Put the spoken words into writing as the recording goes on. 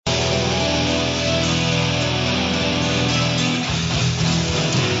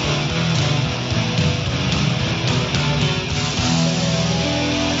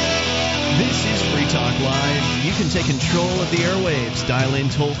take control of the airwaves. Dial in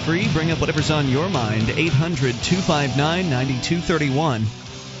toll-free. Bring up whatever's on your mind.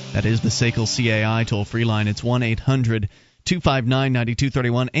 800-259-9231. That is the SACL CAI toll-free line. It's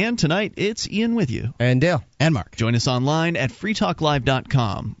 1-800-259-9231. And tonight, it's Ian with you. And Dale. And Mark. Join us online at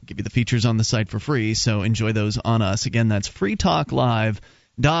freetalklive.com. Give you the features on the site for free, so enjoy those on us. Again, that's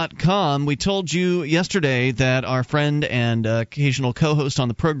freetalklive.com. We told you yesterday that our friend and occasional co-host on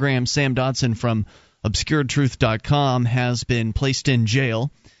the program, Sam Dodson from obscuredtruth.com, has been placed in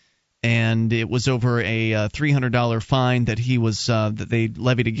jail. And it was over a $300 fine that that they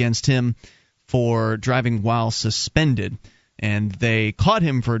levied against him for driving while suspended. And they caught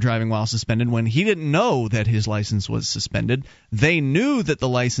him for driving while suspended when he didn't know that his license was suspended. They knew that the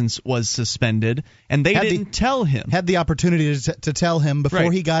license was suspended, and they didn't tell him. Had the opportunity to tell him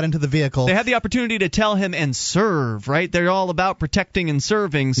before he got into the vehicle. They had the opportunity to tell him and serve, right? They're all about protecting and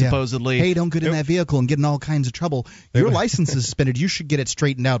serving, supposedly. Hey, don't get in that vehicle and get in all kinds of trouble. Your license is suspended. You should get it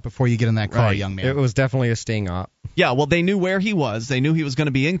straightened out before you get in that car, young man. It was definitely a sting op. Yeah, well, they knew where he was. They knew he was going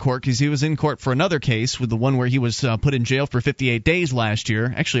to be in court because he was in court for another case, with the one where he was put in jail for 58 days last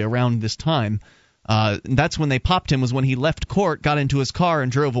year, actually around this time. That's when they popped him, was when he left court, got into his car,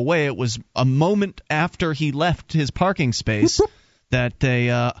 and drove away. It was a moment after he left his parking space that they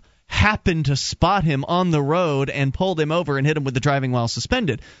happened to spot him on the road and pulled him over and hit him with the driving while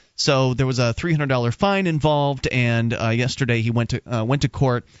suspended. So there was a $300 fine involved, and yesterday he went to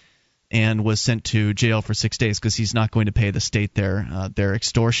court and was sent to jail for 6 days because he's not going to pay the state their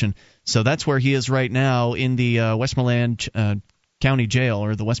extortion. So that's where he is right now, in the Westmoreland County Jail,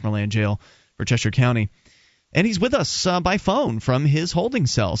 or the Westmoreland Jail for Cheshire County. And he's with us by phone from his holding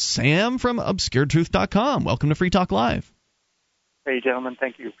cell. Sam from obscuredtruth.com. Welcome to Free Talk Live. Hey, gentlemen.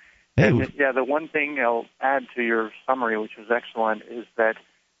 Thank you. Hey. And, the one thing I'll add to your summary, which was excellent, is that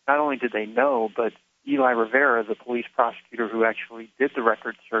not only did they know, but Eli Rivera, the police prosecutor who actually did the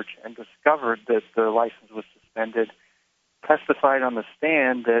record search and discovered that the license was suspended, testified on the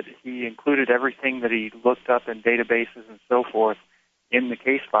stand that he included everything that he looked up in databases and so forth in the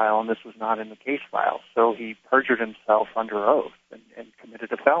case file, and this was not in the case file. So he perjured himself under oath and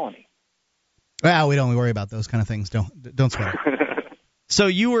committed a felony. Well, we don't worry about those kind of things. Don't sweat it. So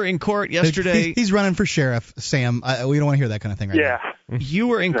you were in court yesterday. He's running for sheriff, Sam. We don't want to hear that kind of thing right now. You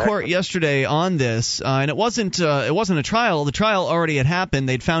were in court yesterday on this, and it wasn't a trial. The trial already had happened.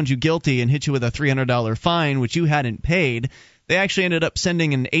 They'd found you guilty and hit you with a $300 fine, which you hadn't paid. They actually ended up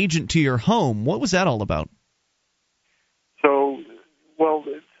sending an agent to your home. What was that all about? So, well,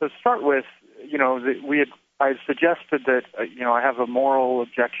 to start with, I had suggested that I have a moral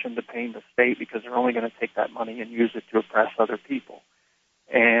objection to paying the state because they're only going to take that money and use it to oppress other people.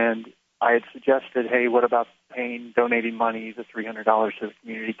 And I had suggested, hey, what about donating money, the $300 to the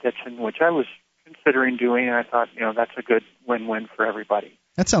community kitchen, which I was considering doing, and I thought, that's a good win-win for everybody.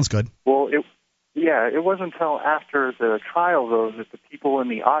 That sounds good. Well, it wasn't until after the trial, though, that the people in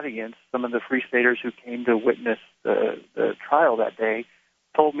the audience, some of the Free Staters who came to witness the trial that day,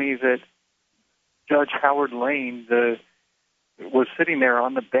 told me that Judge Howard Lane was sitting there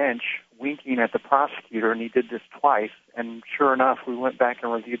on the bench winking at the prosecutor, and he did this twice. And sure enough, we went back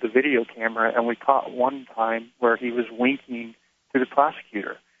and reviewed the video camera, and we caught one time where he was winking to the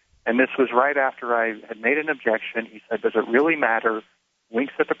prosecutor. And this was right after I had made an objection. He said, "Does it really matter?"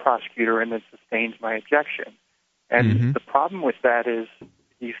 Winks at the prosecutor and then sustains my objection. And the problem with that is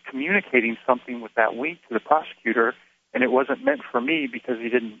he's communicating something with that wink to the prosecutor, and it wasn't meant for me because he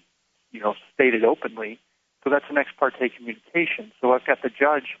didn't, state it openly. So that's an ex parte communication. So I've got the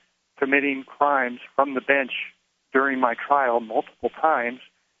judge committing crimes from the bench during my trial multiple times,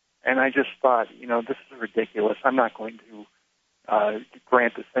 and I just thought, this is ridiculous. I'm not going to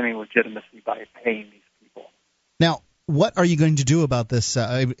grant this any legitimacy by paying these people. Now, what are you going to do about this?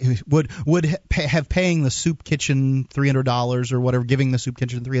 Would have paying the soup kitchen $300 or whatever, giving the soup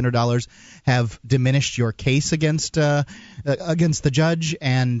kitchen $300, have diminished your case against the judge?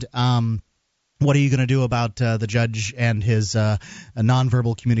 And what are you going to do about the judge and his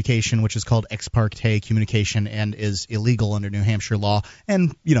nonverbal communication, which is called ex parte communication and is illegal under New Hampshire law?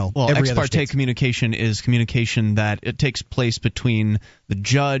 And every ex other parte state. communication is communication that it takes place between the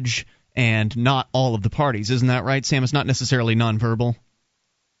judge and not all of the parties. Isn't that right, Sam? It's not necessarily nonverbal.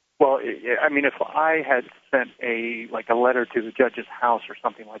 Well, I mean, if I had sent a letter to the judge's house or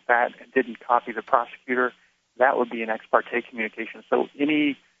something like that and didn't copy the prosecutor, that would be an ex parte communication. So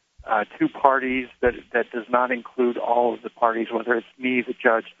any two parties that does not include all of the parties, whether it's me, the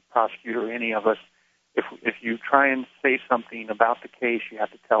judge, the prosecutor, any of us, if you try and say something about the case, you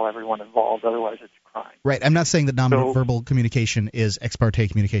have to tell everyone involved. Otherwise, it's a crime. Right. I'm not saying that nonverbal communication is ex parte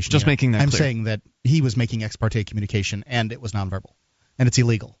communication. Just making that clear. I'm saying that he was making ex parte communication, and it was nonverbal, and it's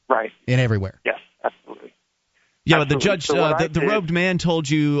illegal. Right. In everywhere. Yes, absolutely. Yeah, absolutely. But the judge, the robed man told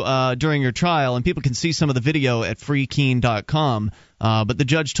you during your trial, and people can see some of the video at freekeen.com, but the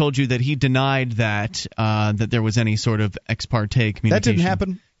judge told you that he denied that there was any sort of ex parte communication. That didn't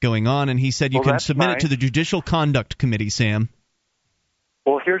happen. Going on, and he said you can submit it to the Judicial Conduct Committee, Sam.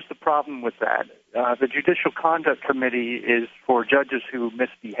 Well, here's the problem with that. The Judicial Conduct Committee is for judges who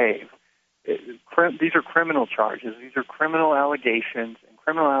misbehave. These are criminal charges. These are criminal allegations, and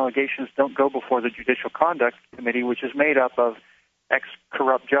criminal allegations don't go before the Judicial Conduct Committee, which is made up of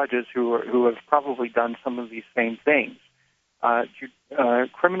ex-corrupt judges who have probably done some of these same things.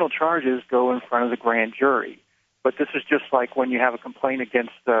 Criminal charges go in front of the grand jury. But this is just like when you have a complaint against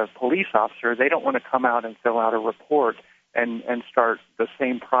a police officer. They don't want to come out and fill out a report and start the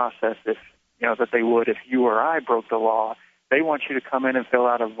same process that they would if you or I broke the law. They want you to come in and fill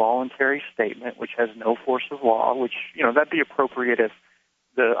out a voluntary statement, which has no force of law, which, that'd be appropriate if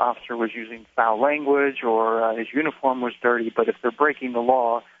the officer was using foul language or his uniform was dirty. But if they're breaking the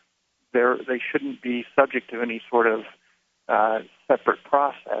law, they shouldn't be subject to any sort of separate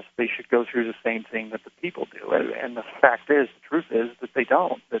process. They should go through the same thing that the people do. And the truth is that they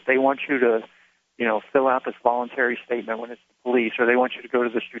don't. That they want you to, fill out this voluntary statement when it's the police, or they want you to go to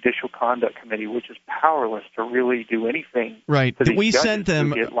this Judicial Conduct Committee, which is powerless to really do anything. Right. To these we judges sent them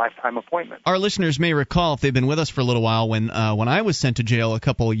who get lifetime appointments. Our listeners may recall, if they've been with us for a little while, when I was sent to jail a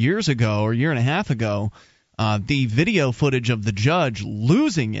couple of years ago, or a year and a half ago, the video footage of the judge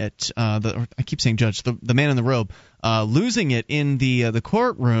losing it, I keep saying judge, the man in the robe, losing it in the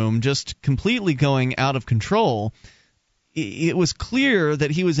courtroom, just completely going out of control. It was clear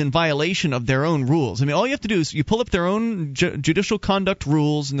that he was in violation of their own rules. I mean, all you have to do is you pull up their own judicial conduct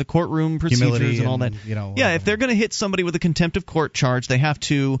rules and the courtroom procedures and all that. If they're going to hit somebody with a contempt of court charge, they have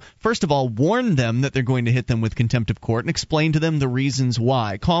to, first of all, warn them that they're going to hit them with contempt of court and explain to them the reasons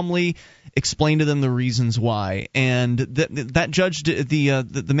why. Calmly explain to them the reasons why. And that judge,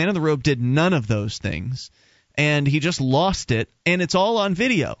 the man in the robe, did none of those things. And he just lost it, and it's all on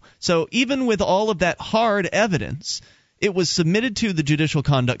video. So even with all of that hard evidence, it was submitted to the Judicial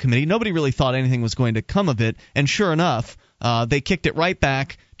Conduct Committee. Nobody really thought anything was going to come of it, and sure enough, they kicked it right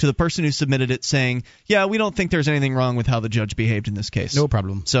back to the person who submitted it, saying, yeah, we don't think there's anything wrong with how the judge behaved in this case. No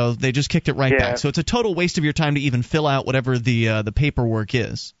problem. So they just kicked it right back. So it's a total waste of your time to even fill out whatever the paperwork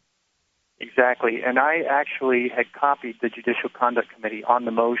is. Exactly, and I actually had copied the Judicial Conduct Committee on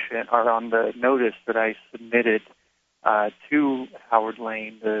the motion, or on the notice that I submitted to Howard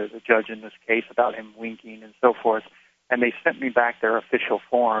Lane, the judge in this case, about him winking and so forth. And they sent me back their official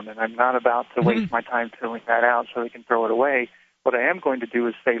form, and I'm not about to waste my time filling that out so they can throw it away. What I am going to do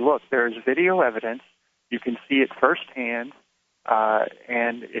is say, look, there is video evidence. You can see it firsthand,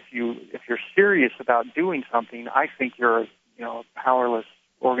 and if you're serious about doing something, I think you're a powerless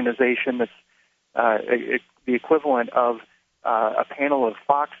organization that's the equivalent of a panel of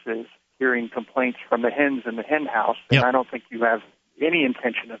foxes hearing complaints from the hens in the hen house. And I don't think you have any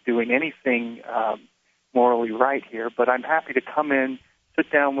intention of doing anything morally right here, but I'm happy to come in,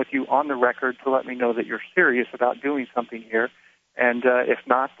 sit down with you on the record to let me know that you're serious about doing something here. And if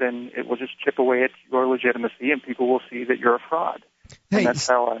not, then it will just chip away at your legitimacy, and people will see that you're a fraud. And that's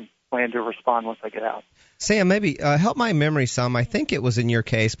how I plan to respond once I get out. Sam, maybe help my memory some. I think it was in your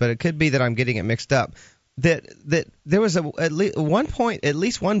case, but it could be that I'm getting it mixed up. That there was at least one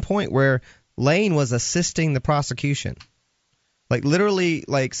point where Lane was assisting the prosecution. Like literally,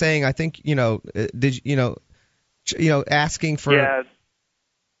 like saying, I think asking for. Yeah,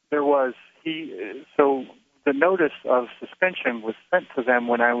 there was So the notice of suspension was sent to them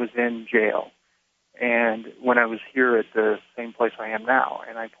when I was in jail, and when I was here at the same place I am now.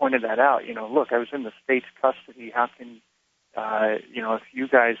 And I pointed that out. Look, I was in the state's custody. How can, if you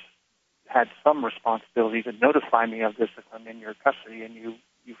guys had some responsibility to notify me of this if I'm in your custody, and you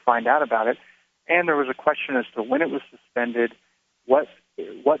find out about it. And there was a question as to when it was suspended. What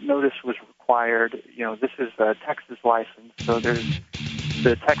notice was required? This is a Texas license, so there's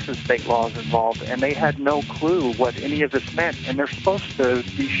the Texas state laws involved, and they had no clue what any of this meant. And they're supposed to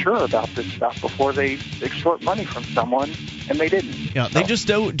be sure about this stuff before they extort money from someone, and they didn't. Yeah, they just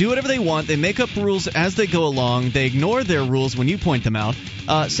do whatever they want. They make up rules as they go along. They ignore their rules when you point them out.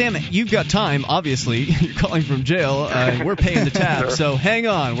 Sam, you've got time, obviously. You're calling from jail. We're paying the tab, sure. So hang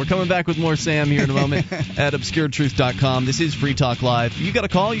on. We're coming back with more Sam here in a moment at obscuretruth.com. This is Free Talk Live. You got a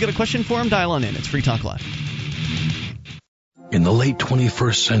call? You got a question for him? Dial on in. It's Free Talk Live. In the late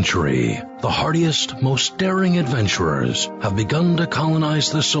 21st century, the hardiest, most daring adventurers have begun to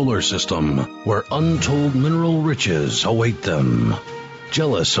colonize the solar system, where untold mineral riches await them.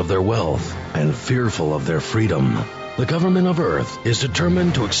 Jealous of their wealth and fearful of their freedom, the government of Earth is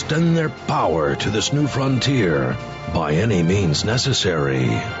determined to extend their power to this new frontier by any means necessary.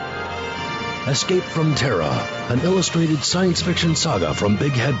 Escape from Terra, an illustrated science fiction saga from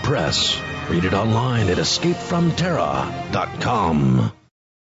Big Head Press. Read it online at escapefromterra.com.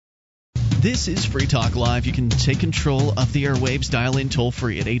 This is Free Talk Live. You can take control of the airwaves. Dial in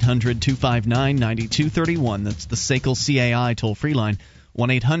toll-free at 800-259-9231. That's the SACL CAI toll-free line.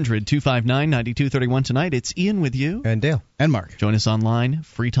 1-800-259-9231. Tonight, it's Ian with you. And Dale. And Mark. Join us online,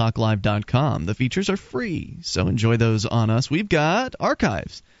 freetalklive.com. The features are free, so enjoy those on us. We've got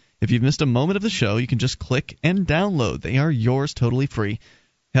archives. If you've missed a moment of the show, you can just click and download. They are yours totally free.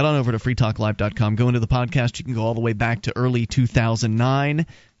 Head on over to freetalklive.com. Go into the podcast. You can go all the way back to early 2009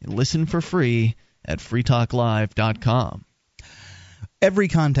 and listen for free at freetalklive.com. Every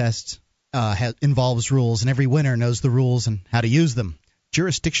contest involves rules, and every winner knows the rules and how to use them.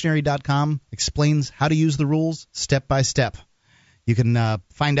 Jurisdictionary.com explains how to use the rules step by step. You can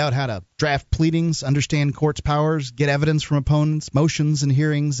find out how to draft pleadings, understand court's powers, get evidence from opponents, motions and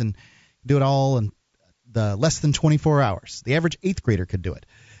hearings, and do it all in less than 24 hours. The average 8th grader could do it.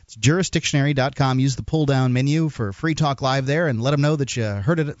 It's jurisdictionary.com. Use the pull-down menu for Free Talk Live there, and let them know that you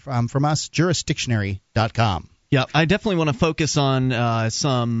heard it from us, jurisdictionary.com. Yeah, I definitely want to focus on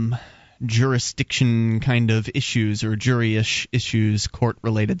some jurisdiction kind of issues or jury-ish issues,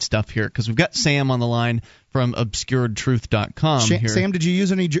 court-related stuff here, because we've got Sam on the line from obscuredtruth.com here. Sam, did you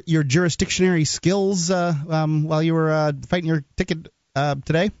use any your jurisdictionary skills while you were fighting your ticket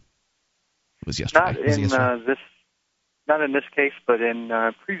today? It was yesterday. Not in this case, but in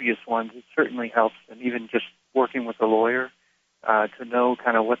previous ones, it certainly helps, and even just working with a lawyer to know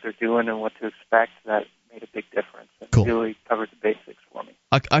kind of what they're doing and what to expect, that made a big difference. It really covered the basics for me.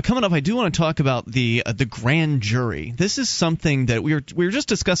 Coming up, I do want to talk about the grand jury. This is something that we were just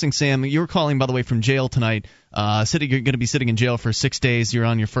discussing, Sam. You were calling, by the way, from jail tonight. You're going to be sitting in jail for 6 days. You're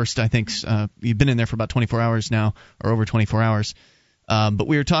on your first, I think, you've been in there for about 24 hours now, or over 24 hours. But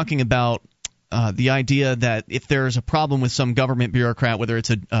we were talking about the idea that if there's a problem with some government bureaucrat, whether it's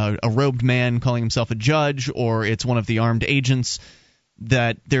a robed man calling himself a judge or it's one of the armed agents,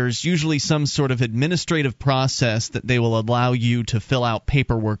 that there's usually some sort of administrative process that they will allow you to fill out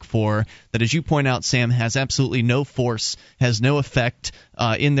paperwork for that, as you point out, Sam, has absolutely no force, has no effect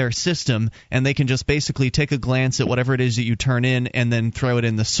in their system, and they can just basically take a glance at whatever it is that you turn in and then throw it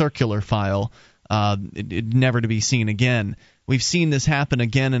in the circular file, never to be seen again. We've seen this happen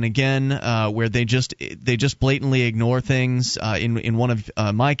again and again, where they just blatantly ignore things. In one of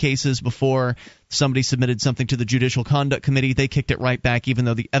my cases before, somebody submitted something to the Judicial Conduct Committee. They kicked it right back, even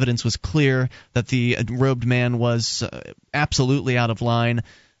though the evidence was clear that the robed man was absolutely out of line.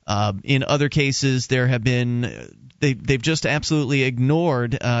 In other cases, there have been they've just absolutely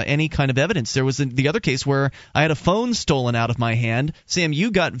ignored any kind of evidence. There was the other case where I had a phone stolen out of my hand. Sam,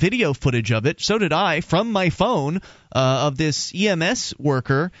 you got video footage of it. So did I, from my phone, of this EMS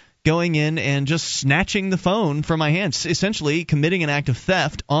worker going in and just snatching the phone from my hand, essentially committing an act of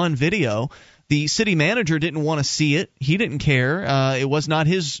theft on video. The city manager didn't want to see it. He didn't care. It was not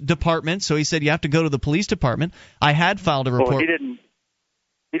his department, so he said you have to go to the police department. I had filed a report. Well, he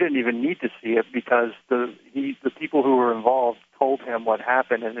didn't even need to see it because the people who were involved told him what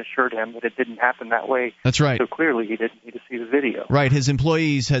happened and assured him that it didn't happen that way. That's right. So clearly he didn't need to see the video. Right. His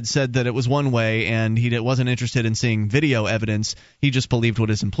employees had said that it was one way, and he wasn't interested in seeing video evidence. He just believed what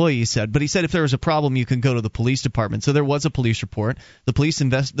his employees said. But he said if there was a problem, you can go to the police department. So there was a police report. The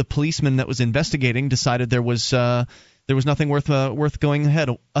policeman that was investigating decided there was nothing worth going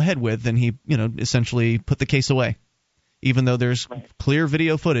ahead with, and he essentially put the case away, even though there's clear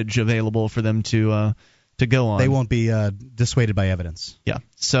video footage available for them to go on. They won't be dissuaded by evidence. Yeah.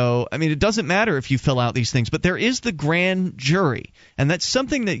 So, I mean, it doesn't matter if you fill out these things, but there is the grand jury, and that's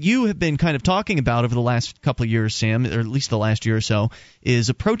something that you have been kind of talking about over the last couple of years, Sam, or at least the last year or so, is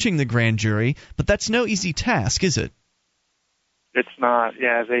approaching the grand jury, but that's no easy task, is it? It's not.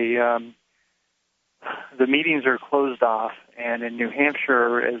 Yeah, the meetings are closed off, and in New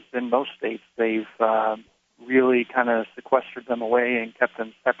Hampshire, as in most states, they've really kind of sequestered them away and kept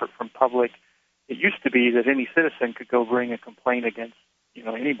them separate from public. It used to be that any citizen could go bring a complaint against,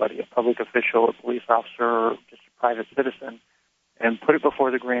 anybody, a public official, a police officer, or just a private citizen, and put it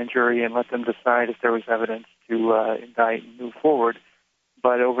before the grand jury and let them decide if there was evidence to indict and move forward.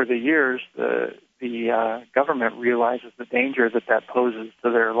 But over the years, the government realizes the danger that poses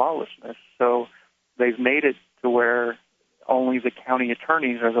to their lawlessness. So they've made it to where only the county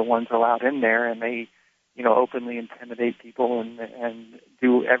attorneys are the ones allowed in there, and they, openly intimidate people and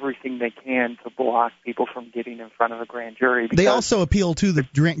do everything they can to block people from getting in front of a grand jury. They also appeal to the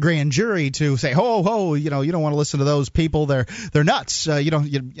grand jury to say, ho, you don't want to listen to those people. They're nuts. We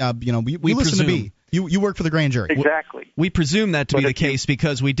listen to me. You work for the grand jury. Exactly. We presume that to be the case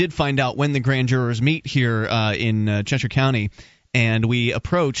because we did find out when the grand jurors meet here in Cheshire County. And we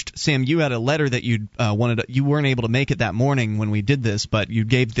approached Sam. You had a letter that you you weren't able to make it that morning when we did this, but you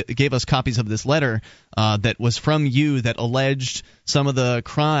gave us copies of this letter that was from you that alleged some of the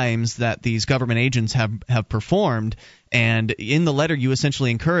crimes that these government agents have performed. And in the letter, you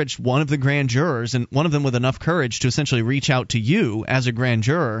essentially encouraged one of the grand jurors, and one of them with enough courage to essentially reach out to you as a grand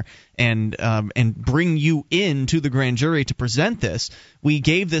juror and bring you in to the grand jury to present this. We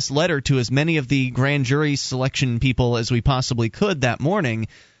gave this letter to as many of the grand jury selection people as we possibly could that morning,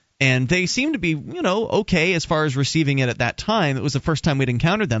 and they seemed to be, okay as far as receiving it at that time. It was the first time we'd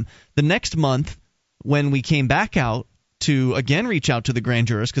encountered them. The next month, when we came back out to again reach out to the grand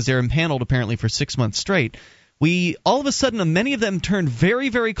jurors, because they're impaneled apparently for 6 months straight, all of a sudden, many of them turned very,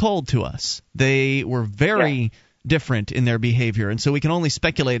 very cold to us. They were very different in their behavior, and so we can only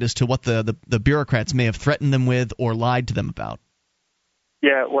speculate as to what the bureaucrats may have threatened them with or lied to them about.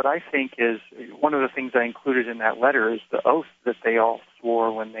 Yeah, what I think is one of the things I included in that letter is the oath that they all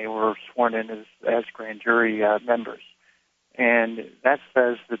swore when they were sworn in as grand jury members. And that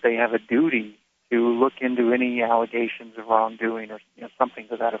says that they have a duty to look into any allegations of wrongdoing or something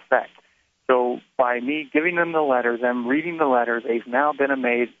to that effect. So by me giving them the letter, them reading the letter, they've now been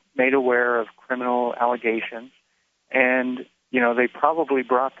made aware of criminal allegations. And, they probably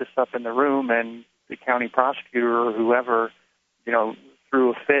brought this up in the room, and the county prosecutor or whoever,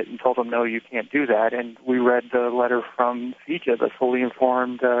 threw a fit and told them, no, you can't do that. And we read the letter from FIJA, the Fully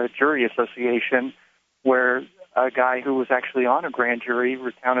Informed Jury Association, where a guy who was actually on a grand jury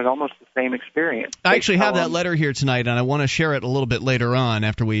recounted almost the same experience. I actually have that letter here tonight, and I want to share it a little bit later on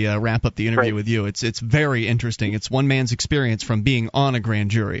after we wrap up the interview with you. It's very interesting. It's one man's experience from being on a grand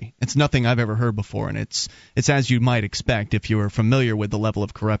jury. It's nothing I've ever heard before, and it's as you might expect if you were familiar with the level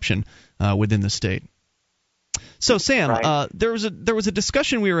of corruption within the state. So, Sam, there was a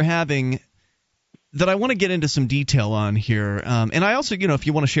discussion we were having that I want to get into some detail on here, and I also, if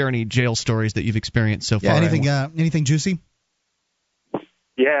you want to share any jail stories that you've experienced so far. Anything juicy?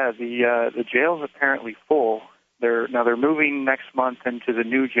 Yeah, the jail's apparently full. They're moving next month into the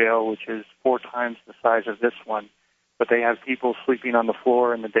new jail, which is 4 times the size of this one, but they have people sleeping on the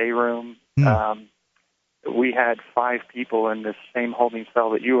floor in the day room. We had 5 people in this same holding cell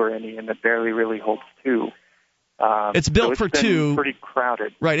that you were in, and that barely really holds 2. It's built for 2. Pretty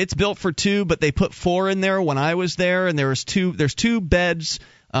crowded. Right, it's built for 2, but they put 4 in there when I was there, and there's 2 beds,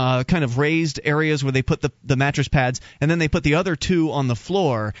 kind of raised areas where they put the mattress pads, and then they put the other 2 on the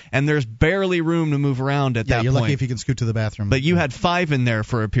floor, and there's barely room to move around at that point. Yeah, you're lucky if you can scoot to the bathroom. But you had 5 in there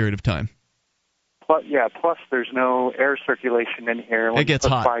for a period of time. Plus there's no air circulation in here. When it gets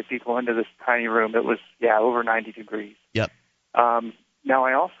hot. 5 people into this tiny room, it was, over 90 degrees. Yep. Now,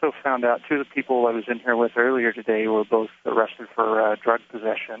 I also found out 2 of the people I was in here with earlier today were both arrested for drug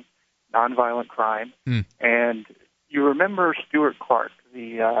possession, nonviolent crime. And you remember Stuart Clark,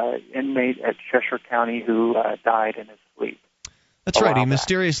 the inmate at Cheshire County who died in his sleep. That's right. He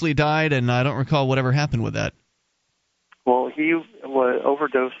mysteriously died, and I don't recall whatever happened with that. Well, he was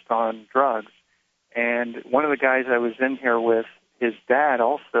overdosed on drugs. And one of the guys I was in here with, his dad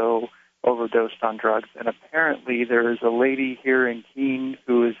also overdosed on drugs, and apparently there is a lady here in Keene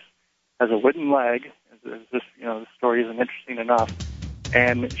who has a wooden leg. The story isn't interesting enough,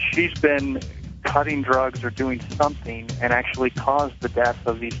 and she's been cutting drugs or doing something and actually caused the death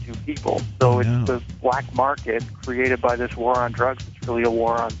of these 2 people. So it's the black market created by this war on drugs. It's really a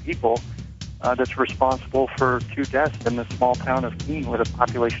war on people that's responsible for 2 deaths in the small town of Keene with a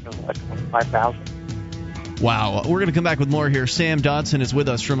population of 25,000. Wow. We're going to come back with more here. Sam Dodson is with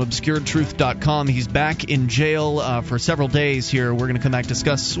us from ObscuredTruth.com. He's back in jail for several days here. We're going to come back,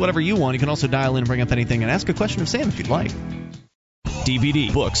 discuss whatever you want. You can also dial in and bring up anything and ask a question of Sam if you'd like.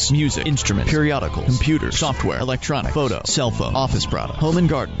 DVD, books, music, instruments, periodicals, computers, software, electronics, photo, cell phone, office product, home and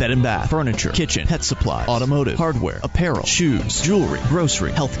garden, bed and bath, furniture, kitchen, pet supply, automotive, hardware, apparel, shoes, jewelry,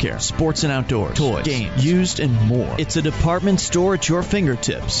 grocery, healthcare, sports and outdoors, toys, games, used, and more. It's a department store at your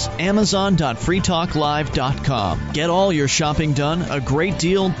fingertips. Amazon.freetalklive.com. Get all your shopping done, a great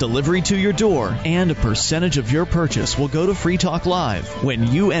deal, delivery to your door, and a percentage of your purchase will go to Free Talk Live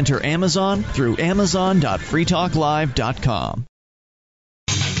when you enter Amazon through Amazon.freetalklive.com.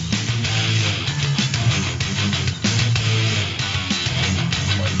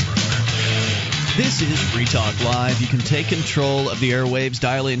 This is Free Talk Live. You can take control of the airwaves.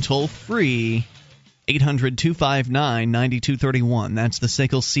 Dial in toll-free, 800-259-9231. That's the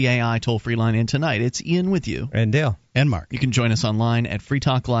SACL CAI toll-free line. And tonight, it's Ian with you. And Dale. And Mark. You can join us online at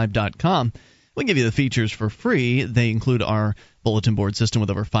freetalklive.com. We give you the features for free. They include our bulletin board system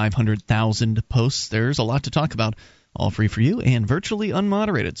with over 500,000 posts. There's a lot to talk about. All free for you and virtually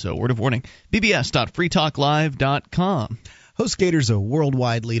unmoderated. So, word of warning, bbs.freetalklive.com. HostGator's a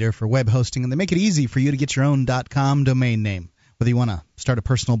worldwide leader for web hosting, and they make it easy for you to get your own .com domain name. Whether you want to start a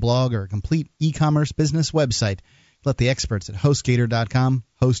personal blog or a complete e-commerce business website, let the experts at HostGator.com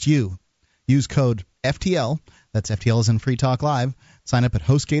host you. Use code FTL, that's FTL as in Free Talk Live. Sign up at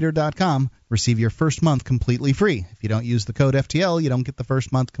HostGator.com, receive your first month completely free. If you don't use the code FTL, you don't get the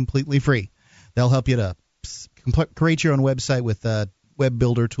first month completely free. They'll help you to create your own website with web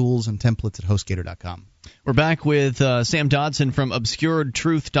builder tools and templates at HostGator.com. We're back with Sam Dodson from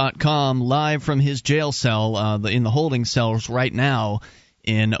ObscuredTruth.com, live from his jail cell in the holding cells right now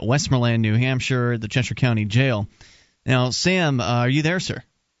in Westmoreland, New Hampshire, the Cheshire County Jail. Now, Sam, are you there, sir?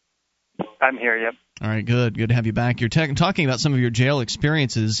 I'm here, yep. All right, good. Good to have you back. You're talking about some of your jail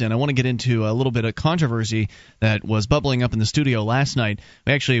experiences, and I want to get into a little bit of controversy that was bubbling up in the studio last night.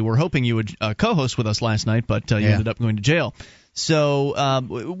 We actually were hoping you would co-host with us last night, but you ended up going to jail.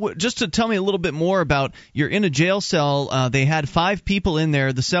 So just to tell me a little bit more about, you're in a jail cell. They had 5 people in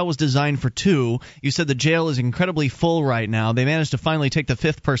there. The cell was designed for 2. You said the jail is incredibly full right now. They managed to finally take the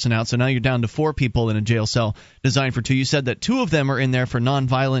 5th person out, so now you're down to 4 people in a jail cell designed for 2. You said that 2 of them are in there for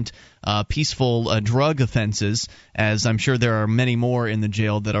nonviolent, peaceful drug offenses, as I'm sure there are many more in the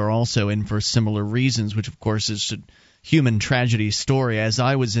jail that are also in for similar reasons, which of course is a human tragedy story.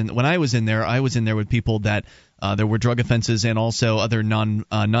 When I was in there with people that there were drug offenses and also other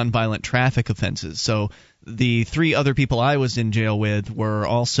nonviolent traffic offenses. So the 3 other people I was in jail with were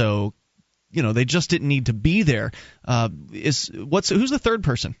also, they just didn't need to be there. Who's the third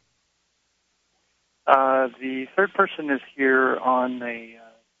person? The third person is here on a.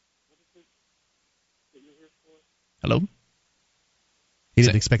 Hello? He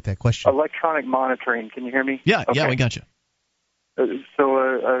didn't expect that question. Electronic monitoring. Can you hear me? Yeah, okay. Yeah, we got you. So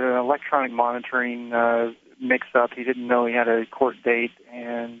an electronic monitoring mix-up. He didn't know he had a court date,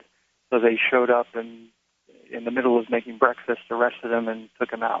 and so they showed up and in the middle of making breakfast, arrested him, and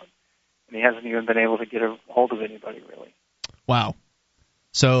took him out. And he hasn't even been able to get a hold of anybody, really. Wow.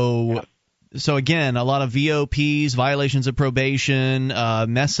 So again, a lot of VOPs, violations of probation,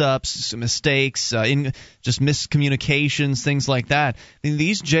 mess-ups, mistakes, just miscommunications, things like that. I mean,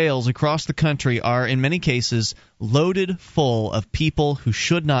 these jails across the country are, in many cases, loaded full of people who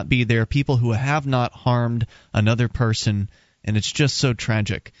should not be there, people who have not harmed another person, and it's just so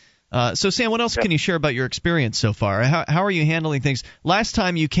tragic. So, Sam, what else can you share about your experience so far? How are you handling things? Last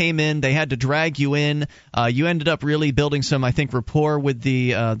time you came in, they had to drag you in. You ended up really building some, I think, rapport with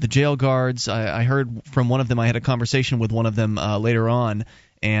the jail guards. I heard from one of them. I had a conversation with one of them later on,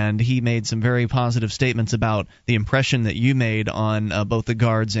 and he made some very positive statements about the impression that you made on both the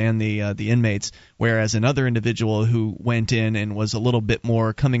guards and the inmates, whereas another individual who went in and was a little bit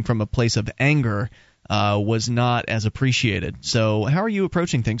more coming from a place of anger was not as appreciated. So how are you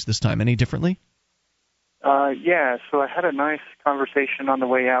approaching things this time? Any differently? Yeah, so I had a nice conversation on the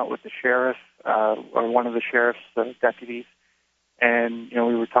way out with the sheriff, or one of the sheriff's deputies, and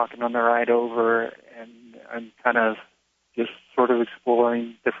we were talking on the ride over, and I'm kind of just sort of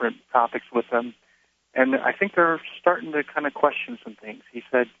exploring different topics with them. And I think they're starting to kind of question some things. He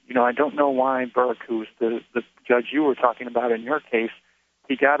said, I don't know why Burke, who's the judge you were talking about in your case,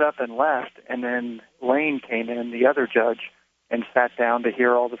 he got up and left, and then Lane came in, the other judge, and sat down to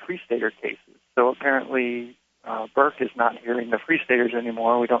hear all the Free Stater cases. So apparently Burke is not hearing the Free Staters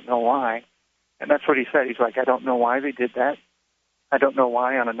anymore. We don't know why. And that's what he said. He's like, I don't know why they did that. I don't know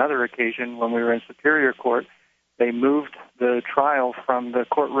why on another occasion when we were in Superior Court, they moved the trial from the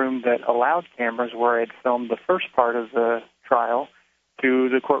courtroom that allowed cameras where I had filmed the first part of the trial to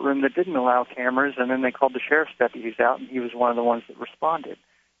the courtroom that didn't allow cameras, and then they called the sheriff's deputies out, and he was one of the ones that responded.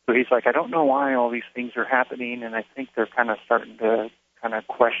 So he's like, I don't know why all these things are happening, and I think they're kind of starting to kind of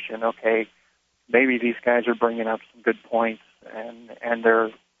question, okay, maybe these guys are bringing up some good points, and they're,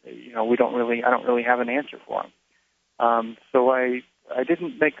 I don't really have an answer for them. So I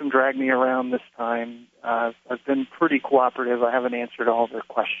didn't make them drag me around this time. I've been pretty cooperative. I haven't answered all their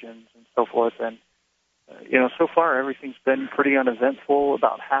questions and so forth, and so far everything's been pretty uneventful.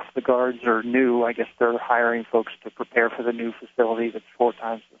 About half the guards are new. I guess they're hiring folks to prepare for the new facility that's 4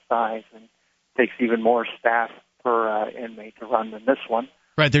 times the size and takes even more staff per inmate to run than this one.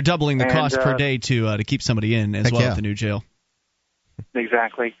 Right, they're doubling the cost per day to keep somebody in as well at the new jail.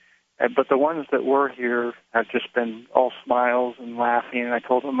 Exactly. But the ones that were here have just been all smiles and laughing. And I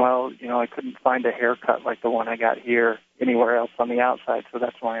told them, well, I couldn't find a haircut like the one I got here anywhere else on the outside, so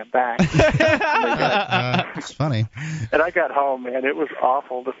that's why I'm back. It's funny. And I got home, man. It was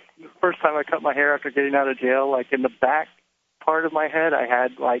awful. The first time I cut my hair after getting out of jail, like in the back part of my head, I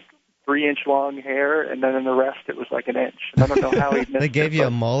had like 3-inch long hair, and then in the rest it was like an inch. And I don't know how he missed They gave you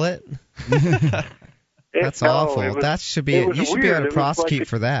a mullet? That's awful. That should be you should be able to prosecute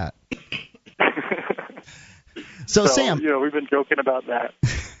for that. So Sam, we've been joking about that.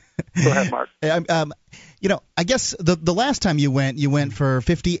 Go ahead, Mark. I guess the last time you went for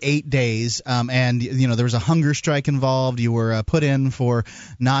 58 days, and there was a hunger strike involved. You were put in for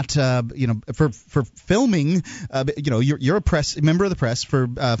not, for filming. You're a member of the press for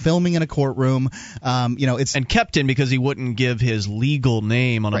filming in a courtroom. And kept in because he wouldn't give his legal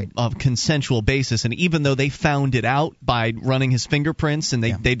name on a consensual basis. And even though they found it out by running his fingerprints and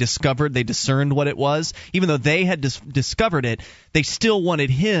they discerned what it was, even though they had discovered it, they still wanted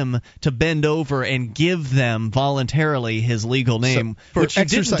him to bend over and give them voluntarily his legal name, which you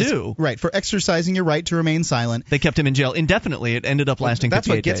didn't do. Right, for exercising your right to remain silent. They kept him in jail indefinitely. It ended up lasting 58 days.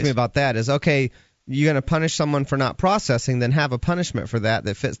 That's what gets me about that is, okay, you're going to punish someone for not processing, then have a punishment for that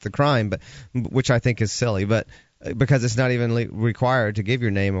fits the crime, but which I think is silly, but because it's not even required to give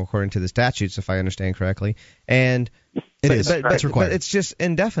your name according to the statutes, if I understand correctly. And it's required. But it's just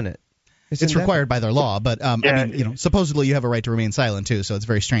indefinite. It's required by their law, but supposedly you have a right to remain silent too, so it's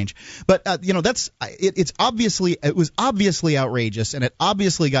very strange. But it was obviously outrageous, and it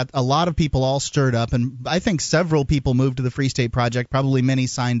obviously got a lot of people all stirred up, and I think several people moved to the Free State Project. Probably many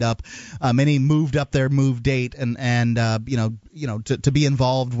signed up, many moved up their move date, and to be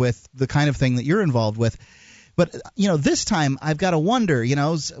involved with the kind of thing that you're involved with. But this time I've got to wonder.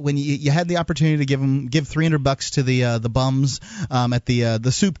 When you had the opportunity to give $300 to the bums at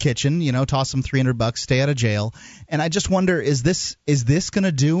the soup kitchen, toss them $300, stay out of jail, and I just wonder, is this going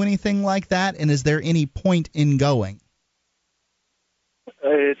to do anything like that? And is there any point in going?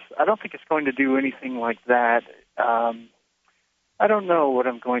 I don't think it's going to do anything like that. I don't know what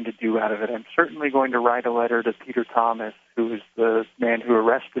I'm going to do out of it. I'm certainly going to write a letter to Peter Thomas, who is the man who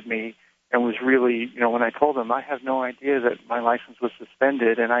arrested me. And was really, when I told him, I have no idea that my license was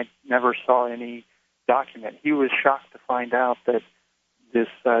suspended, and I never saw any document. He was shocked to find out that this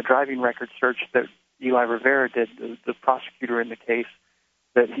driving record search that Eli Rivera did, the prosecutor in the case,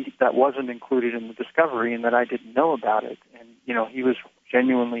 that wasn't included in the discovery, and that I didn't know about it. And he was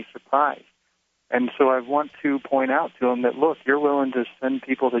genuinely surprised. And so I want to point out to him that, look, you're willing to send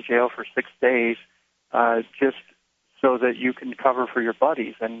people to jail for 6 days just so that you can cover for your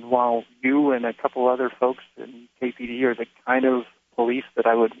buddies. And while you and a couple other folks in KPD are the kind of police that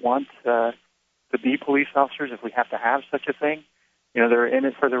I would want to be police officers if we have to have such a thing, they're in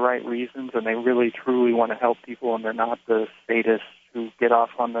it for the right reasons, and they really, truly want to help people, and they're not the sadists who get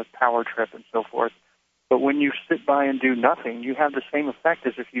off on the power trip and so forth. But when you sit by and do nothing, you have the same effect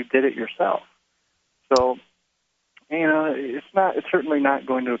as if you did it yourself. So, it's certainly not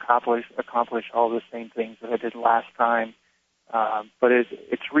going to accomplish all the same things that I did last time, but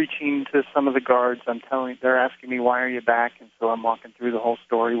it's reaching to some of the guards. They're asking me, why are you back? And so I'm walking through the whole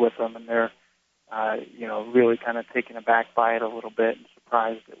story with them, and they're, really kind of taken aback by it a little bit and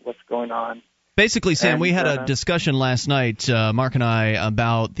surprised at what's going on. Basically, Sam, we had a discussion last night, Mark and I,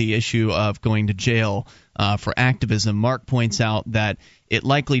 about the issue of going to jail for activism. Mark points out that it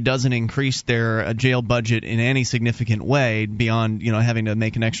likely doesn't increase their jail budget in any significant way beyond, having to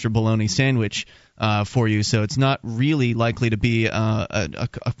make an extra bologna sandwich for you. So it's not really likely to be a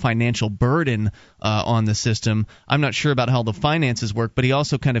financial burden on the system. I'm not sure about how the finances work, but he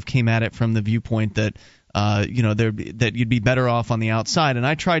also kind of came at it from the viewpoint that that you'd be better off on the outside. And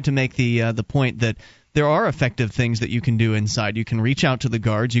I tried to make the point that there are effective things that you can do inside. You can reach out to the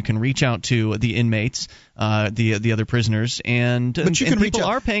guards. You can reach out to the inmates, the other prisoners, and people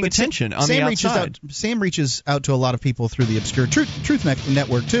are paying attention on the outside. Sam reaches out to a lot of people through the Obscure Truth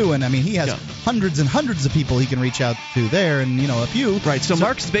Network too, and I mean he has hundreds and hundreds of people he can reach out to there, and a few. Right. So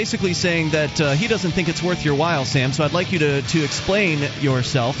Mark's basically saying that he doesn't think it's worth your while, Sam. So I'd like you to explain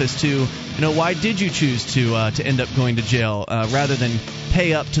yourself as to why did you choose to end up going to jail rather than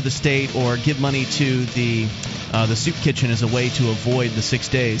pay up to the state or give money to the soup kitchen as a way to avoid the 6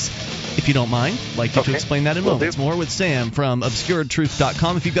 days. If you don't mind, I'd like you to explain that in moments. More with Sam from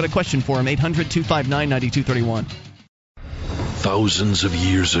ObscuredTruth.com. If you've got a question for him, 800-259-9231. Thousands of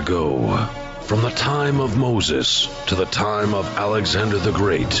years ago, from the time of Moses to the time of Alexander the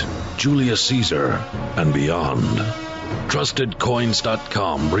Great, Julius Caesar, and beyond,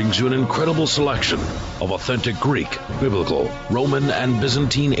 TrustedCoins.com brings you an incredible selection of authentic Greek, Biblical, Roman, and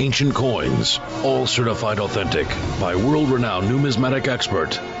Byzantine ancient coins, all certified authentic by world-renowned numismatic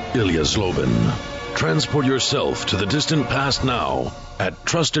expert Ilya Zlobin. Transport yourself to the distant past now at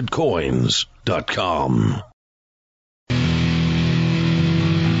TrustedCoins.com.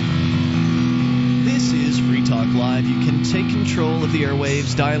 This is Free Talk Live. You can take control of the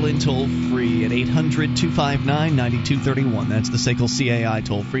airwaves. Dial in toll-free at 800-259-9231. That's the SACL CAI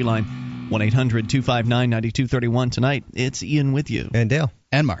toll-free line, 1-800-259-9231. Tonight, it's Ian with you. And Dale.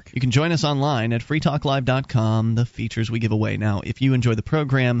 And Mark. You can join us online at freetalklive.com, the features we give away. Now, if you enjoy the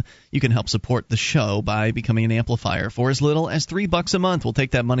program, you can help support the show by becoming an amplifier. For as little as $3 a month, we'll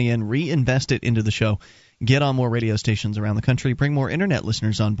take that money and reinvest it into the show. Get on more radio stations around the country, bring more internet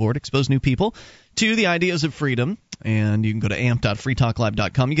listeners on board, expose new people to the ideas of freedom. And you can go to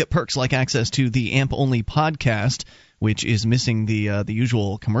amp.freetalklive.com. You get perks like access to the AMP-only podcast, which is missing the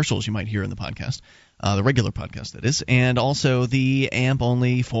usual commercials you might hear in the podcast. The regular podcast, that is, and also the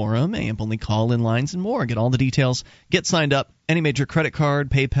AMP-only forum, AMP-only call-in lines, and more. Get all the details. Get signed up. Any major credit card,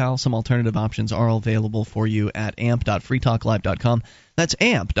 PayPal, some alternative options are available for you at amp.freetalklive.com. That's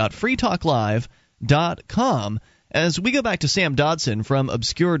amp.freetalklive.com. As we go back to Sam Dodson from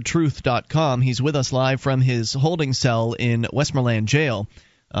obscuredtruth.com, he's with us live from his holding cell in Westmoreland Jail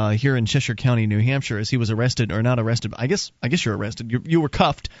here in Cheshire County, New Hampshire, as he was arrested, or not arrested. I guess you're arrested. You were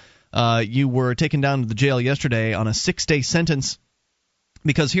cuffed. You were taken down to the jail yesterday on a 6-day sentence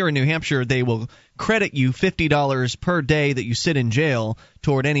because here in New Hampshire they will credit you $50 per day that you sit in jail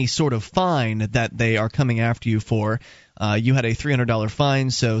toward any sort of fine that they are coming after you for. You had a $300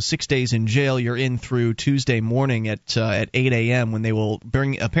 fine, so 6 days in jail. You're in through Tuesday morning at 8 a.m. when they will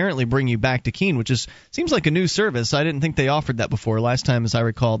apparently bring you back to Keene, which seems like a new service. I didn't think they offered that before. Last time, as I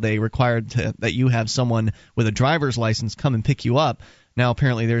recall, they required that you have someone with a driver's license come and pick you up. Now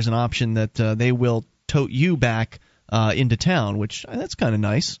apparently there's an option that they will tote you back into town, which that's kind of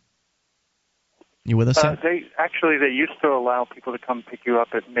nice. You with us, Sam? They used to allow people to come pick you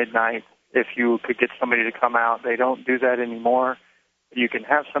up at midnight if you could get somebody to come out. They don't do that anymore. You can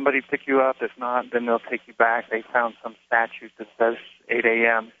have somebody pick you up. If not, then they'll take you back. They found some statute that says 8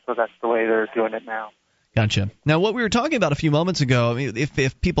 a.m., so that's the way they're doing it now. Gotcha. Now, what we were talking about a few moments ago, I mean,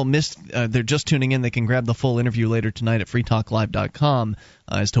 if people missed, they're just tuning in, they can grab the full interview later tonight at freetalklive.com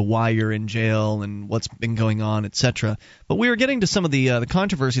as to why you're in jail and what's been going on, etc. But we were getting to some of the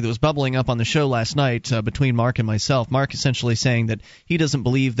controversy that was bubbling up on the show last night between Mark and myself. Mark essentially saying that he doesn't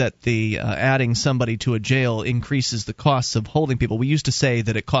believe that the adding somebody to a jail increases the costs of holding people. We used to say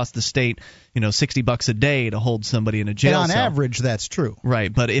that it cost the state, $60 a day to hold somebody in a jail and on cell. average, that's true.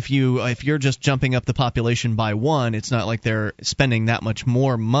 Right, but if you're just jumping up the population by one, it's not like they're spending that much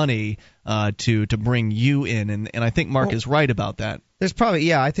more money to bring you in, and I think Mark is right about that. There's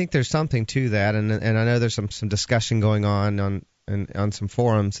probably, I think there's something to that, and I know there's some discussion going on some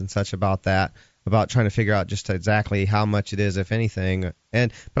forums and such about that, about trying to figure out just exactly how much it is, if anything.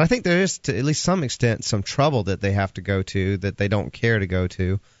 But I think there is, to at least some extent, some trouble that they have to go to that they don't care to go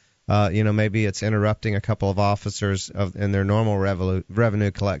to. Maybe it's interrupting a couple of officers in their normal revenue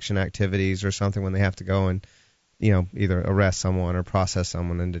collection activities or something when they have to go and, either arrest someone or process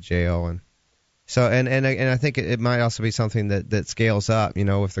someone into jail. And so, and I think it might also be something that scales up,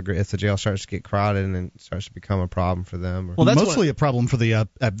 if the jail starts to get crowded and it starts to become a problem for them. Well, that's mostly a problem for the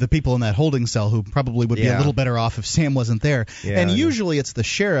people in that holding cell who probably would be a little better off if Sam wasn't there. And usually it's the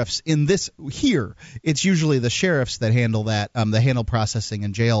sheriffs it's usually the sheriffs that handle that, they handle processing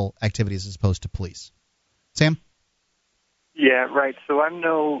and jail activities as opposed to police. Sam? Yeah, right. So I'm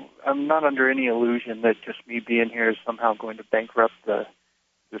not under any illusion that just me being here is somehow going to bankrupt the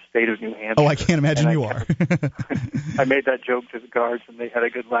state of New Hampshire. Oh, I can't imagine you are. I made that joke to the guards, and they had a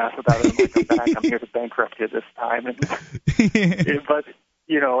good laugh about it. I'm like, I'm back. I'm here to bankrupt you this time. But,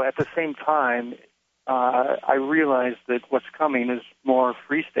 at the same time, I realize that what's coming is more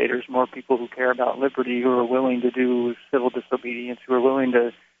free staters, more people who care about liberty, who are willing to do civil disobedience, who are willing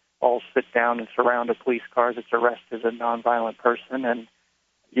to all sit down and surround a police car that's arrested a nonviolent person. And,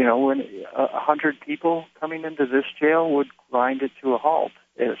 when 100 people coming into this jail would grind it to a halt,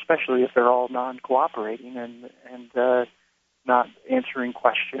 especially if they're all non-cooperating and not answering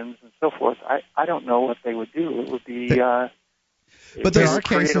questions and so forth. I don't know what they would do. It would be but there are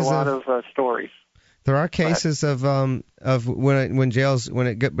create cases a lot of stories. There are cases of when jails when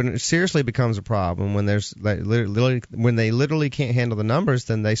it seriously becomes a problem, when there's when they literally can't handle the numbers,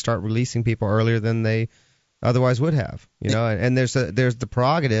 then they start releasing people earlier than they otherwise would have. And there's the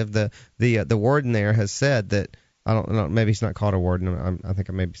prerogative. The warden there has said that. I don't know. Maybe he's not called a warden. I think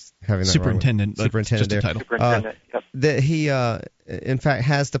I may be having that superintendent, wrong. Superintendent. Just a title. Superintendent. Yep. that he, in fact,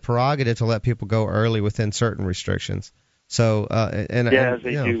 has the prerogative to let people go early within certain restrictions. So, they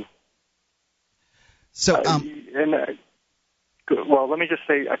do. So, well, let me just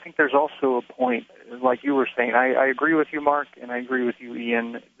say, I think there's also a point, like you were saying. I agree with you, Mark, and I agree with you,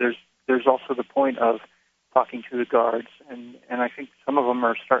 Ian. There's also the point of talking to the guards, and I think some of them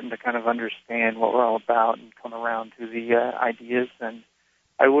are starting to kind of understand what we're all about and come around to the ideas. And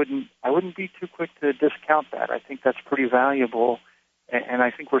I wouldn't be too quick to discount that. I think that's pretty valuable, and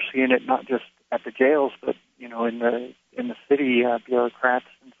I think we're seeing it not just at the jails, but in the city bureaucrats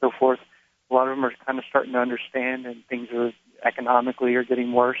and so forth. A lot of them are kind of starting to understand, and things are economically are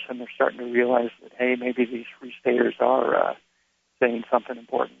getting worse, and they're starting to realize that, hey, maybe these free staters are saying something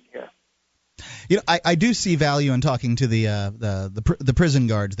important here. I do see value in talking to the prison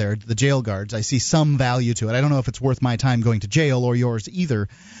guards there, the jail guards. I see some value to it. I don't know if it's worth my time going to jail or yours either,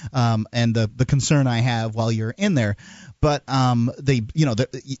 and the concern I have while you're in there. But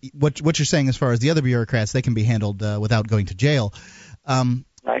what you're saying as far as the other bureaucrats, they can be handled without going to jail.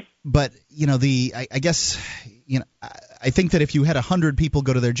 Right. But I guess I think that if you had 100 people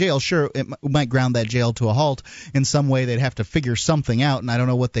go to their jail, sure, it might ground that jail to a halt. In some way, they'd have to figure something out, and I don't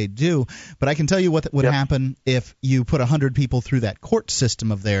know what they'd do. But I can tell you what would happen if you put 100 people through that court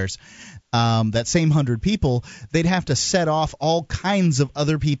system of theirs. That same 100 people, they'd have to set off all kinds of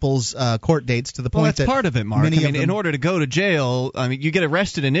other people's court dates to the point that's part of it, Mark. In order to go to jail, you get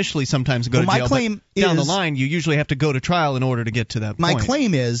arrested initially sometimes to go to jail. My claim but down the line, you usually have to go to trial in order to get to that point. My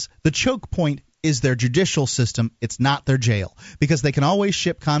claim is the choke point is their judicial system. It's not their jail, because they can always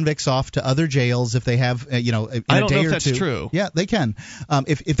ship convicts off to other jails if they have in a day or two. I don't know if that's true. Yeah, they can.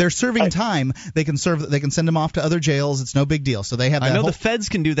 If they're serving time, they can send them off to other jails. It's no big deal. So they have. That the feds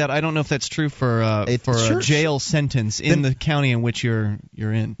can do that. I don't know if that's true for a jail sentence in the county in which you're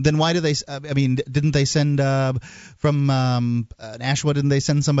in. Then why do they? Didn't they send from Nashua? Didn't they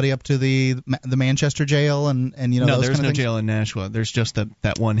send somebody up to the Manchester jail and No, those there's kind of no things? jail in Nashua. There's just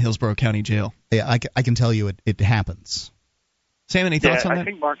that one Hillsborough County jail. Yeah, I can tell you it happens. Sam, any thoughts on that? I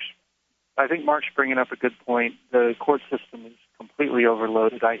think Mark's bringing up a good point. The court system is completely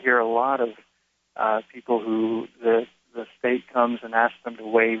overloaded. I hear a lot of people who the state comes and asks them to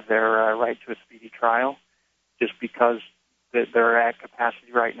waive their right to a speedy trial just because they're at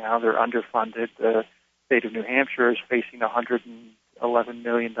capacity right now. They're underfunded. The state of New Hampshire is facing a $111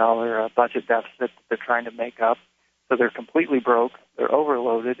 million budget deficit that they're trying to make up. So they're completely broke, they're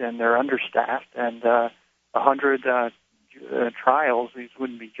overloaded, and they're understaffed. And 100 trials, these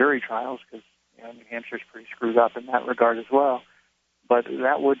wouldn't be jury trials because New Hampshire's pretty screwed up in that regard as well. But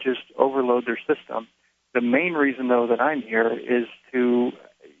that would just overload their system. The main reason, though, that I'm here is to,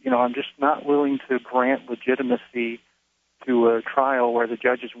 I'm just not willing to grant legitimacy to a trial where the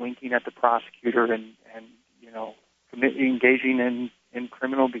judge is winking at the prosecutor and engaging in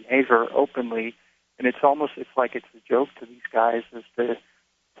criminal behavior openly. And it's like it's a joke to these guys as to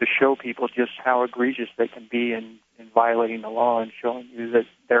show people just how egregious they can be in violating the law and showing you that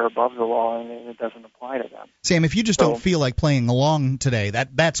they're above the law and it doesn't apply to them. Sam, if you just don't feel like playing along today,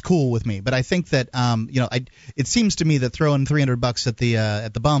 that's cool with me. But I think that it seems to me that throwing $300 at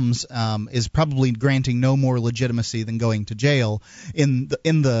the bums is probably granting no more legitimacy than going to jail in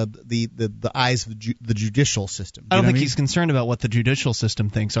the eyes of the judicial system. I don't think he's concerned about what the judicial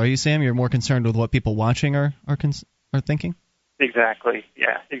system thinks. Are you, Sam? You're more concerned with what people watching are thinking? Exactly.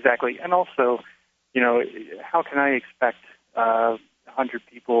 Yeah, exactly. And also, how can I expect 100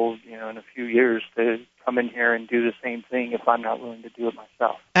 people, in a few years to come in here and do the same thing if I'm not willing to do it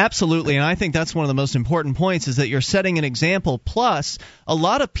myself? Absolutely, and I think that's one of the most important points is that you're setting an example. Plus, a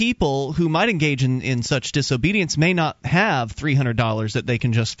lot of people who might engage in such disobedience may not have $300 that they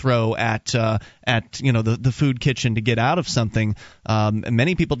can just throw at the food kitchen to get out of something.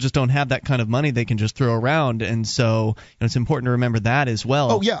 Many people just don't have that kind of money they can just throw around, and so it's important to remember that as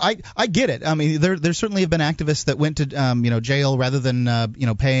well. Oh yeah, I get it. I mean, there certainly have been activists that went to jail rather than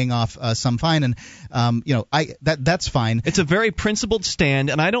paying off some fine, and that's fine. It's a very principled stand,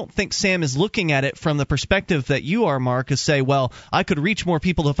 and I don't think Sam is looking at it from the perspective that you are, Mark, is say, well, I could reach more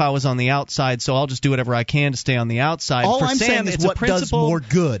people if I was on the outside, so I'll just do whatever I can to stay on the outside. All For I'm Sam, saying is what does more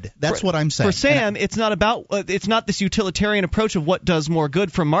good. That's what I'm saying. For Sam, it's not about it's not this utilitarian approach of what does more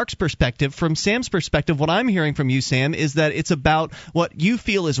good from Mark's perspective. From Sam's perspective, what I'm hearing from you, Sam, is that it's about what you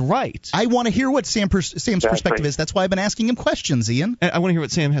feel is right. I want to hear what Sam's perspective is. That's why I've been asking him questions, Ian. I want to hear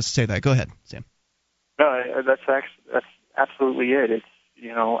what Sam has to say. Go ahead, Sam. No, that's absolutely it. It's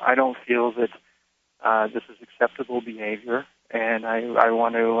I don't feel that this is acceptable behavior, and I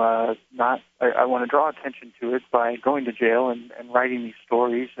want to I want to draw attention to it by going to jail and writing these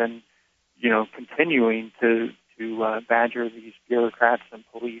stories and continuing to to badger these bureaucrats and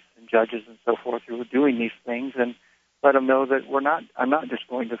police and judges and so forth who are doing these things, and let them know that I'm not just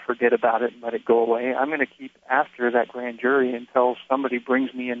going to forget about it and let it go away. I'm going to keep after that grand jury until somebody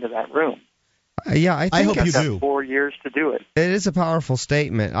brings me into that room. Yeah, I hope you do. 4 years to do it. It is a powerful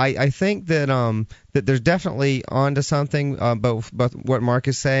statement. I think that that there's definitely onto something, both what Mark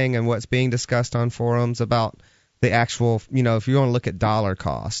is saying and what's being discussed on forums about the actual, if you want to look at dollar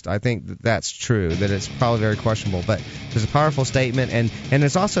cost, I think that's true, that it's probably very questionable. But there's a powerful statement, and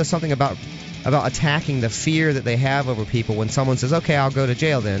there's also something about attacking the fear that they have over people when someone says, okay, I'll go to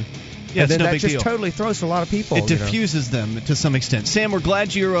jail then. Yeah, and then no that big just deal. totally throws a lot of people. It diffuses them to some extent. Sam, we're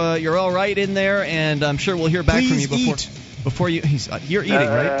glad you're all right in there, and I'm sure we'll hear back from you before you. You're eating,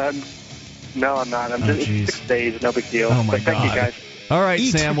 right? No, I'm not. I'm just 6 days, no big deal. Oh my but thank God. you guys. All right,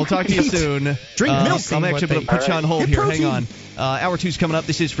 Eat. Sam, we'll talk to you soon. Drink milk. I'm actually going to put you on hold Get here. protein. Hang on. Hour 2's coming up.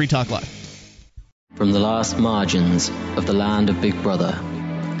 This is Free Talk Live. From the last margins of the land of Big Brother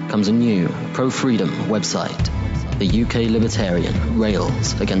comes a new pro-freedom website. The UK Libertarian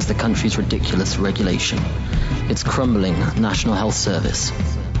rails against the country's ridiculous regulation, its crumbling National Health Service,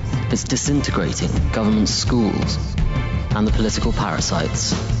 its disintegrating government schools, and the political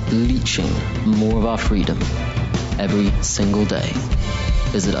parasites leeching more of our freedom every single day.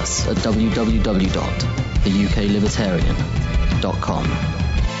 Visit us at www.theuklibertarian.com.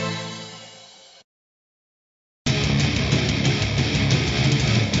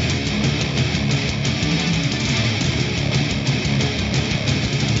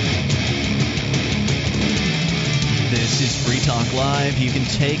 This is Free Talk Live. You can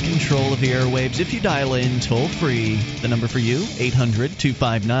take control of the airwaves if you dial in toll-free. The number for you,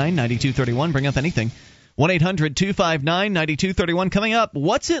 800-259-9231. Bring up anything. 1-800-259-9231. Coming up,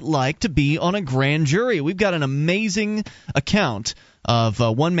 what's it like to be on a grand jury? We've got an amazing account of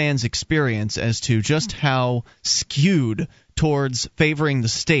one man's experience as to just how skewed towards favoring the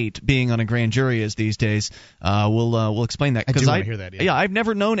state being on a grand jury is these days. We'll explain that. I do want to hear that. Yeah, I've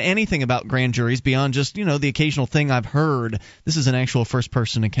never known anything about grand juries beyond just the occasional thing I've heard. This is an actual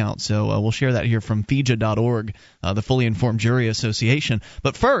first-person account, so we'll share that here from FIJA.org, the Fully Informed Jury Association.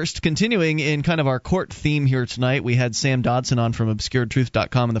 But first, continuing in kind of our court theme here tonight, we had Sam Dodson on from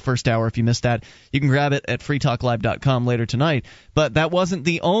ObscuredTruth.com in the first hour. If you missed that, you can grab it at freetalklive.com later tonight. But that wasn't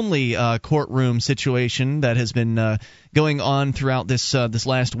the only courtroom situation that has been going on throughout this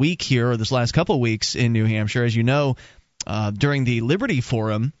last week here, or this last couple of weeks in New Hampshire. As you know, during the Liberty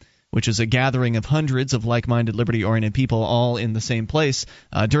Forum, which is a gathering of hundreds of like-minded, liberty-oriented people all in the same place.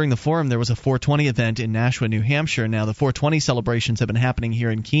 During the forum, there was a 420 event in Nashua, New Hampshire. Now, the 420 celebrations have been happening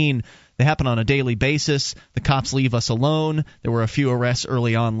here in Keene. They happen on a daily basis. The cops leave us alone. There were a few arrests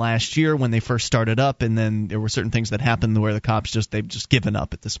early on last year when they first started up, and then there were certain things that happened where the cops they've just given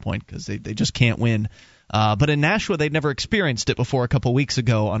up at this point because they just can't win. But in Nashua, they'd never experienced it before a couple weeks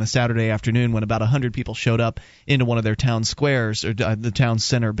ago on a Saturday afternoon when about 100 people showed up into one of their town squares, or the town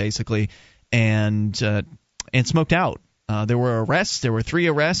center, basically, and smoked out. There were arrests. There were 3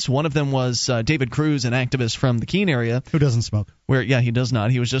 arrests. One of them was David Cruz, an activist from the Keene area. Who doesn't smoke? He does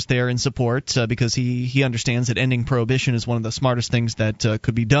not. He was just there in support because he understands that ending prohibition is one of the smartest things that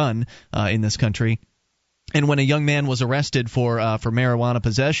could be done in this country. And when a young man was arrested for marijuana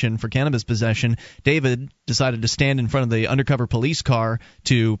possession, for cannabis possession, David decided to stand in front of the undercover police car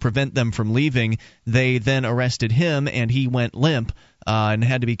to prevent them from leaving. They then arrested him, and he went limp and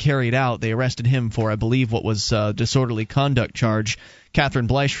had to be carried out. They arrested him for, I believe, what was disorderly conduct charge. Catherine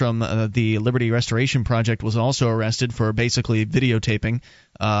Bleish from the Liberty Restoration Project was also arrested for basically videotaping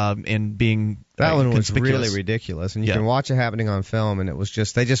and being that one was conspicuous. really ridiculous, and you can watch it happening on film, and it was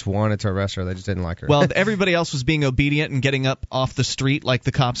just they just wanted to arrest her, they just didn't like her. Well, everybody else was being obedient and getting up off the street like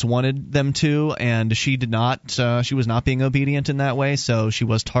the cops wanted them to, and she did not. She was not being obedient in that way, so she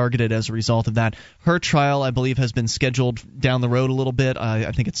was targeted as a result of that. Her trial, I believe, has been scheduled down the road a little bit.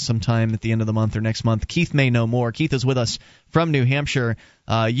 I think it's sometime at the end of the month or next month. Keith may know more. Keith is with us from New Hampshire.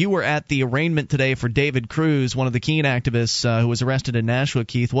 You were at the arraignment today for David Cruz, one of the Keene activists who was arrested in Nashua.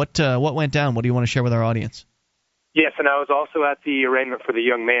 Keith, what went down? What do you want to share with our audience? Yes, and I was also at the arraignment for the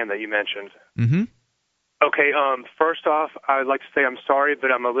young man that you mentioned. Mm-hmm. Okay, first off, I would like to say I'm sorry,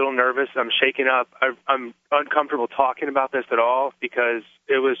 but I'm a little nervous. I'm shaken up. I'm uncomfortable talking about this at all because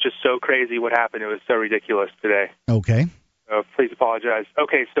it was just so crazy what happened. It was so ridiculous today. Okay. Please apologize.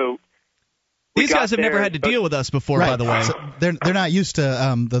 Okay, so these guys have never had to deal with us before, right. By the way. So they're not used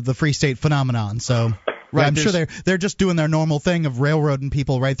to the Free State phenomenon, so right, I'm sure they're just doing their normal thing of railroading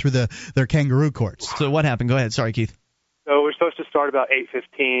people right through their kangaroo courts. So what happened? Go ahead. Sorry, Keith. So we're supposed to start about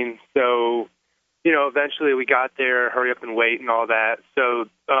 8:15. So eventually we got there, hurry up and wait and all that. So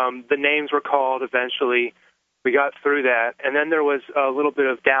the names were called eventually. We got through that, and then there was a little bit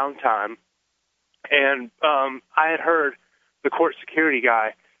of downtime, and I had heard the court security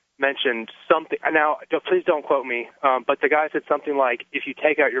guy mentioned something. Now, please don't quote me, but the guy said something like, if you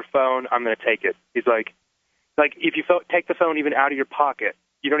take out your phone, I'm going to take it. He's like if you take the phone even out of your pocket,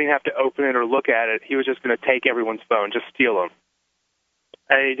 you don't even have to open it or look at it. He was just going to take everyone's phone, just steal them.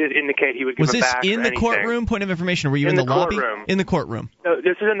 And he did indicate he would give them back. Was this in the courtroom? Point of information. Or were you in the lobby? Courtroom. In the courtroom. No,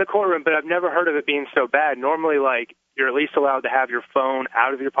 this is in the courtroom, but I've never heard of it being so bad. Normally, like, you're at least allowed to have your phone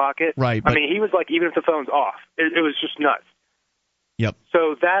out of your pocket. Right. I mean, he was like, even if the phone's off, it was just nuts. Yep.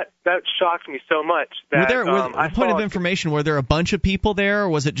 So that shocked me so much that point of information, were there a bunch of people there, or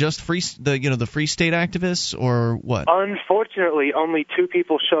was it just the Free State activists, or what? Unfortunately, only 2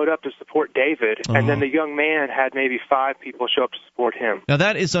 people showed up to support David, and then the young man had maybe 5 people show up to support him. Now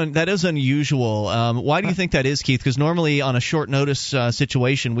that is unusual. Why do you think that is, Keith? Because normally on a short notice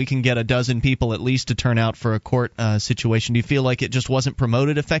situation, we can get a dozen people at least to turn out for a court situation. Do you feel like it just wasn't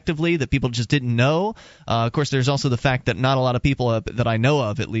promoted effectively, that people just didn't know? Of course, there's also the fact that not a lot of people that I know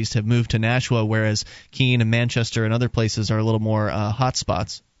of, at least, have moved to Nashua, whereas Keene and Manchester and other places are a little more hot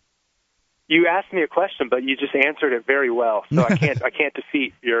spots. You asked me a question, but you just answered it very well, so I can't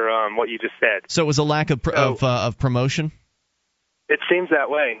defeat your what you just said. So it was a lack of promotion? It seems that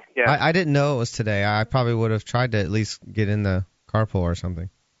way, yeah. I didn't know it was today. I probably would have tried to at least get in the carpool or something.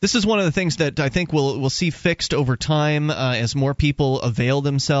 This is one of the things that I think we'll see fixed over time as more people avail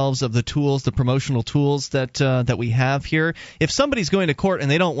themselves of the tools, the promotional tools that we have here. If somebody's going to court and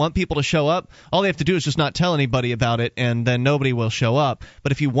they don't want people to show up, all they have to do is just not tell anybody about it, and then nobody will show up.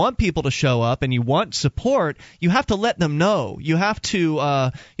 But if you want people to show up and you want support, you have to let them know. You have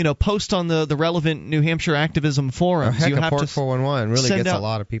to post on the relevant New Hampshire activism forums. Heck, you have Port 411 really gets a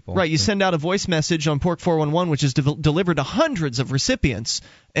lot of people. Right, you send out a voice message on Port 411, which is delivered to hundreds of recipients.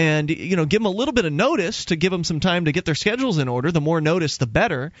 And give them a little bit of notice to give them some time to get their schedules in order. The more notice, the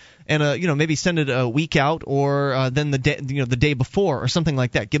better. And maybe send it a week out, or then the day before, or something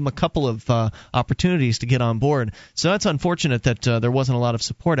like that. Give them a couple of opportunities to get on board. So that's unfortunate that there wasn't a lot of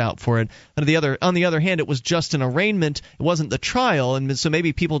support out for it. On the other hand, it was just an arraignment. It wasn't the trial, and so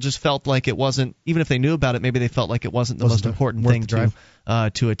maybe people just felt like it wasn't. Even if they knew about it, maybe they felt like it wasn't the most important thing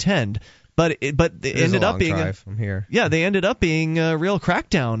to attend. But it ended up being from here. Yeah, they ended up being a real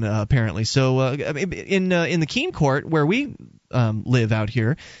crackdown apparently. So in the Keene court where we live out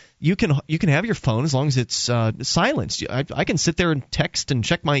here, you can have your phone as long as it's silenced. I can sit there and text and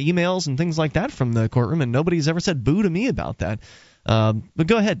check my emails and things like that from the courtroom, and nobody's ever said boo to me about that. But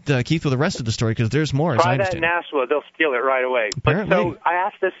go ahead, Keith, with the rest of the story, because there's more. Try that in Nashua; they'll steal it right away. Apparently. But so I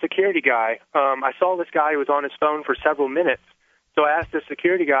asked this security guy. I saw this guy who was on his phone for several minutes. So I asked the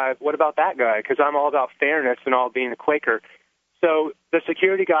security guy, what about that guy? Because I'm all about fairness and all being a Quaker. So the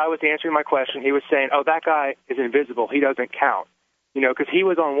security guy was answering my question. He was saying, oh, that guy is invisible. He doesn't count. Because he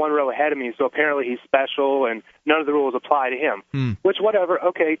was on one row ahead of me, so apparently he's special and none of the rules apply to him. Which, whatever,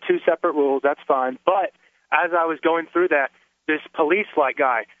 okay, 2 separate rules, that's fine. But as I was going through that, this police-like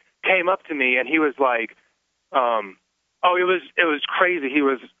guy came up to me and he was like, it was crazy. It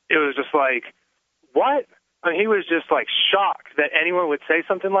was just like, what? I mean, he was just like shocked that anyone would say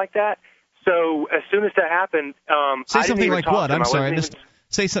something like that. So as soon as that happened, say I something didn't like what? I'm sorry,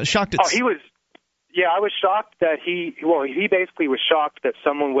 say shocked. He was. Yeah, I was shocked that he basically was shocked that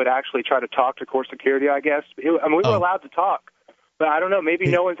someone would actually try to talk to court security. I guess we were allowed to talk, but I don't know.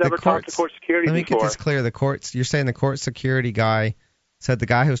 Maybe no one's ever talked to court security before. Let me get this clear. You're saying the court security guy said the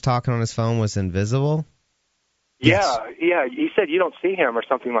guy who was talking on his phone was invisible? Yeah, yeah. He said you don't see him or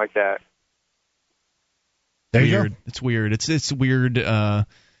something like that. Weird. It's weird. It's weird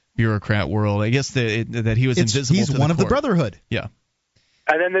bureaucrat world. I guess that he was invisible. He's to one the of the court. Brotherhood. Yeah.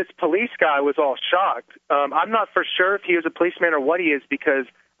 And then this police guy was all shocked. I'm not for sure if he was a policeman or what he is, because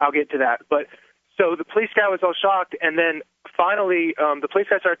I'll get to that. But so the police guy was all shocked, and then finally the police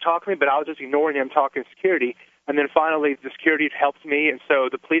guy started talking to me, but I was just ignoring him talking to security. And then finally the security helped me, and so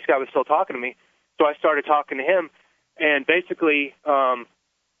the police guy was still talking to me. So I started talking to him, and basically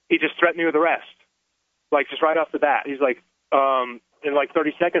he just threatened me with arrest. Like, just right off the bat. He's like, in like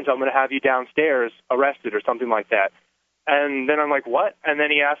 30 seconds, I'm going to have you downstairs arrested or something like that. And then I'm like, what? And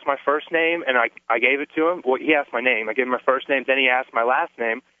then he asked my first name, and I gave it to him. Well, he asked my name. I gave him my first name. Then he asked my last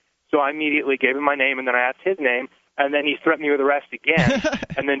name. So I immediately gave him my name, and then I asked his name. And then he threatened me with arrest again,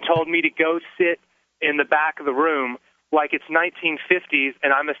 and then told me to go sit in the back of the room like it's 1950s,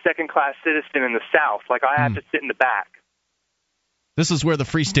 and I'm a second-class citizen in the South. Like, I have to sit in the back. This is where the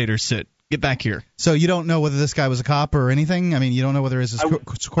Free Staters sit. Get back here. So you don't know whether this guy was a cop or anything? I mean, you don't know whether it's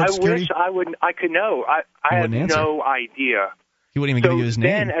court security? I wish I could know. I have no idea. He wouldn't even give you his name.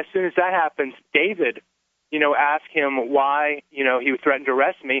 Then, as soon as that happens, David ask him why, he threatened to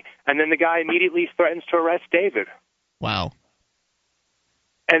arrest me, and then the guy immediately threatens to arrest David. Wow.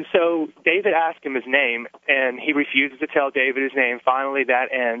 And so David asked him his name, and he refuses to tell David his name. Finally,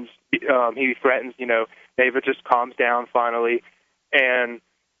 that ends. He threatens, David just calms down finally. And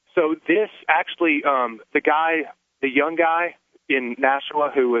so this actually, the young guy in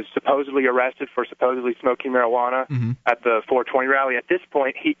Nashua who was supposedly arrested for supposedly smoking marijuana at the 420 rally, at this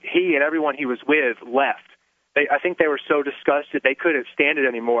point, he and everyone he was with left. I think they were so disgusted they couldn't stand it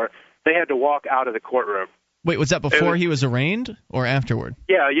anymore. They had to walk out of the courtroom. Wait, was that before he was arraigned or afterward?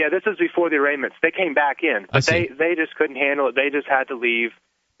 Yeah, this was before the arraignments. They came back in, but they just couldn't handle it. They just had to leave.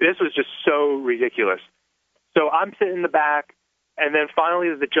 This was just so ridiculous. So I'm sitting in the back, and then finally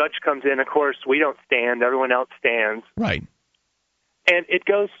the judge comes in. Of course, we don't stand. Everyone else stands. Right. And it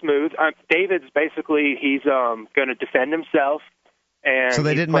goes smooth. David's basically, he's going to defend himself. And so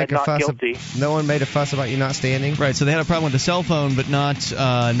they didn't make a fuss. Guilty. No one made a fuss about you not standing. Right. So they had a problem with the cell phone, but not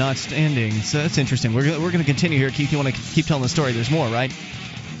standing. So that's interesting. We're going to continue here. Keith, you want to keep telling the story? There's more, right?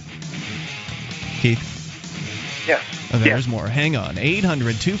 Keith. Yes. Okay, there's more. Hang on.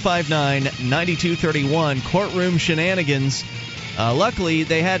 800-259-9231. Courtroom shenanigans. Luckily,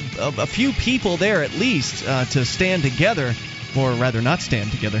 they had a few people there at least to stand together, or rather, not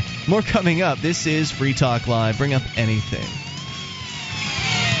stand together. More coming up. This is Free Talk Live. Bring up anything.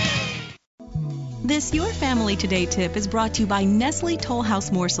 This Your Family Today tip is brought to you by Nestle Toll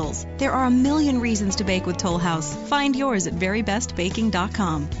House Morsels. There are a million reasons to bake with Toll House. Find yours at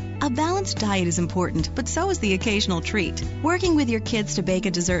verybestbaking.com. A balanced diet is important, but so is the occasional treat. Working with your kids to bake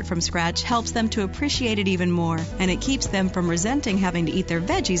a dessert from scratch helps them to appreciate it even more, and it keeps them from resenting having to eat their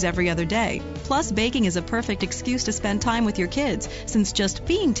veggies every other day. Plus, baking is a perfect excuse to spend time with your kids, since just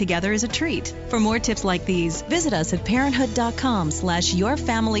being together is a treat. For more tips like these, visit us at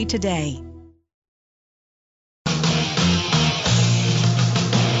parenthood.com/yourfamilytoday.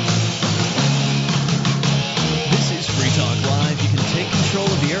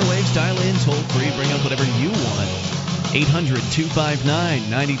 Dial in toll-free, bring up whatever you want.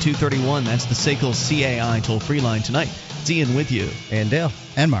 800-259-9231. That's the SACL CAI toll-free line tonight. It's Ian with you. And Dale.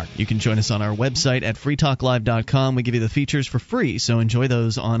 And Mark. You can join us on our website at freetalklive.com. We give you the features for free, so enjoy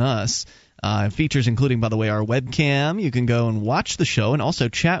those on us. Features including, by the way, our webcam. You can go and watch the show and also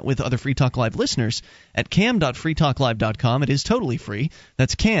chat with other Free Talk Live listeners at cam.freetalklive.com. It is totally free.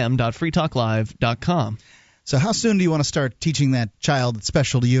 That's cam.freetalklive.com. So how soon do you want to start teaching that child that's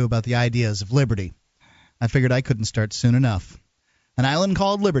special to you about the ideas of liberty? I figured I couldn't start soon enough. An Island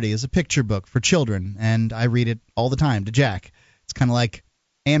Called Liberty is a picture book for children, and I read it all the time to Jack. It's kind of like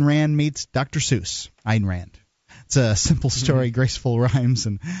Ayn Rand meets Dr. Seuss, Ayn Rand. It's a simple story, graceful rhymes,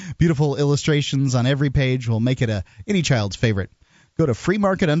 and beautiful illustrations on every page will make it any child's favorite. Go to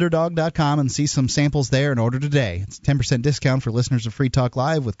freemarketunderdog.com and see some samples there and order today. It's a 10% discount for listeners of Free Talk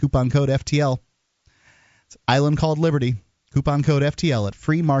Live with coupon code FTL. Island Called Liberty, coupon code FTL at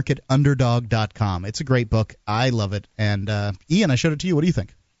freemarketunderdog.com. It's a great book. I love it. And Ian, I showed it to you. What do you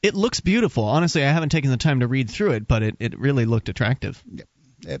think? It looks beautiful. Honestly, I haven't taken the time to read through it, but it really looked attractive.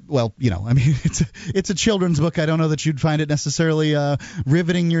 Well, it's a children's book. I don't know that you'd find it necessarily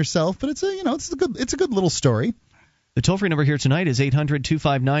riveting yourself, but it's a good little story. The toll-free number here tonight is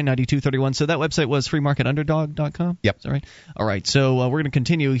 800-259-9231. So that website was freemarketunderdog.com? Yep. Is that right? All right. So we're going to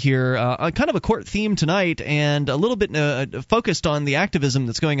continue here. Kind of a court theme tonight and a little bit focused on the activism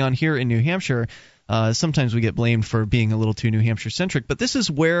that's going on here in New Hampshire. Sometimes we get blamed for being a little too New Hampshire-centric, but this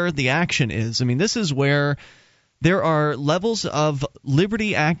is where the action is. I mean, this is where there are levels of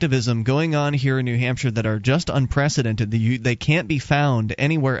liberty activism going on here in New Hampshire that are just unprecedented. They can't be found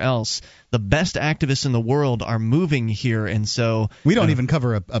anywhere else. The best activists in the world are moving here, and so we don't even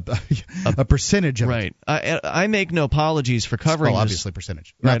cover a percentage of it. Right. I make no apologies for covering. Well, obviously,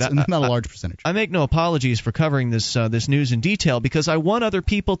 percentage. Right. Not a large percentage. I make no apologies for covering this news in detail because I want other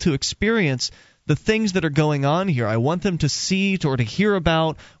people to experience the things that are going on here. I want them to see or to hear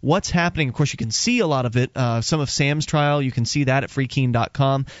about what's happening. Of course, you can see a lot of it. Some of Sam's trial, you can see that at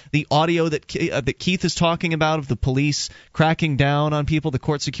freekeen.com. The audio that Keith is talking about of the police cracking down on people, the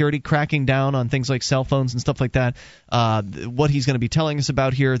court security cracking down on things like cell phones and stuff like that. What he's going to be telling us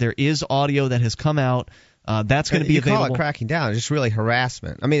about here, there is audio that has come out. That's going to be available. You call it cracking down. It's just really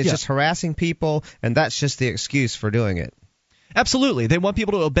harassment. I mean, it's just harassing people, and that's just the excuse for doing it. Absolutely. They want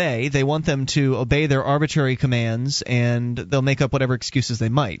people to obey. They want them to obey their arbitrary commands, and they'll make up whatever excuses they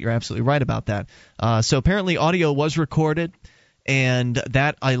might. You're absolutely right about that. So apparently audio was recorded, and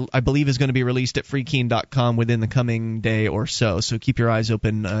that, I believe, is going to be released at freekeen.com within the coming day or so. So keep your eyes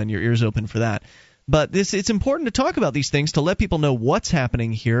open and your ears open for that. But it's important to talk about these things, to let people know what's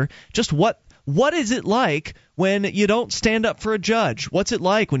happening here, just what what is it like when you don't stand up for a judge? What's it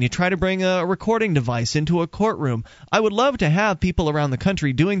like when you try to bring a recording device into a courtroom? I would love to have people around the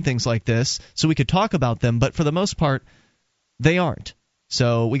country doing things like this so we could talk about them, but for the most part, they aren't.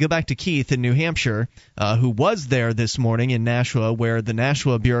 So we go back to Keith in New Hampshire, who was there this morning in Nashua, where the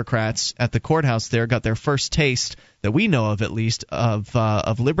Nashua bureaucrats at the courthouse there got their first taste, that we know of at least,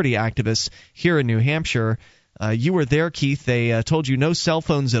 of liberty activists here in New Hampshire. You were there, Keith. They told you no cell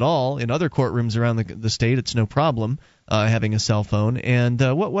phones at all. In other courtrooms around the state, it's no problem having a cell phone. And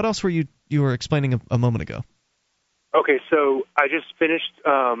what else were you were explaining a moment ago? Okay, so I just finished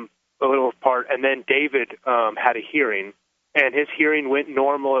a little part, and then David had a hearing. And his hearing went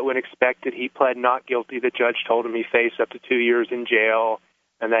normal. It went expected. He pled not guilty. The judge told him he faced up to 2 years in jail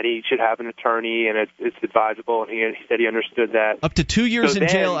and that he should have an attorney, and it's advisable. And he said he understood that. Up to 2 years in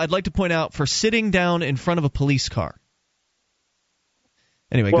jail, I'd like to point out, for sitting down in front of a police car.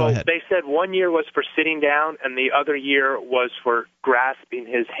 Anyway, go ahead. They said 1 year was for sitting down, and the other year was for grasping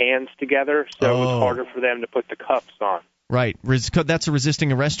his hands together, so it was harder for them to put the cuffs on. Right. That's a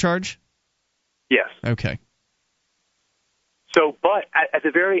resisting arrest charge? Yes. Okay. So, but at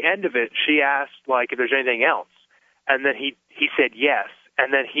the very end of it, she asked, if there's anything else. And then he said yes.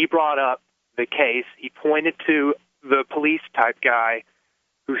 And then he brought up the case. He pointed to the police-type guy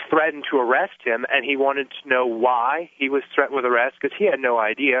who threatened to arrest him, and he wanted to know why he was threatened with arrest, because he had no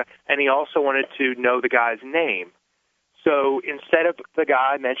idea. And he also wanted to know the guy's name. So instead of the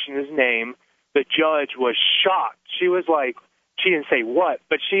guy mentioning his name, the judge was shocked. She was like, she didn't say what,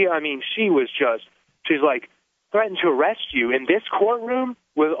 but she's like, threatened to arrest you in this courtroom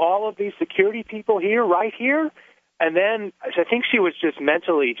with all of these security people here, right here? And then I think she was just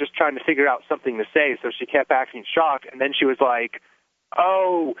mentally just trying to figure out something to say, so she kept acting shocked. And then she was like,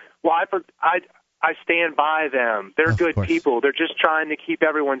 oh, well, I stand by them. They're good people. They're just trying to keep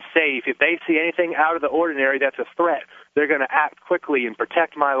everyone safe. If they see anything out of the ordinary that's a threat, they're going to act quickly and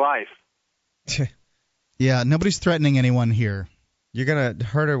protect my life. Yeah, nobody's threatening anyone here. You're going to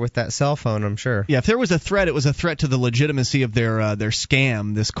hurt her with that cell phone, I'm sure. Yeah, if there was a threat, it was a threat to the legitimacy of their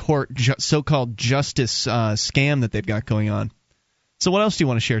scam, this so-called justice scam that they've got going on. So what else do you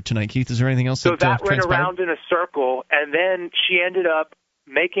want to share tonight, Keith? Is there anything else that went transpired? around in a circle, and then she ended up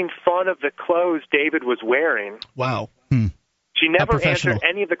making fun of the clothes David was wearing. Wow. She never answered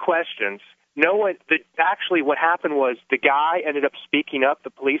any of the questions. Actually, what happened was the guy ended up speaking up, the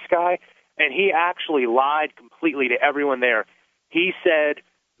police guy, and he actually lied completely to everyone there. He said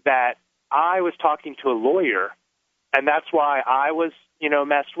that I was talking to a lawyer, and that's why I was,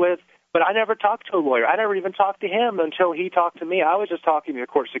 messed with. But I never talked to a lawyer. I never even talked to him until he talked to me. I was just talking to the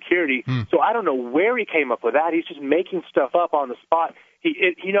court security. So I don't know where he came up with that. He's just making stuff up on the spot. He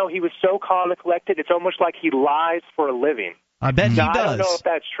was so calm and collected. It's almost like he lies for a living. I bet he does. I don't know if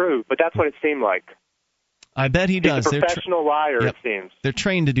that's true, but that's what it seemed like. I bet he does. He's a professional liar, Yep. it seems. They're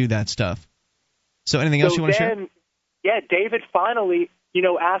trained to do that stuff. So anything else you want to share? Yeah, David finally,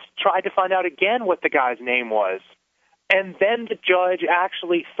 tried to find out again what the guy's name was. And then the judge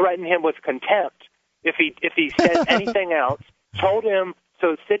actually threatened him with contempt if he said anything else, told him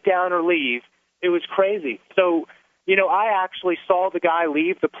to sit down or leave. It was crazy. So, I actually saw the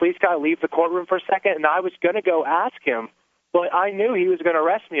police guy leave the courtroom for a second, and I was going to go ask him, but I knew he was going to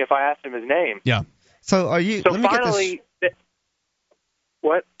arrest me if I asked him his name. Yeah. So are you? So let me finally, get this.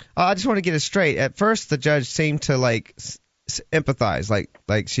 What? I just want to get it straight. At first, the judge seemed to empathize,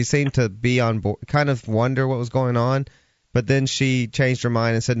 like she seemed to be on board, kind of wonder what was going on, but then she changed her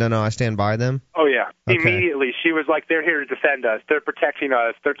mind and said, "No, I stand by them." Oh yeah, okay. Immediately she was like, "They're here to defend us. They're protecting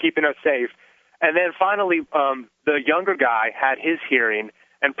us. They're keeping us safe." And then finally, the younger guy had his hearing,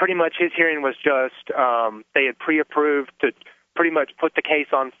 and pretty much his hearing was just they had pre-approved to pretty much put the case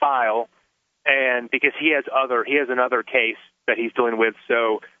on file, and because he has another case that he's dealing with,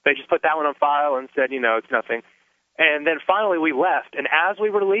 so they just put that one on file and said, it's nothing. And then finally we left, and as we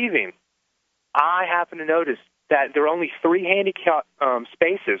were leaving, I happened to notice that there were only 3 handicap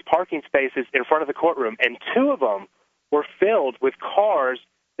parking spaces in front of the courtroom, and 2 of them were filled with cars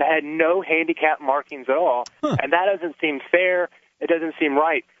that had no handicap markings at all, and that doesn't seem fair. It doesn't seem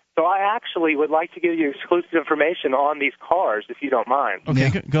right. So I actually would like to give you exclusive information on these cars, if you don't mind.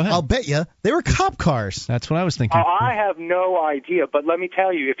 Okay, go ahead. I'll bet you they were cop cars. That's what I was thinking. I have no idea, but let me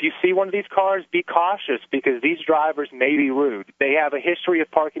tell you, if you see one of these cars, be cautious, because these drivers may be rude. They have a history of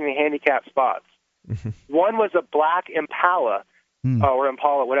parking in handicapped spots. One was a black Impala, or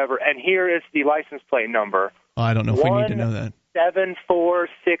Impala, whatever, and here is the license plate number. I don't know if we need to know that.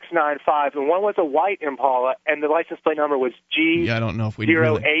 74695, and one was a white Impala, and the license plate number was G. Yeah, I don't know if we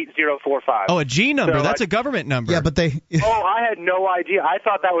 08045. Oh, a G number. So that's a government number. Yeah, but they. I had no idea. I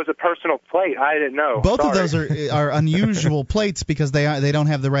thought that was a personal plate. I didn't know. Both of those are unusual plates because they don't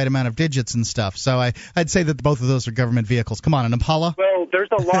have the right amount of digits and stuff. So I'd say that both of those are government vehicles. Come on, an Impala. Well, there's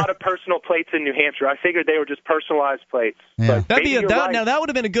a lot of personal plates in New Hampshire. I figured they were just personalized plates. Yeah. But Now that would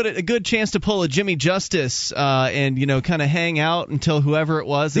have been a good chance to pull a Jimmy Justice and kind of hang out until whoever it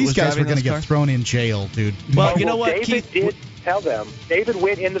was. These guys were going to get thrown in jail, dude. Well, you know what? David did tell them. David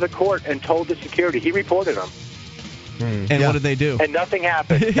went into the court and told the security. He reported them. And what did they do? And nothing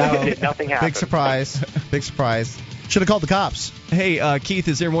happened. Nothing happened. Big surprise. Big surprise. Should have called the cops. Hey, Keith,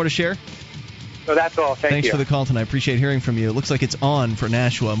 is there more to share? So that's all. Thanks for the call tonight. Appreciate hearing from you. It looks like it's on for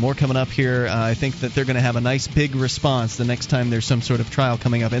Nashua. More coming up here. I think that they're going to have a nice big response the next time there's some sort of trial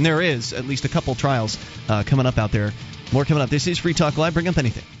coming up. And there is at least a couple trials coming up out there. More coming up. This is Free Talk Live. Bring up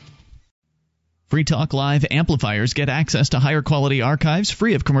anything. Free Talk Live amplifiers get access to higher quality archives,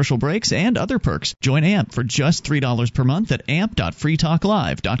 free of commercial breaks, and other perks. Join AMP for just $3 per month at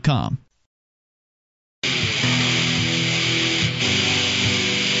amp.freetalklive.com.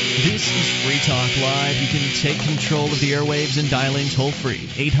 This is Free Talk Live. You can take control of the airwaves and dial in toll-free.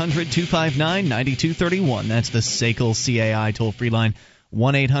 800-259-9231. That's the SACL CAI toll-free line.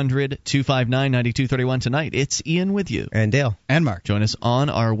 1-800-259-9231. Tonight, it's Ian with you. And Dale. And Mark. Join us on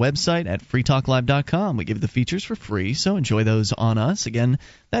our website at freetalklive.com. We give you the features for free, so enjoy those on us. Again,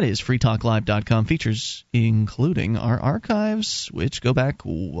 that is freetalklive.com. Features including our archives, which go back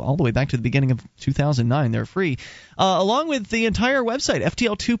all the way back to the beginning of 2009. They're free. Along with the entire website,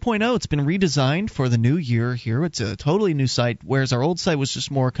 FTL 2.0. It's been redesigned for the new year here. It's a totally new site, whereas our old site was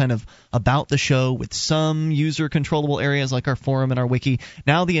just more kind of about the show with some user-controllable areas like our forum and our wiki.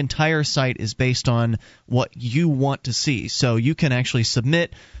 Now the entire site is based on what you want to see. So you can actually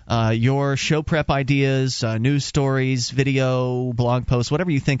submit your show prep ideas, news stories, video, blog posts,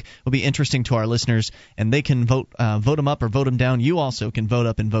 whatever you think will be interesting to our listeners, and they can vote them up or vote them down. You also can vote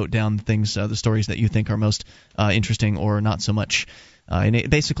up and vote down things, the stories that you think are most interesting or not so much. And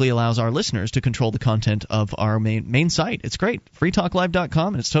it basically allows our listeners to control the content of our main site. It's great.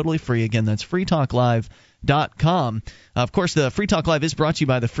 freetalklive.com, and it's totally free. Again, that's freetalklive.com. Of course, the Free Talk Live is brought to you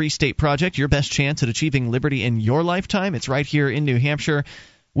by the Free State Project, your best chance at achieving liberty in your lifetime. It's right here in New Hampshire,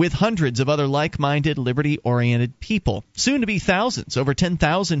 with hundreds of other like-minded, liberty-oriented people. Soon to be thousands. Over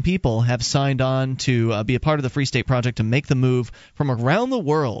 10,000 people have signed on to be a part of the Free State Project to make the move from around the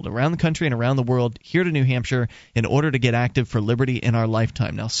world, around the country and around the world, here to New Hampshire in order to get active for liberty in our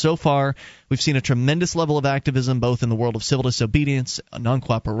lifetime. Now, so far, we've seen a tremendous level of activism, both in the world of civil disobedience,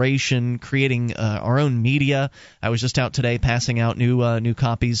 non-cooperation, creating our own media. I was just out today passing out new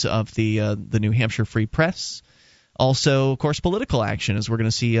copies of the New Hampshire Free Press. Also, of course, political action, as we're going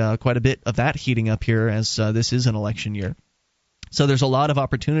to see quite a bit of that heating up here as this is an election year. So there's a lot of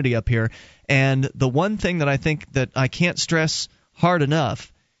opportunity up here. And the one thing that I think that I can't stress hard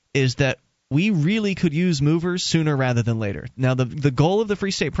enough is that we really could use movers sooner rather than later. Now, the goal of the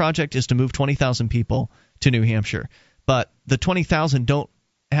Free State Project is to move 20,000 people to New Hampshire. But the 20,000 don't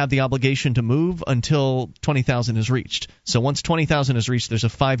have the obligation to move until 20,000 is reached. So once 20,000 is reached, there's a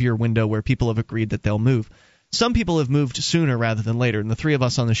 5-year window where people have agreed that they'll move. Some people have moved sooner rather than later, and the three of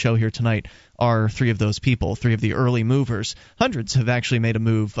us on the show here tonight are three of those people, three of the early movers. Hundreds have actually made a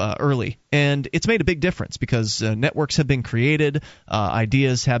move early, and it's made a big difference because networks have been created,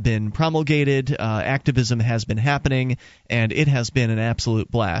 ideas have been promulgated, activism has been happening, and it has been an absolute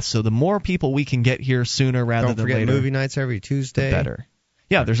blast. So the more people we can get here sooner rather than later, don't forget movie nights every Tuesday, the better.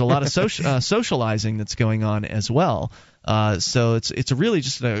 Yeah, there's a lot of socializing that's going on as well. So it's really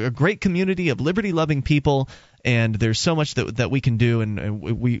just a great community of liberty-loving people, and there's so much that we can do, and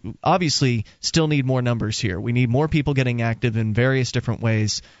we obviously still need more numbers here. We need more people getting active in various different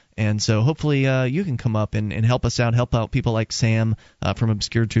ways, and so hopefully you can come up and help us out, help out people like Sam from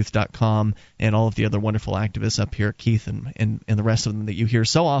ObscureTruth.com and all of the other wonderful activists up here, Keith and the rest of them that you hear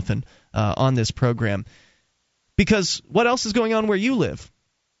so often on this program. Because what else is going on where you live?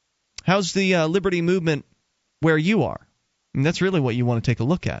 How's the liberty movement where you are? I mean, that's really what you want to take a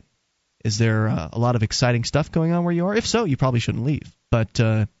look at. Is there a lot of exciting stuff going on where you are? If so, you probably shouldn't leave. But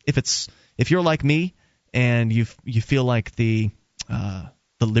if you're like me and you feel like the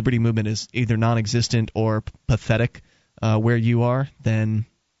liberty movement is either non-existent or pathetic where you are, then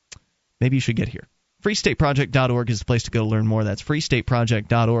maybe you should get here. FreeStateProject.org is the place to go to learn more. That's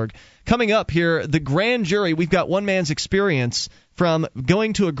FreeStateProject.org. Coming up here, the grand jury. We've got one man's experience from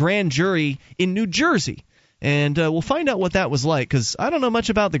going to a grand jury in New Jersey. And we'll find out what that was like, because I don't know much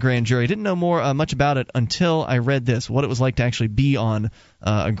about the grand jury. I didn't know much about it until I read this, what it was like to actually be on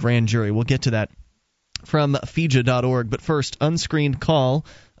a grand jury. We'll get to that from fija.org. But first, unscreened call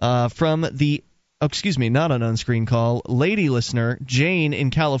from the not an unscreened call. Lady listener, Jane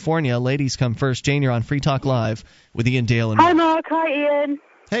in California. Ladies come first. Jane, you're on Free Talk Live with Ian Dale. Hi, Mark. Hi, Ian.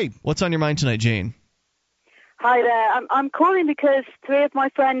 Hey, what's on your mind tonight, Jane? Hi there. I'm calling because 3 of my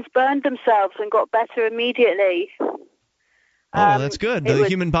friends burned themselves and got better immediately. Oh, that's good. The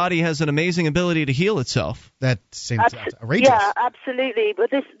human body has an amazing ability to heal itself. That seems outrageous. Yeah, absolutely.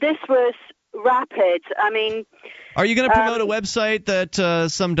 But this was rapid. I mean, are you going to promote a website that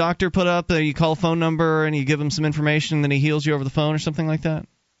some doctor put up? You call a phone number and you give him some information, and then he heals you over the phone or something like that?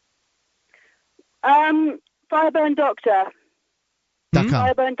 Fireburn Doctor.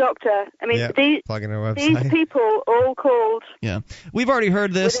 Fireburn Doctor. I mean, these people all called. Yeah. We've already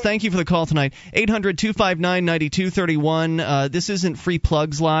heard this. Thank you for the call tonight. 800-259-9231. This isn't Free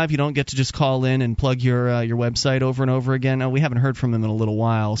Plugs Live. You don't get to just call in and plug your website over and over again. We haven't heard from them in a little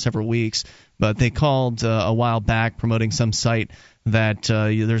while, several weeks. But they called a while back promoting some site that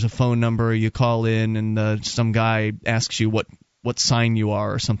there's a phone number. You call in and some guy asks you what sign you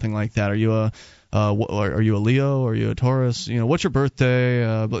are or something like that. Are you a Leo? Are you a Taurus? What's your birthday?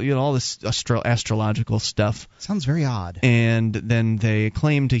 All this astrological stuff. Sounds very odd. And then they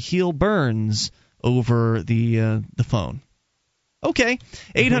claim to heal burns over the phone. Okay.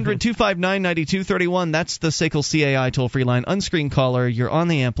 800-259-9231. That's the SACL CAI toll-free line. Unscreened caller, you're on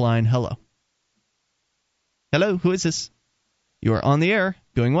the amp line. Hello. Hello, who is this? You are on the air.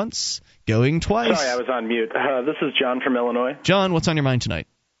 Going once, going twice. Sorry, I was on mute. This is John from Illinois. John, what's on your mind tonight?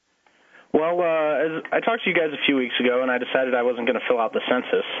 Well, I talked to you guys a few weeks ago, and I decided I wasn't going to fill out the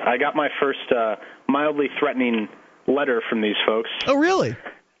census. I got my first mildly threatening letter from these folks. Oh, really?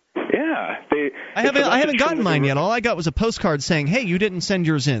 Yeah. I haven't gotten mine yet. All I got was a postcard saying, hey, you didn't send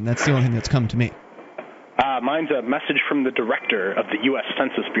yours in. That's the only thing that's come to me. Mine's a message from the director of the U.S.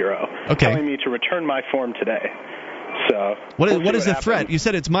 Census Bureau telling me to return my form today. So what is the threat? You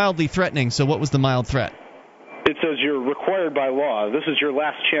said it's mildly threatening, so what was the mild threat? It says you're required by law. This is your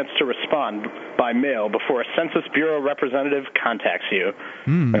last chance to respond by mail before a Census Bureau representative contacts you.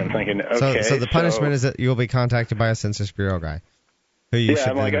 And I'm thinking, okay. So the punishment is that you'll be contacted by a Census Bureau guy.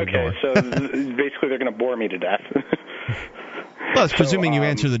 I'm like, okay, so basically they're going to bore me to death. Well, it's presuming you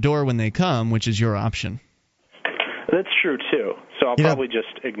answer the door when they come, which is your option. That's true, too. So I'll probably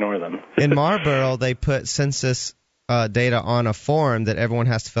just ignore them. In Marlboro, they put census data on a form that everyone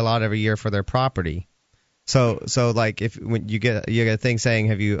has to fill out every year for their property. So like when you get a thing saying,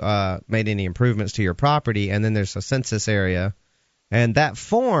 have you made any improvements to your property, and then there's a census area, and that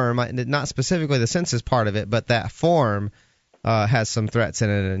form, not specifically the census part of it, but that form has some threats in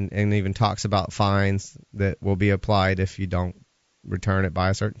it, and even talks about fines that will be applied if you don't return it by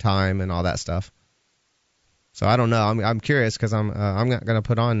a certain time and all that stuff. So I don't know. I'm curious because I'm not going to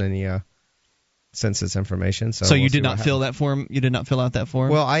put on any census information. So you did not fill that form? You did not fill out that form?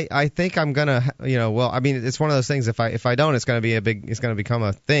 Well, I think I'm gonna, it's one of those things. If I don't, it's gonna become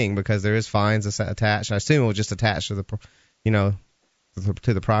a thing because there is fines attached. I assume it will just attach to the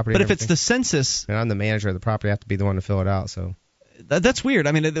property. But if it's the census, and I'm the manager of the property, I have to be the one to fill it out. So that's weird.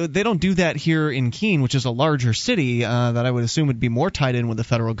 I mean, they don't do that here in Keene, which is a larger city that I would assume would be more tied in with the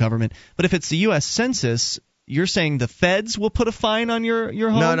federal government. But if it's the U.S. Census, you're saying the feds will put a fine on your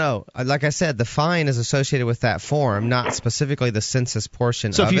home? No. Like I said, the fine is associated with that form, not specifically the census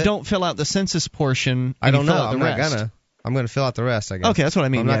portion. So if you don't fill out the census portion, I don't know. I'm not gonna. I'm going to fill out the rest, I guess. Okay, that's what I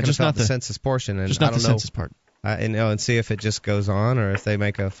mean. I'm not going to just fill not out the census portion, and just not I don't the census part. And see if it just goes on, or if they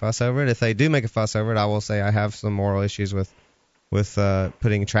make a fuss over it. If they do make a fuss over it, I will say I have some moral issues with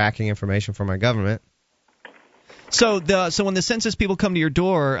putting tracking information for my government. So when the census people come to your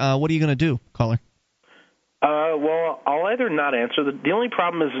door, what are you going to do, caller? Well, I'll either not answer. The only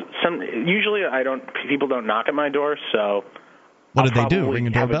problem is usually people don't knock at my door, so. What did they do? Ring a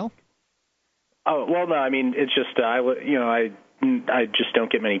doorbell? Oh well, no. I mean, it's just I just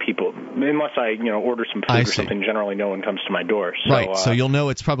don't get many people unless I order some food or something. Generally, no one comes to my door. So, right. So you'll know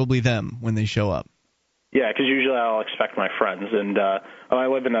it's probably them when they show up. Yeah, because usually I'll expect my friends, and I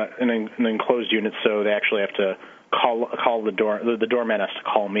live in an enclosed unit, so they actually have to call the door. The doorman has to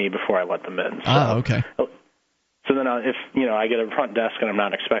call me before I let them in. So, okay. So then, if I get a front desk and I'm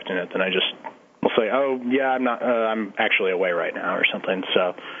not expecting it, then I just will say, "Oh, yeah, I'm not. I'm actually away right now," or something.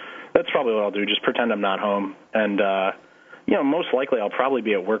 So that's probably what I'll do. Just pretend I'm not home, and most likely I'll probably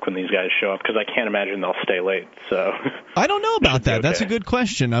be at work when these guys show up because I can't imagine they'll stay late. So I don't know about that. Okay. That's a good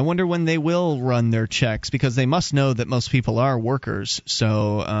question. I wonder when they will run their checks because they must know that most people are workers.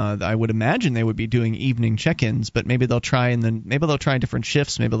 So I would imagine they would be doing evening check-ins, but maybe they'll try different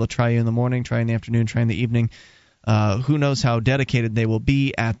shifts. Maybe they'll try you in the morning, try in the afternoon, try in the evening. Who knows how dedicated they will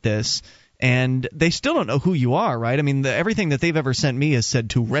be at this. And they still don't know who you are, right? I mean, everything that they've ever sent me is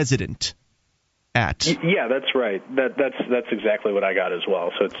said to resident at. Yeah, that's right. That's exactly what I got as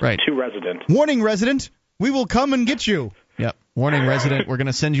well. So it's right. To resident. Warning, resident, we will come and get you. Yep. Warning, resident, we're going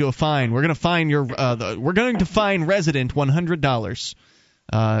to send you a fine. We're going to fine we're going to fine resident $100.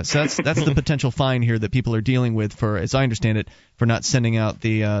 So that's the potential fine here that people are dealing with for, as I understand it, for not sending out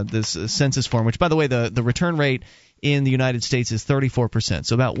this census form. Which, by the way, the return rate in the United States is 34%.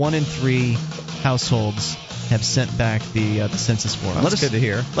 So about 1 in 3 households have sent back the census form. That's good to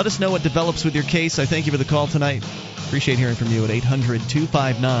hear. Let us know what develops with your case. I thank you for the call tonight. Appreciate hearing from you at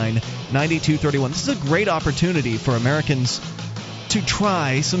 800-259-9231. This is a great opportunity for Americans to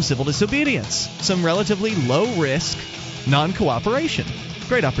try some civil disobedience, some relatively low-risk non-cooperation.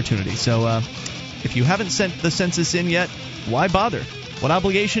 Great opportunity. So if you haven't sent the census in yet, why bother? What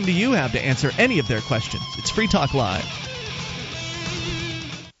obligation do you have to answer any of their questions? It's Free Talk Live.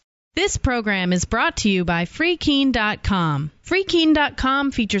 This program is brought to you by FreeKeene.com.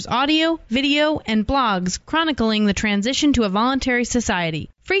 FreeKeene.com features audio, video, and blogs chronicling the transition to a voluntary society.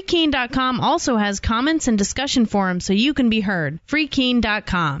 FreeKeene.com also has comments and discussion forums so you can be heard.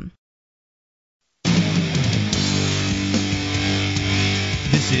 FreeKeene.com.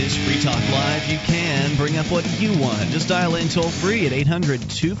 This is Free Talk Live. You can bring up what you want. Just dial in toll-free at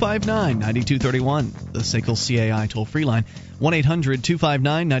 800-259-9231, the SACL CAI toll-free line.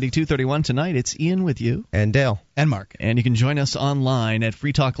 1-800-259-9231. Tonight, it's Ian with you. And Dale. And Mark. And you can join us online at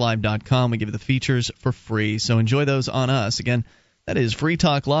freetalklive.com. We give you the features for free, so enjoy those on us. Again, that is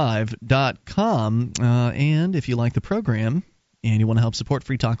freetalklive.com. And if you like the program and you want to help support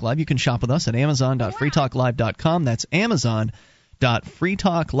Free Talk Live, you can shop with us at amazon.freetalklive.com. That's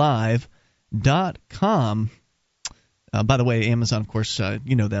amazon.freetalklive.com. By the way, Amazon, of course,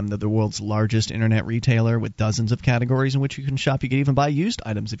 you know them. They're the world's largest internet retailer with dozens of categories in which you can shop. You can even buy used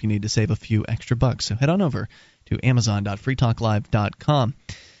items if you need to save a few extra bucks. So head on over to amazon.freetalklive.com.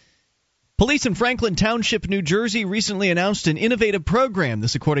 Police in Franklin Township, New Jersey, recently announced an innovative program,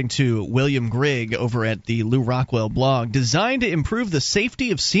 this according to William Grigg over at the Lou Rockwell blog, designed to improve the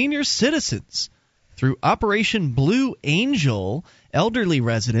safety of senior citizens. Through Operation Blue Angel, elderly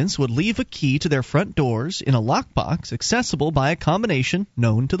residents would leave a key to their front doors in a lockbox accessible by a combination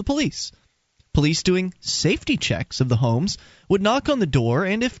known to the police. Police doing safety checks of the homes would knock on the door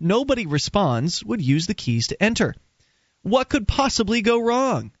and, if nobody responds, would use the keys to enter. What could possibly go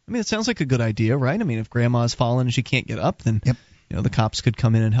wrong? I mean, it sounds like a good idea, right? I mean, if Grandma's fallen and she can't get up, then the cops could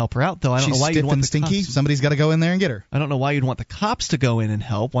come in and help her out. Though I don't know why you'd want the stinky. cops. Somebody's got to go in there and get her. I don't know why you'd want the cops to go in and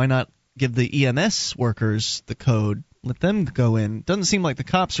help. Why not give the EMS workers the code? Let them go in. Doesn't seem like the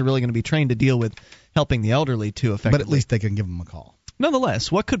cops are really going to be trained to deal with helping the elderly too effectively. But at least they can give them a call.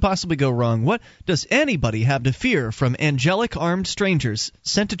 Nonetheless, what could possibly go wrong? What does anybody have to fear from angelic armed strangers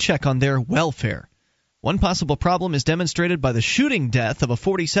sent to check on their welfare? One possible problem is demonstrated by the shooting death of a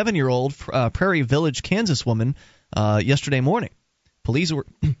 47-year-old Prairie Village, Kansas woman yesterday morning. Police were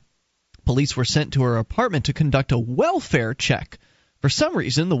sent to her apartment to conduct a welfare check. For some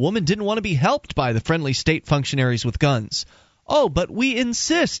reason, the woman didn't want to be helped by the friendly state functionaries with guns. "Oh, but we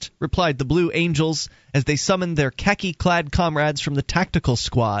insist," replied the Blue Angels as they summoned their khaki-clad comrades from the tactical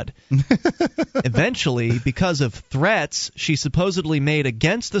squad. Eventually, because of threats she supposedly made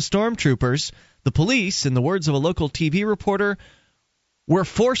against the stormtroopers, the police, in the words of a local TV reporter, were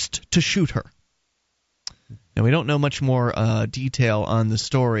forced to shoot her. Now, we don't know much more detail on the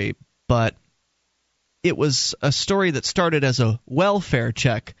story, but it was a story that started as a welfare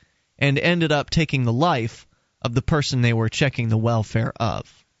check and ended up taking the life of the person they were checking the welfare of.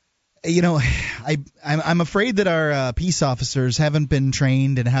 You know, I'm afraid that our peace officers haven't been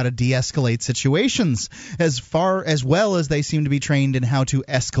trained in how to de-escalate situations as well as they seem to be trained in how to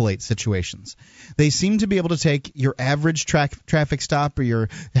escalate situations. They seem to be able to take your average traffic stop or you're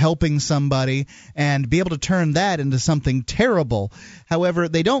helping somebody and be able to turn that into something terrible. However,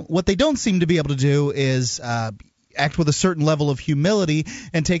 what they don't seem to be able to do is act with a certain level of humility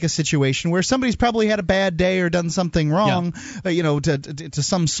and take a situation where somebody's probably had a bad day or done something wrong, to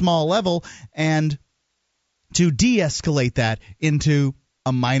some small level, and to de-escalate that into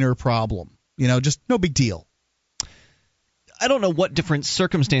a minor problem. Just no big deal. I don't know what different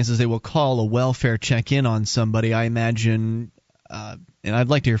circumstances they will call a welfare check-in on somebody. I imagine and I'd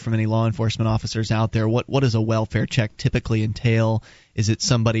like to hear from any law enforcement officers out there, what does a welfare check typically entail? Is it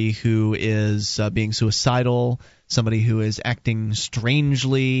somebody who is being suicidal, somebody who is acting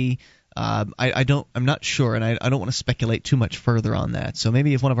strangely? I'm not sure, and I don't want to speculate too much further on that. So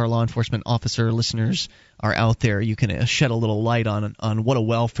maybe if one of our law enforcement officer listeners are out there, you can shed a little light on what a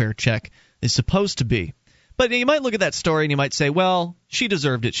welfare check is supposed to be. But you might look at that story and you might say, well, she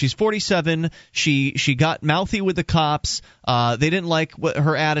deserved it. She's 47. She got mouthy with the cops. They didn't like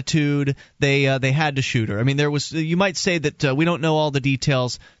her attitude. They had to shoot her. I mean, you might say that we don't know all the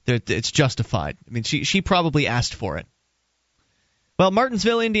details. That it's justified. I mean, she probably asked for it. Well,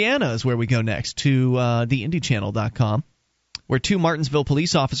 Martinsville, Indiana is where we go next, to theindychannel.com, where 2 Martinsville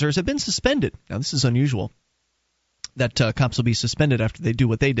police officers have been suspended. Now, this is unusual that cops will be suspended after they do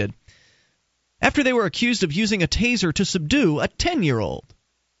what they did, after they were accused of using a taser to subdue a 10-year-old.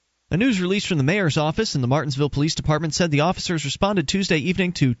 A news release from the mayor's office and the Martinsville Police Department said the officers responded Tuesday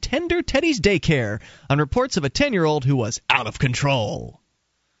evening to Tender Teddy's Daycare on reports of a 10-year-old who was out of control.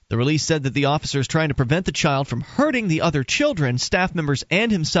 The release said that the officers, trying to prevent the child from hurting the other children, staff members, and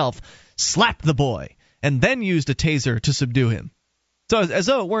himself, slapped the boy and then used a taser to subdue him. So as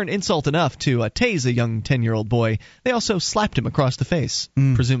though it weren't insult enough to tase a young 10-year-old boy, they also slapped him across the face,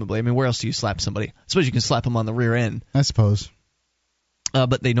 presumably. I mean, where else do you slap somebody? I suppose you can slap him on the rear end. I suppose.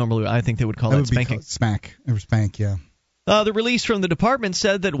 But they normally, I think they would call that spanking. Smack. Or spank, yeah. The release from the department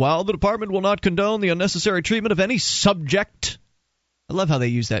said that while the department will not condone the unnecessary treatment of any subject, I love how they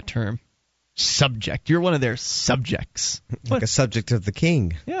use that term, subject. You're one of their subjects. Like a subject of the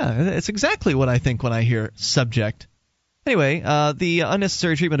king. Yeah, it's exactly what I think when I hear subject. Anyway, the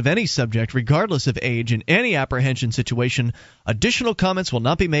unnecessary treatment of any subject, regardless of age, in any apprehension situation, additional comments will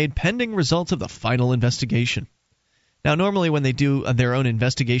not be made pending results of the final investigation. Now, normally when they do their own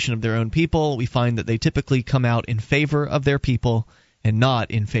investigation of their own people, we find that they typically come out in favor of their people and not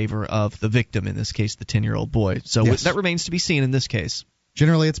in favor of the victim, in this case the 10-year-old boy. So yes, that remains to be seen in this case.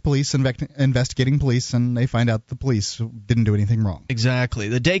 Generally, it's police investigating police, and they find out the police didn't do anything wrong. Exactly.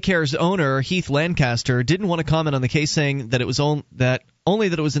 The daycare's owner, Heath Lancaster, didn't want to comment on the case, saying that it was only that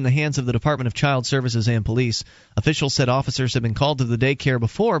it was in the hands of the Department of Child Services and police. Officials said officers had been called to the daycare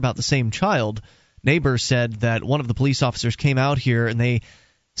before about the same child. Neighbors said that one of the police officers came out here and they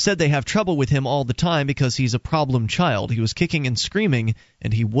said they have trouble with him all the time because he's a problem child. He was kicking and screaming,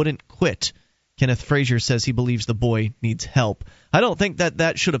 and he wouldn't quit. Kenneth Frazier says he believes the boy needs help. I don't think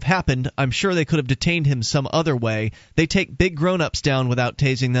that should have happened. I'm sure they could have detained him some other way. They take big grown-ups down without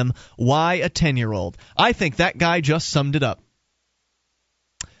tasing them. Why a 10-year-old? I think that guy just summed it up.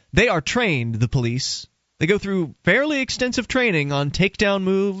 They are trained, the police. They go through fairly extensive training on takedown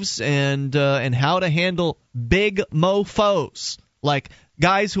moves and how to handle big mofos, like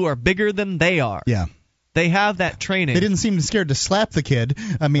guys who are bigger than they are. Yeah. They have that training. They didn't seem scared to slap the kid.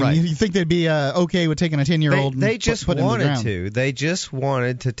 I mean, right. You think they'd be okay with taking a 10-year-old they just put wanted him to. They just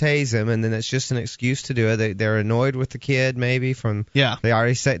wanted to tase him, and then it's just an excuse to do it. They're annoyed with the kid, maybe from. Yeah. They've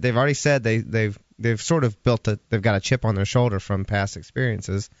already said they've sort of they've got a chip on their shoulder from past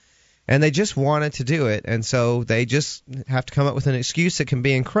experiences, and they just wanted to do it, and so they just have to come up with an excuse that can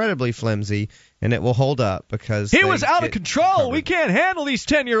be incredibly flimsy, and it will hold up because he was out of control. Covered. We can't handle these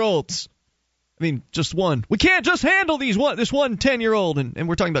 10-year-olds. I mean, just one. We can't just handle this one 10-year-old. And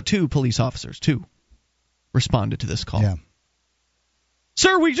we're talking about 2 police officers. 2 responded to this call. Yeah.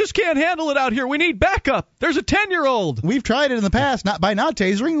 Sir, we just can't handle it out here. We need backup. There's a 10-year-old. We've tried it in the past, not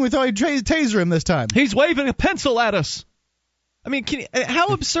tasering. We thought we'd taser him this time. He's waving a pencil at us. I mean, how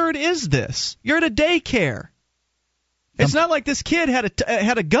absurd is this? You're at a daycare. It's not like this kid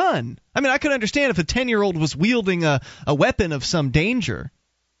had a gun. I mean, I could understand if a 10-year-old was wielding a weapon of some danger.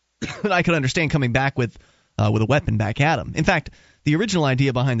 I could understand coming back with a weapon back at him. In fact, the original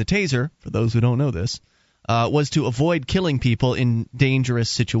idea behind the taser, for those who don't know this, was to avoid killing people in dangerous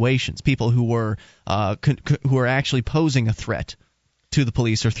situations, people who were actually posing a threat to the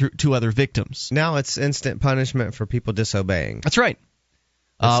police or to other victims. Now it's instant punishment for people disobeying. That's right.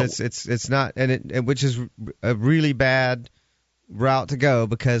 It's not, which is a really bad route to go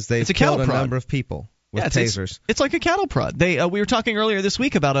because they've killed a number of people. With tasers. It's like a cattle prod. We were talking earlier this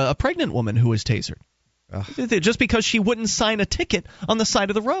week about a pregnant woman who was tasered. Just because she wouldn't sign a ticket on the side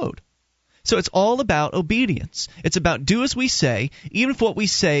of the road. So it's all about obedience. It's about do as we say, even if what we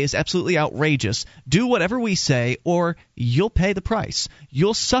say is absolutely outrageous. Do whatever we say or you'll pay the price.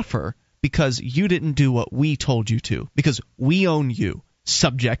 You'll suffer because you didn't do what we told you to. Because we own you,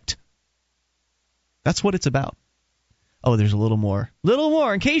 subject. That's what it's about. Oh, there's a little more.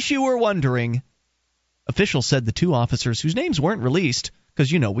 In case you were wondering. Officials said the 2 officers, whose names weren't released,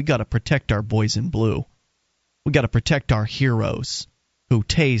 because, we got to protect our boys in blue. We got to protect our heroes who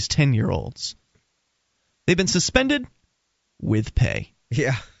tase 10-year-olds. They've been suspended with pay.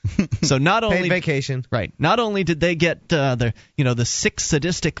 Yeah. So not only paid vacation. Right. Not only did they get the sick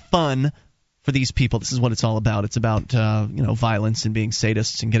sadistic fun for these people. This is what it's all about. It's about violence and being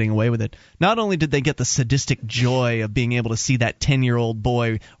sadists and getting away with it. Not only did they get the sadistic joy of being able to see that 10-year-old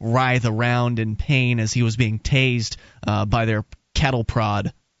boy writhe around in pain as he was being tased by their cattle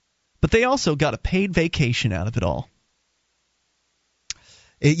prod, but they also got a paid vacation out of it all.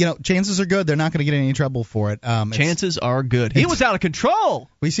 Chances are good they're not going to get in any trouble for it. Chances are good. He was out of control.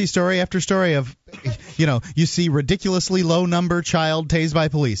 We see story after story of, you see ridiculously low number child tased by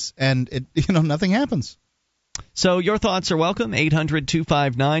police, and nothing happens. So your thoughts are welcome.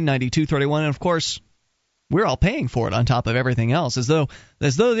 800-259-9231, and of course, we're all paying for it on top of everything else, as though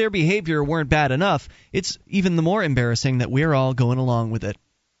their behavior weren't bad enough. It's even the more embarrassing that we're all going along with it.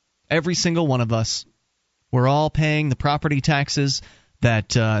 Every single one of us. We're all paying the property taxes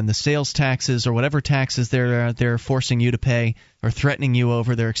that and the sales taxes or whatever taxes they're forcing you to pay or threatening you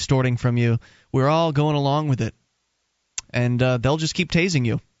over, they're extorting from you. We're all going along with it, and they'll just keep tasing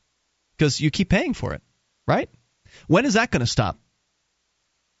you because you keep paying for it, right? When is that going to stop?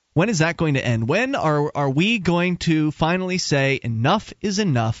 When is that going to end? When are we going to finally say enough is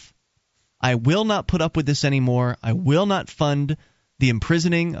enough? I will not put up with this anymore. I will not fund the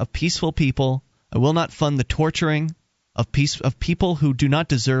imprisoning of peaceful people. I will not fund the torturing of people who do not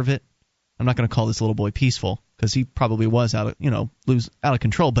deserve it. I'm not going to call this little boy peaceful because he probably was out of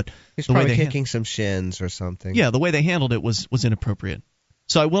control. But he's probably kicking some shins or something. Yeah, the way they handled it was inappropriate.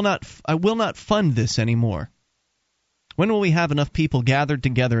 So I will not fund this anymore. When will we have enough people gathered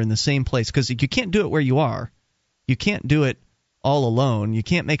together in the same place? Because you can't do it where you are. You can't do it all alone. You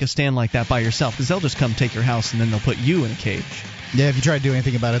can't make a stand like that by yourself because they'll just come take your house and then they'll put you in a cage. Yeah, if you try to do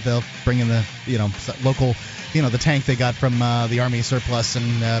anything about it, they'll bring in the local, the tank they got from the Army surplus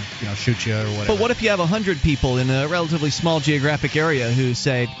and shoot you or whatever. But what if you have 100 people in a relatively small geographic area who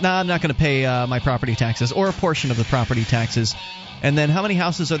say, "Nah, I'm not going to pay my property taxes or a portion of the property taxes," and then how many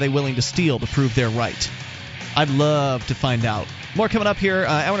houses are they willing to steal to prove their right? I'd love to find out. More coming up here.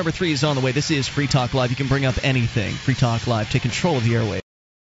 Hour number 3 is on the way. This is Free Talk Live. You can bring up anything. Free Talk Live. Take control of the airwaves.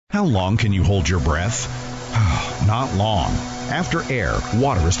 How long can you hold your breath? Not long. After air,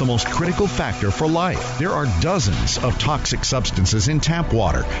 water is the most critical factor for life. There are dozens of toxic substances in tap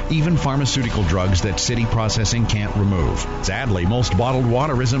water, even pharmaceutical drugs that city processing can't remove. Sadly, most bottled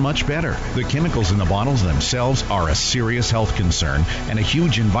water isn't much better. The chemicals in the bottles themselves are a serious health concern and a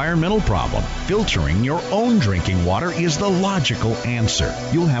huge environmental problem. Filtering your own drinking water is the logical answer.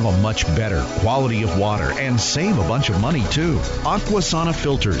 You'll have a much better quality of water and save a bunch of money too. Aquasana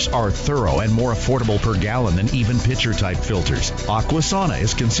filters are thorough and more affordable per gallon than even pitcher-type filters. Aquasana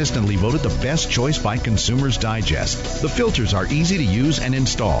is consistently voted the best choice by Consumers Digest. The filters are easy to use and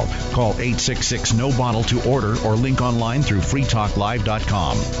install. Call 866-NO-BOTTLE to order or link online through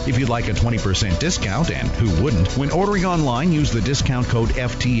freetalklive.com. If you'd like a 20% discount, and who wouldn't, when ordering online, use the discount code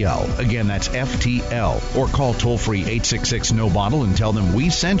FTL. Again, that's FTL. Or call toll-free 866-NO-BOTTLE and tell them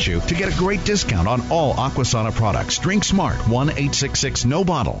we sent you to get a great discount on all Aquasana products. Drink smart.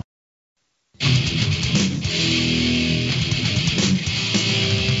 1-866-NO-BOTTLE.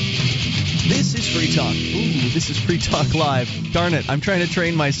 This is Free Talk. Ooh, this is Free Talk Live. Darn it, I'm trying to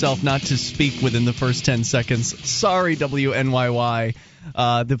train myself not to speak within the first 10 seconds. Sorry, WNYY.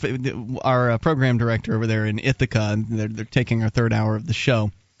 Our program director over there in Ithaca, and they're taking our third hour of the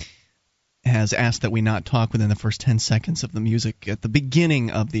show, has asked that we not talk within the first 10 seconds of the music at the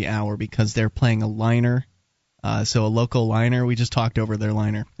beginning of the hour because they're playing a liner. So a local liner, we just talked over their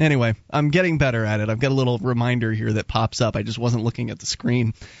liner. Anyway, I'm getting better at it. I've got a little reminder here that pops up. I just wasn't looking at the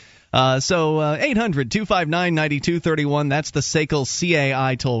screen. 800-259-9231, that's the SACL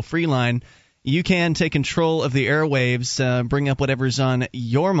CAI toll-free line. You can take control of the airwaves, bring up whatever's on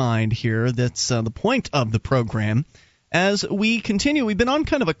your mind here. That's the point of the program. As we continue, we've been on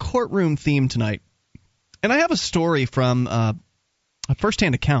kind of a courtroom theme tonight. And I have a story from a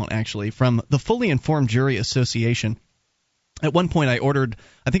first-hand account, actually, from the Fully Informed Jury Association. At one point, I ordered,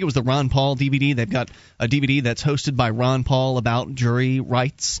 I think it was the Ron Paul DVD. They've got a DVD that's hosted by Ron Paul about jury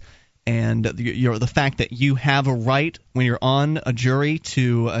rights. And the fact that you have a right when you're on a jury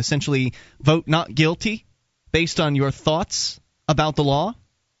to essentially vote not guilty based on your thoughts about the law,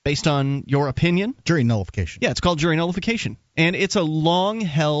 based on your opinion. Jury nullification. Yeah, it's called jury nullification. And it's a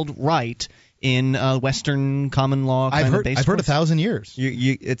long-held right in Western common law kind of based. I've heard 1,000 years.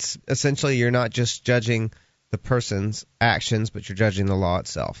 It's essentially you're not just judging the person's actions, but you're judging the law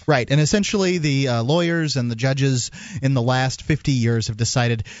itself. Right, and essentially the lawyers and the judges in the last 50 years have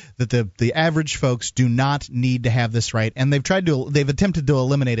decided that the average folks do not need to have this right, and they've attempted to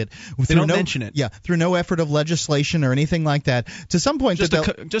eliminate it. They don't mention it. Yeah, through no effort of legislation or anything like that. To some point,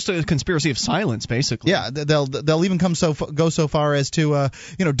 just a conspiracy of silence, basically. Yeah, they'll even go so far as to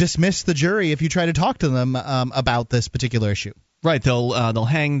dismiss the jury if you try to talk to them about this particular issue. Right, they'll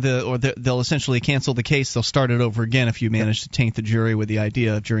hang they'll essentially cancel the case. They'll start it over again if you manage to taint the jury with the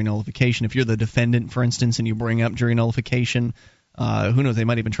idea of jury nullification. If you're the defendant, for instance, and you bring up jury nullification, who knows? They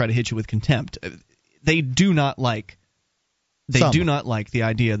might even try to hit you with contempt. They do not like the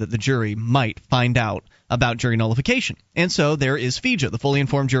idea that the jury might find out about jury nullification, and so there is FTL, the Fully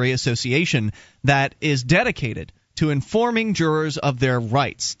Informed Jury Association, that is dedicated to informing jurors of their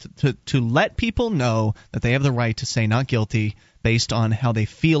rights, to let people know that they have the right to say not guilty based on how they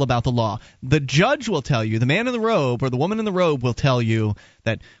feel about the law. The judge will tell you, the man in the robe or the woman in the robe will tell you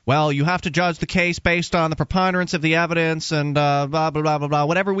that, well, you have to judge the case based on the preponderance of the evidence and blah, blah, blah, blah, blah,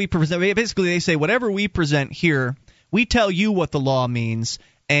 whatever we present. Basically, they say whatever we present here, we tell you what the law means,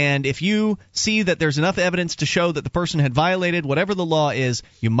 and if you see that there's enough evidence to show that the person had violated whatever the law is,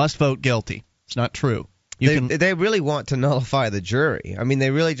 you must vote guilty. It's not true. They really want to nullify the jury. I mean,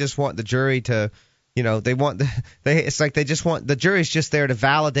 they really just want the jury to, it's like they just want the jury's just there to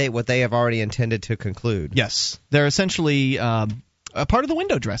validate what they have already intended to conclude. Yes, they're essentially a part of the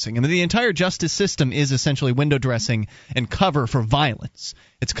window dressing. I mean, the entire justice system is essentially window dressing and cover for violence.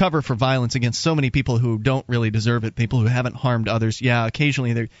 It's cover for violence against so many people who don't really deserve it, people who haven't harmed others. Yeah,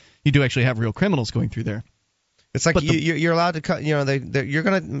 occasionally you do actually have real criminals going through there. It's like you're allowed to cut. You're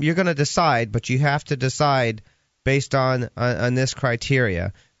gonna decide, but you have to decide based on this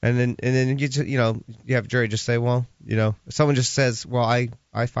criteria. And then you have a jury just say, well, someone just says, well, I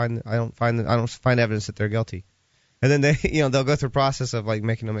don't find evidence that they're guilty, and then they'll go through a process of like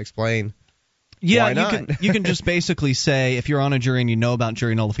making them explain. Yeah, why not? you can just basically say, if you're on a jury and you know about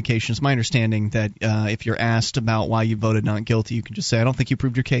jury nullification, it's my understanding that if you're asked about why you voted not guilty, you can just say, I don't think you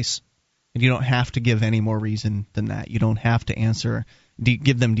proved your case. And you don't have to give any more reason than that. You don't have to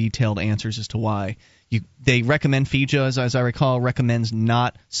give them detailed answers as to why. They recommend FTL, as I recall, recommends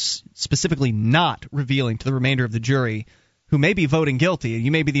specifically not revealing to the remainder of the jury who may be voting guilty.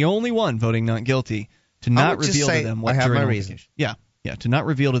 You may be the only one voting not guilty to not reveal to them what jury nullification. Yeah, to not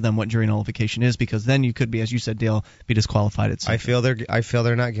reveal to them what jury nullification is, because then you could be, as you said, Dale, be disqualified. I feel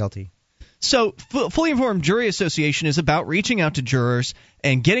they're not guilty. So, Fully Informed Jury Association is about reaching out to jurors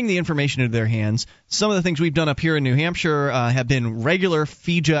and getting the information into their hands. Some of the things we've done up here in New Hampshire have been regular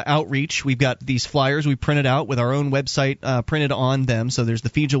FTL outreach. We've got these flyers we printed out with our own website printed on them. So there's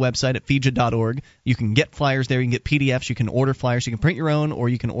the FTL website at FTL.org. You can get flyers there. You can get PDFs. You can order flyers. You can print your own, or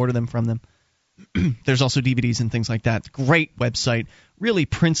you can order them from them. There's also DVDs and things like that. Great website. Really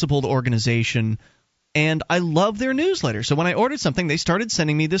principled organization. And I love their newsletter. So when I ordered something, they started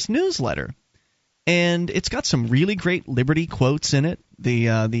sending me this newsletter. And it's got some really great liberty quotes in it. The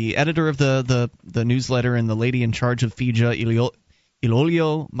editor of the newsletter and the lady in charge of FTL,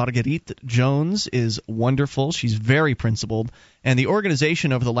 Ilolio Marguerite Jones, is wonderful. She's very principled. And the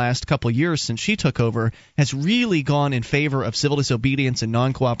organization over the last couple of years since she took over has really gone in favor of civil disobedience and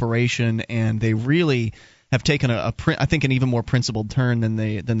non-cooperation, and they really have taken I think an even more principled turn than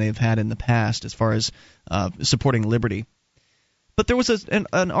they've had in the past as far as supporting liberty. But there was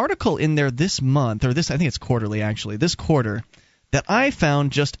an article in there this month, or I think it's quarterly actually, this quarter, that I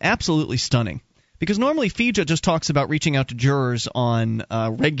found just absolutely stunning. Because normally FTL just talks about reaching out to jurors on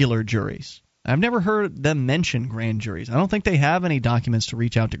regular juries. I've never heard them mention grand juries. I don't think they have any documents to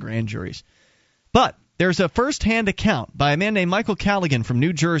reach out to grand juries. But there's a first-hand account by a man named Michael Callaghan from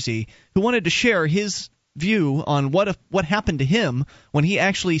New Jersey who wanted to share his view on what happened to him when he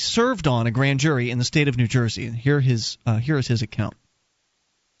actually served on a grand jury in the state of New Jersey. And here is his account.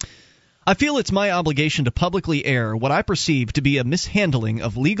 I feel it's my obligation to publicly air what I perceive to be a mishandling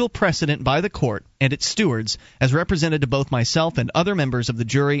of legal precedent by the court and its stewards as represented to both myself and other members of the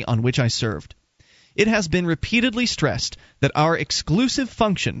jury on which I served. It has been repeatedly stressed that our exclusive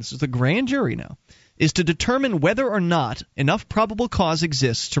function, this is the grand jury now, is to determine whether or not enough probable cause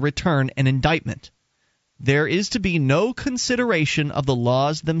exists to return an indictment. There is to be no consideration of the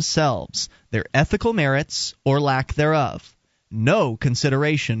laws themselves, their ethical merits or lack thereof. No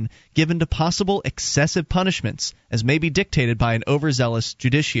consideration given to possible excessive punishments as may be dictated by an overzealous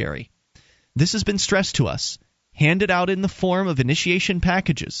judiciary. This has been stressed to us, handed out in the form of initiation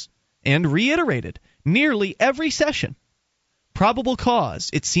packages, and reiterated nearly every session. Probable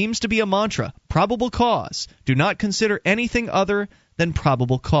cause, it seems to be a mantra. Probable cause. Do not consider anything other than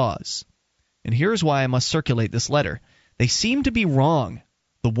probable cause. And here's why I must circulate this letter. They seem to be wrong.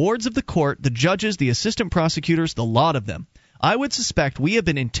 The wards of the court, the judges, the assistant prosecutors, the lot of them. I would suspect we have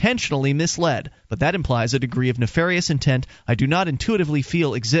been intentionally misled, but that implies a degree of nefarious intent I do not intuitively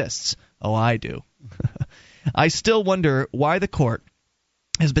feel exists. Oh, I do. I still wonder why the court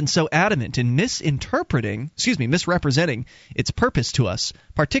has been so adamant in misrepresenting its purpose to us,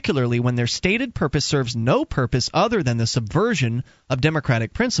 particularly when their stated purpose serves no purpose other than the subversion of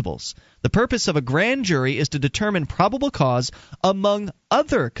democratic principles. The purpose of a grand jury is to determine probable cause among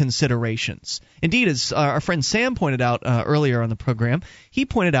other considerations. Indeed, as our friend Sam pointed out earlier on the program, he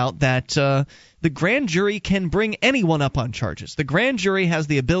pointed out that the grand jury can bring anyone up on charges. The grand jury has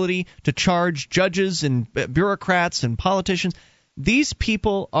the ability to charge judges and bureaucrats and politicians. These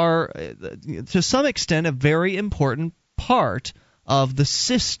people are, to some extent, a very important part of the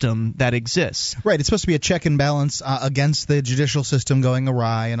system that exists. Right. It's supposed to be a check and balance against the judicial system going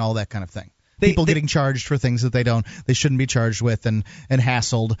awry and all that kind of thing. People getting charged for things that they shouldn't be charged with and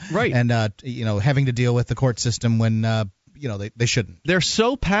hassled. Right. And having to deal with the court system when they shouldn't. They're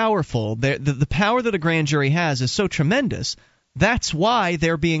so powerful. The power that a grand jury has is so tremendous. That's why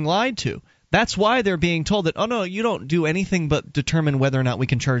they're being lied to. That's why they're being told that, oh, no, you don't do anything but determine whether or not we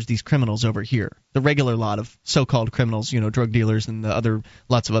can charge these criminals over here. The regular lot of so-called criminals, drug dealers and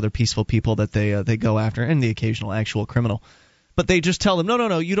lots of other peaceful people that they go after, and the occasional actual criminal. But they just tell them,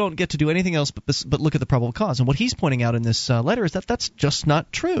 no, you don't get to do anything else but look at the probable cause. And what he's pointing out in this letter is that that's just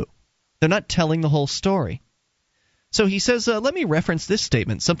not true. They're not telling the whole story. So he says, let me reference this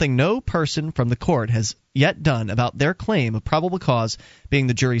statement, something no person from the court has yet done about their claim of probable cause being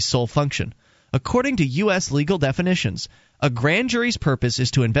the jury's sole function. According to U.S. legal definitions, a grand jury's purpose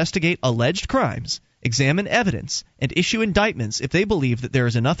is to investigate alleged crimes, examine evidence, and issue indictments if they believe that there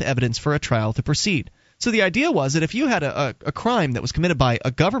is enough evidence for a trial to proceed. So the idea was that if you had a crime that was committed by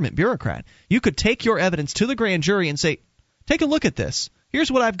a government bureaucrat, you could take your evidence to the grand jury and say, take a look at this.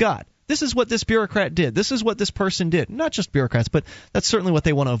 Here's what I've got. This is what this bureaucrat did. This is what this person did. Not just bureaucrats, but that's certainly what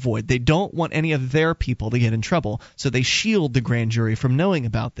they want to avoid. They don't want any of their people to get in trouble, so they shield the grand jury from knowing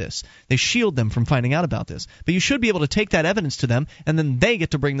about this. They shield them from finding out about this. But you should be able to take that evidence to them, and then they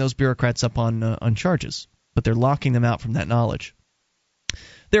get to bring those bureaucrats up on charges. But they're locking them out from that knowledge.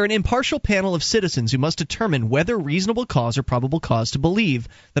 They're an impartial panel of citizens who must determine whether reasonable cause or probable cause to believe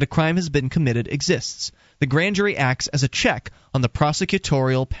that a crime has been committed exists. The grand jury acts as a check on the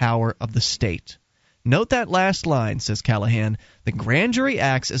prosecutorial power of the state. Note that last line, says Callahan. The grand jury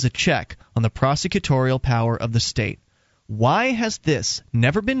acts as a check on the prosecutorial power of the state. Why has this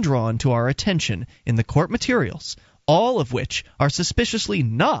never been drawn to our attention in the court materials, all of which are suspiciously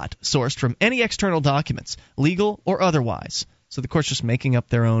not sourced from any external documents, legal or otherwise? So the court's just making up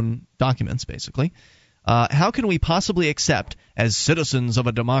their own documents, basically. How can we possibly accept, as citizens of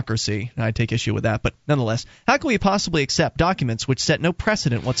a democracy, and I take issue with that, but nonetheless, how can we possibly accept documents which set no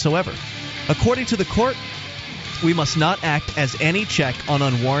precedent whatsoever? According to the court, we must not act as any check on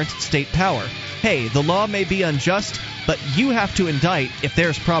unwarranted state power. Hey, the law may be unjust, but you have to indict if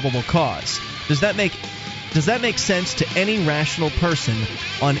there's probable cause. Does that make sense to any rational person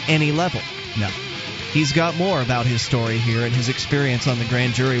on any level? No. He's got more about his story here and his experience on the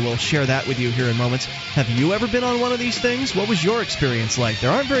grand jury. We'll share that with you here in moments. Have you ever been on one of these things? What was your experience like?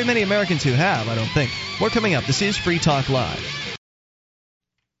 There aren't very many Americans who have, I don't think. More coming up. This is Free Talk Live.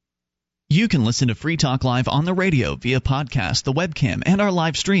 You can listen to Free Talk Live on the radio, via podcast, the webcam, and our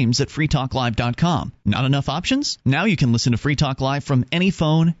live streams at freetalklive.com. Not enough options? Now you can listen to Free Talk Live from any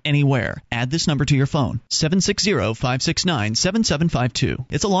phone, anywhere. Add this number to your phone, 760-569-7752.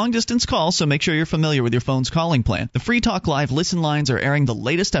 It's a long-distance call, so make sure you're familiar with your phone's calling plan. The Free Talk Live listen lines are airing the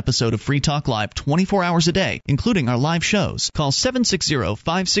latest episode of Free Talk Live 24 hours a day, including our live shows. Call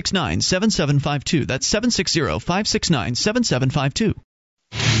 760-569-7752. That's 760-569-7752.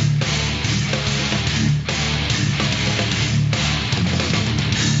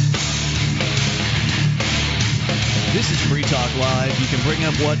 This is Free Talk Live. You can bring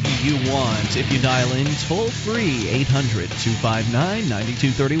up what you want if you dial in toll-free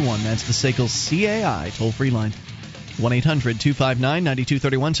 800-259-9231. That's the SACL CAI toll-free line.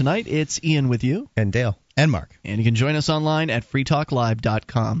 1-800-259-9231. Tonight, it's Ian with you. And Dale. And Mark. And you can join us online at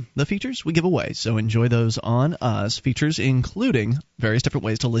freetalklive.com. The features we give away, so enjoy those on us. Features including various different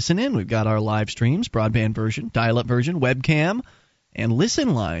ways to listen in. We've got our live streams, broadband version, dial-up version, webcam, and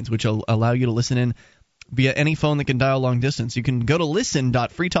listen lines, which will allow you to listen in via any phone that can dial long distance. You can go to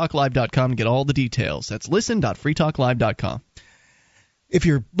listen.freetalklive.com and get all the details. That's listen.freetalklive.com. If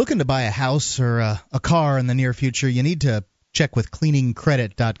you're looking to buy a house or a car in the near future, you need to check with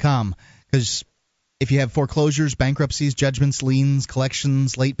cleaningcredit.com because If you have foreclosures, bankruptcies, judgments, liens,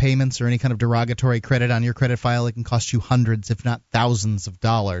 collections, late payments, or any kind of derogatory credit on your credit file, it can cost you hundreds, if not thousands of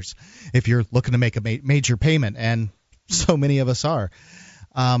dollars if you're looking to make a major payment, and so many of us are.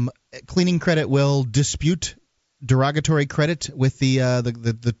 Cleaning Credit will dispute derogatory credit with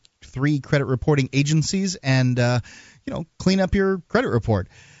the 3 credit reporting agencies and clean up your credit report.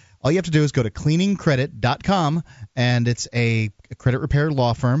 All you have to do is go to cleaningcredit.com, and it's a credit repair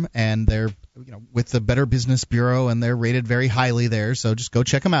law firm, and they're with the Better Business Bureau, and they're rated very highly there. So just go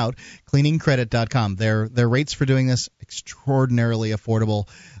check them out. Cleaningcredit.com. Their rates for doing this extraordinarily affordable.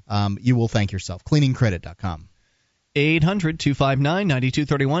 You will thank yourself. Cleaningcredit.com.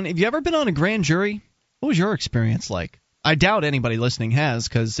 800-259-9231. Have you ever been on a grand jury? What was your experience like? I doubt anybody listening has,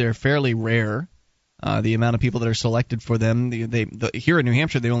 because they're fairly rare. The amount of people that are selected for them, here in New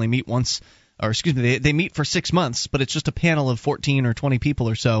Hampshire, they only meet once, or excuse me, they meet for 6 months, but it's just a panel of 14 or 20 people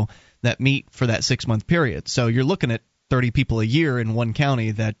or so that meet for that 6-month period. So you're looking at 30 people a year in one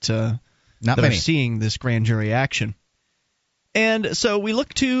county that are seeing this grand jury action. And so we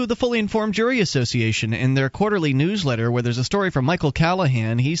look to the Fully Informed Jury Association in their quarterly newsletter, where there's a story from Michael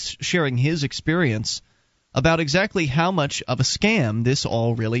Callahan. He's sharing his experience about exactly how much of a scam this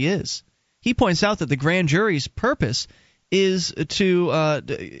all really is. He points out that the grand jury's purpose is to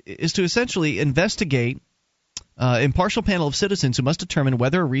essentially investigate impartial panel of citizens who must determine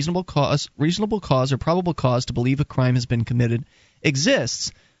whether a reasonable cause or probable cause to believe a crime has been committed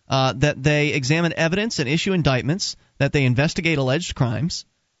exists. That they examine evidence and issue indictments. That they investigate alleged crimes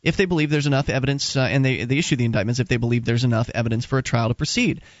if they believe there's enough evidence, and they issue the indictments if they believe there's enough evidence for a trial to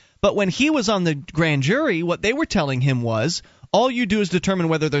proceed. But when he was on the grand jury, what they were telling him was, all you do is determine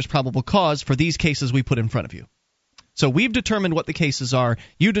whether there's probable cause for these cases we put in front of you. So we've determined what the cases are.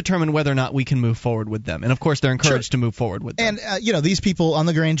 You determine whether or not we can move forward with them. And of course, they're encouraged to move forward with them. And these people on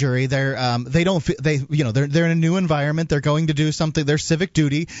the grand jury, they're in a new environment. They're going to do something. Their civic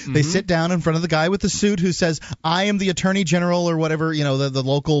duty. Mm-hmm. They sit down in front of the guy with the suit who says, "I am the attorney general," or whatever the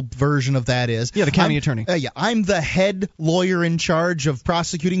local version of that is. Yeah, the county attorney. I'm the head lawyer in charge of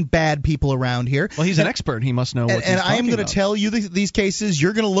prosecuting bad people around here. Well, he's an expert. He must know what he's talking about. And I am going to tell you these cases.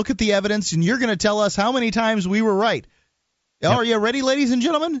 You're going to look at the evidence, and you're going to tell us how many times we were right. Yep. Are you ready, ladies and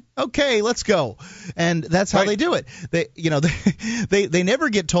gentlemen? Okay, let's go. And that's how they do it. They never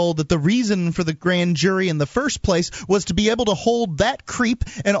get told that the reason for the grand jury in the first place was to be able to hold that creep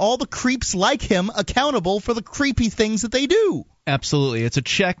and all the creeps like him accountable for the creepy things that they do. Absolutely. It's a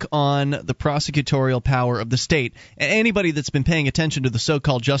check on the prosecutorial power of the state. Anybody that's been paying attention to the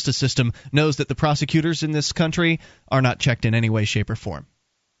so-called justice system knows that the prosecutors in this country are not checked in any way, shape, or form.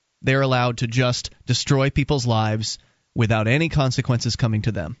 They're allowed to just destroy people's lives without any consequences coming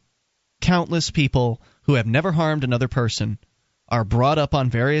to them. Countless people who have never harmed another person are brought up on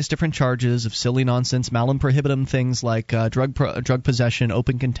various different charges of silly nonsense, malum prohibitum, things like drug possession,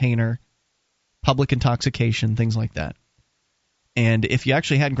 open container, public intoxication, things like that. And if you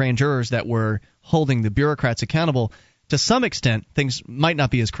actually had grand jurors that were holding the bureaucrats accountable, to some extent, things might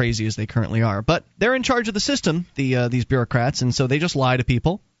not be as crazy as they currently are. But they're in charge of the system, these bureaucrats, and so they just lie to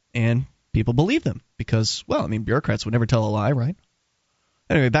people, and people believe them because, bureaucrats would never tell a lie, right?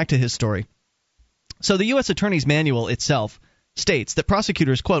 Anyway, back to his story. So the U.S. Attorney's Manual itself states that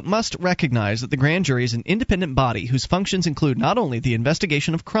prosecutors, quote, must recognize that the grand jury is an independent body whose functions include not only the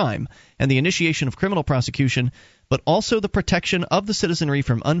investigation of crime and the initiation of criminal prosecution, but also the protection of the citizenry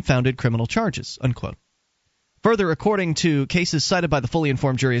from unfounded criminal charges, unquote. Further, according to cases cited by the Fully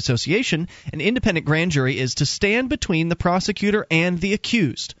Informed Jury Association, an independent grand jury is to stand between the prosecutor and the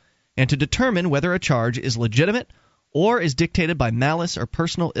accused, and to determine whether a charge is legitimate or is dictated by malice or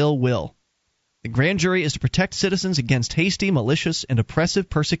personal ill will. The grand jury is to protect citizens against hasty, malicious, and oppressive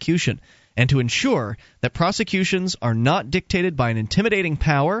persecution, and to ensure that prosecutions are not dictated by an intimidating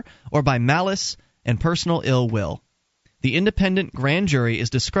power or by malice and personal ill will. The independent grand jury is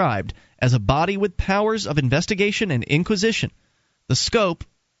described as a body with powers of investigation and inquisition, the scope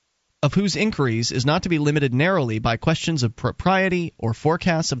of whose inquiries is not to be limited narrowly by questions of propriety or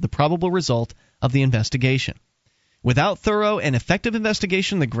forecasts of the probable result of the investigation. Without thorough and effective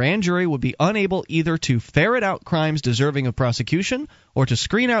investigation, the grand jury would be unable either to ferret out crimes deserving of prosecution or to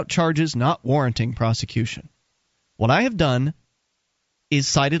screen out charges not warranting prosecution. What I have done is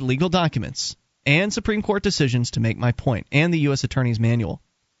cited legal documents and Supreme Court decisions to make my point, and the U.S. Attorney's Manual.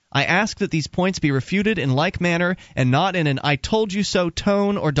 I ask that these points be refuted in like manner and not in an I told you so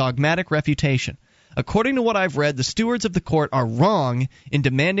tone or dogmatic refutation. According to what I've read, the stewards of the court are wrong in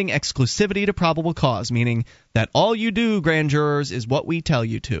demanding exclusivity to probable cause, meaning that all you do, grand jurors, is what we tell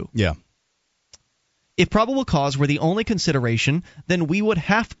you to. Yeah. If probable cause were the only consideration, then we would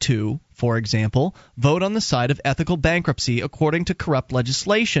have to, for example, vote on the side of ethical bankruptcy according to corrupt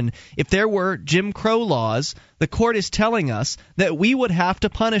legislation. If there were Jim Crow laws, the court is telling us that we would have to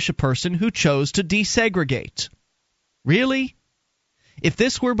punish a person who chose to desegregate. Really? If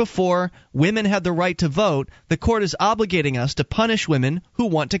this were before women had the right to vote, the court is obligating us to punish women who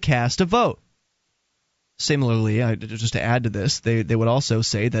want to cast a vote. Similarly, just to add to this, they would also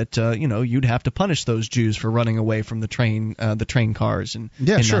say that you'd have to punish those Jews for running away from the train cars in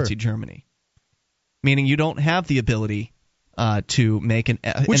Nazi Germany, meaning you don't have the ability to make an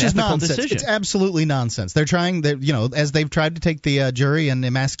Which is ethical nonsense. decision. It's absolutely nonsense. They're trying, as they've tried to take the jury and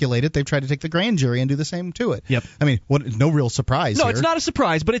emasculate it, they've tried to take the grand jury and do the same to it. Yep. I mean, no real surprise No, here. it's not a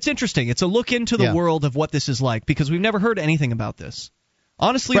surprise, but it's interesting. It's a look into the world of what this is like, because we've never heard anything about this.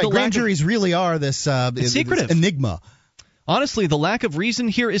 Honestly, right, the grand juries really are this secretive this enigma. Honestly, the lack of reason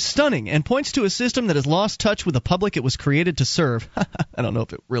here is stunning and points to a system that has lost touch with the public it was created to serve. I don't know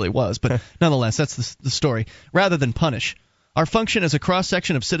if it really was, but nonetheless, that's the story. Rather than punish. Our function as a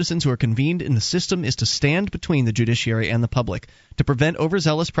cross-section of citizens who are convened in the system is to stand between the judiciary and the public, to prevent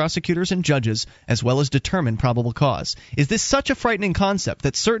overzealous prosecutors and judges, as well as determine probable cause. Is this such a frightening concept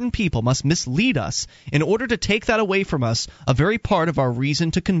that certain people must mislead us in order to take that away from us, a very part of our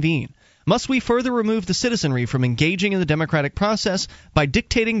reason to convene? Must we further remove the citizenry from engaging in the democratic process by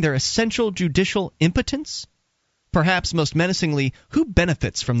dictating their essential judicial impotence? Perhaps most menacingly, who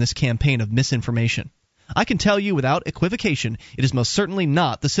benefits from this campaign of misinformation? I can tell you without equivocation it is most certainly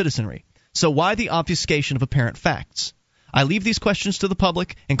not the citizenry. So why the obfuscation of apparent facts? I leave these questions to the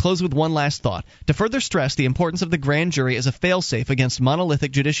public and close with one last thought. To further stress the importance of the grand jury as a failsafe against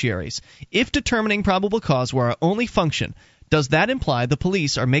monolithic judiciaries, if determining probable cause were our only function, does that imply the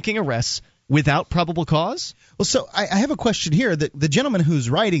police are making arrests without probable cause? Well, so I have a question here. The gentleman who's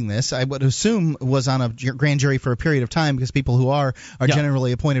writing this, I would assume, was on a grand jury for a period of time, because people who are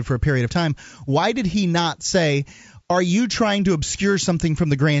generally appointed for a period of time. Why did he not say, are you trying to obscure something from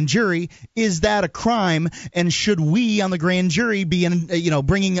the grand jury? Is that a crime? And should we on the grand jury be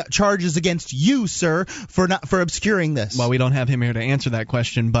bringing charges against you, sir, for obscuring this? Well, we don't have him here to answer that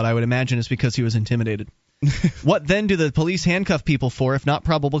question, but I would imagine it's because he was intimidated. What then do the police handcuff people for if not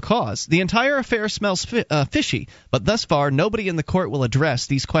probable cause? The entire affair smells fishy, but thus far nobody in the court will address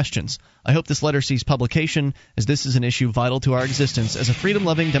these questions. I hope this letter sees publication, as this is an issue vital to our existence as a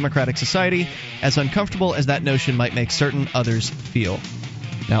freedom-loving democratic society, as uncomfortable as that notion might make certain others feel.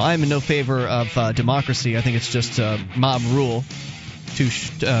 Now, I'm in no favor of democracy. I think it's just mob rule,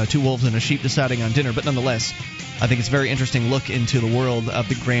 two wolves and a sheep deciding on dinner, but nonetheless, I think it's a very interesting look into the world of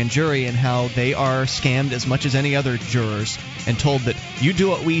the grand jury and how they are scammed as much as any other jurors and told that you do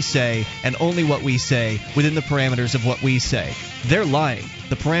what we say and only what we say within the parameters of what we say. They're lying.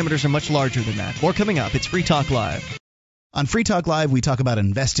 The parameters are much larger than that. More coming up. It's Free Talk Live. On Free Talk Live, we talk about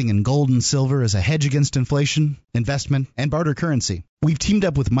investing in gold and silver as a hedge against inflation, investment, and barter currency. We've teamed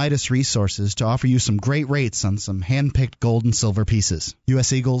up with Midas Resources to offer you some great rates on some hand-picked gold and silver pieces.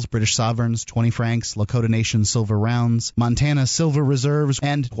 U.S. Eagles, British Sovereigns, 20 francs, Lakota Nation silver rounds, Montana silver reserves,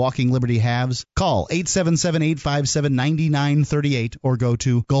 and Walking Liberty halves. Call 877-857-9938 or go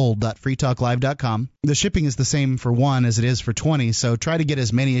to gold.freetalklive.com. The shipping is the same for 1 as it is for 20, so try to get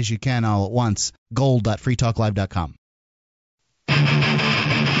as many as you can all at once. Gold.freetalklive.com.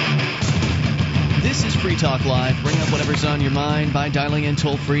 This is Free Talk Live. Bring up whatever's on your mind by dialing in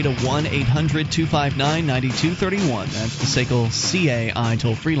toll-free to 1-800-259-9231. That's the SACL CAI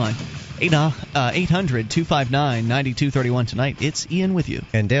toll-free line. 800-259-9231. Tonight, it's Ian with you.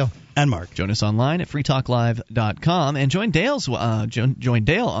 And Dale. And Mark. Join us online at freetalklive.com and join Dale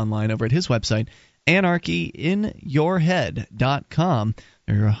online over at his website, anarchyinyourhead.com.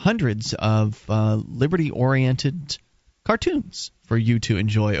 There are hundreds of liberty-oriented cartoons for you to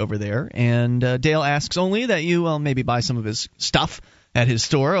enjoy over there. And Dale asks only that you maybe buy some of his stuff at his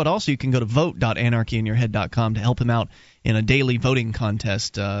store. But also you can go to vote.anarchyinyourhead.com to help him out in a daily voting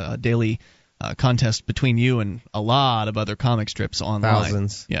contest, a daily contest between you and a lot of other comic strips online.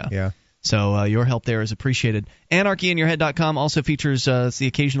 Thousands. Yeah. So your help there is appreciated. Anarchyinyourhead.com also features the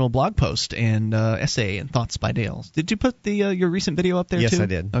occasional blog post and essay and thoughts by Dale. Did you put your recent video up there too? Yes, I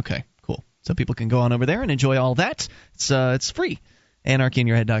did. Okay, cool. So people can go on over there and enjoy all that. It's free.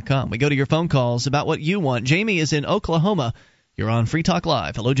 Anarchyinyourhead.com. We go to your phone calls about what you want. Jamie is in Oklahoma. You're on Free Talk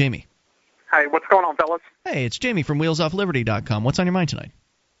Live. Hello, Jamie. Hey, what's going on, fellas? Hey, it's Jamie from WheelsOffLiberty.com. What's on your mind tonight?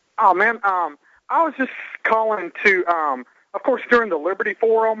 Oh, man, I was just calling to, of course, during the Liberty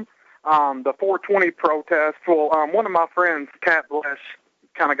Forum, the 420 protest, one of my friends, Cat Bliss,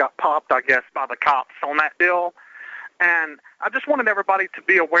 kind of got popped, I guess, by the cops on that deal. And I just wanted everybody to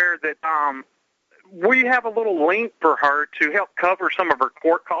be aware that we have a little link for her to help cover some of her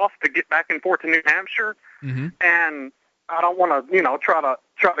court costs to get back and forth to New Hampshire. Mm-hmm. And I don't want to,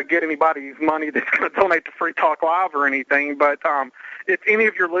 try to get anybody's money that's going to donate to Free Talk Live or anything. But if any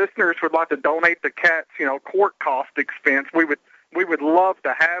of your listeners would like to donate the Kat's, court cost expense, we would love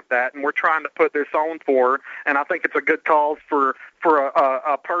to have that. And we're trying to put this on for her. And I think it's a good cause for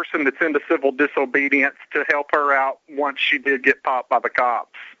a person that's into civil disobedience to help her out once she did get popped by the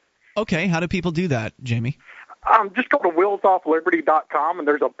cops. Okay, how do people do that, Jamie? Just go to wheelsoffliberty.com, and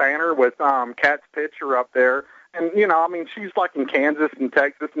there's a banner with Kat's picture up there. And, she's like in Kansas and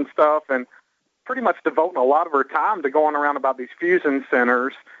Texas and stuff, and pretty much devoting a lot of her time to going around about these fusion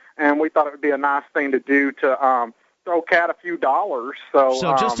centers. And we thought it would be a nice thing to do to throw Kat a few dollars.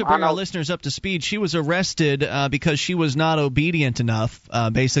 So just to bring our listeners up to speed, she was arrested because she was not obedient enough.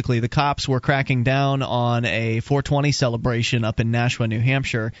 Basically, the cops were cracking down on a 420 celebration up in Nashua, New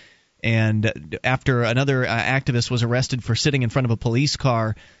Hampshire. And after another activist was arrested for sitting in front of a police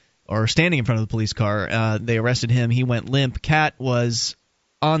car or standing in front of the police car, they arrested him. He went limp. Kat was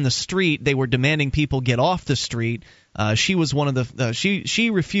on the street. They were demanding people get off the street. She was one of the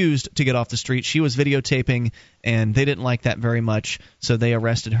she refused to get off the street. She was videotaping, and they didn't like that very much, so they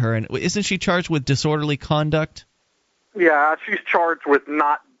arrested her. And isn't she charged with disorderly conduct? Yeah, she's charged with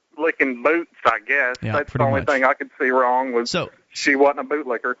not licking boots, I guess. Yeah, that's the only thing I could see wrong was she wasn't a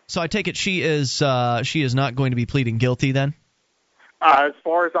bootlicker. So I take it she is not going to be pleading guilty then? As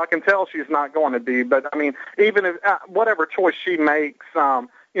far as I can tell, she's not going to be. But, even if whatever choice she makes,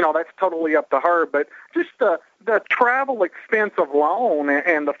 that's totally up to her. But just the travel expense alone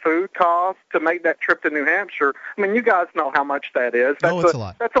and the food cost to make that trip to New Hampshire, you guys know how much that is. It's a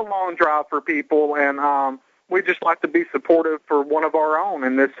lot. That's a long drive for people, and we just like to be supportive for one of our own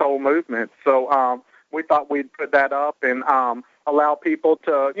in this whole movement. So we thought we'd put that up and allow people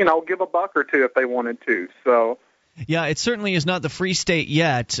to, give a buck or two if they wanted to. So. Yeah, it certainly is not the Free State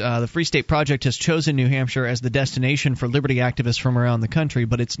yet. The Free State Project has chosen New Hampshire as the destination for liberty activists from around the country,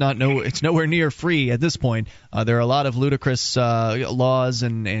 but it's nowhere near free at this point. There are a lot of ludicrous laws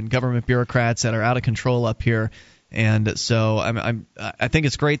and government bureaucrats that are out of control up here, and so I think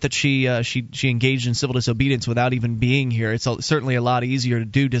it's great that she engaged in civil disobedience without even being here. It's certainly a lot easier to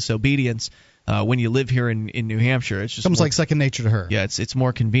do disobedience when you live here in New Hampshire. It's just comes like second nature to her. Yeah, it's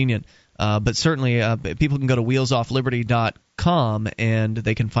more convenient. But certainly, people can go to wheelsoffliberty.com and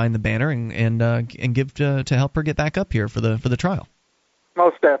they can find the banner and give to help her get back up here for the trial.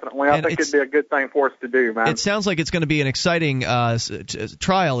 Most definitely, I think it'd be a good thing for us to do, man. It sounds like it's going to be an exciting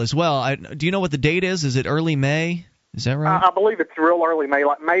trial as well. Do you know what the date is? Is it early May? Is that right? I believe it's real early May,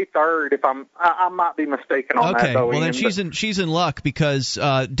 like May 3rd. If I might be mistaken on that. Though, well then she's in luck because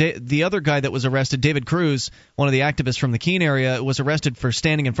the other guy that was arrested, David Cruz, one of the activists from the Keene area, was arrested for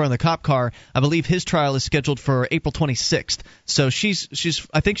standing in front of the cop car. I believe his trial is scheduled for April 26th. So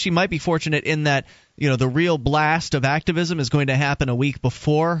I think she might be fortunate in that the real blast of activism is going to happen a week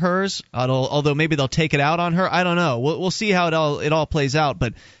before hers. Although maybe they'll take it out on her. I don't know. We'll see how it all plays out,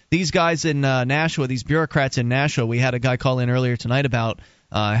 but. These guys in Nashua, these bureaucrats in Nashua, we had a guy call in earlier tonight about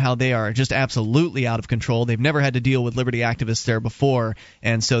how they are just absolutely out of control. They've never had to deal with liberty activists there before,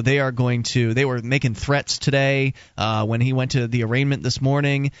 and so they were making threats today when he went to the arraignment this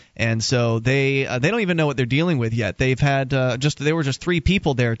morning, and so they don't even know what they're dealing with yet. They've had there were just 3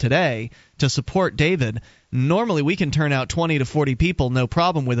 people there today to support David. Normally we can turn out 20 to 40 people, no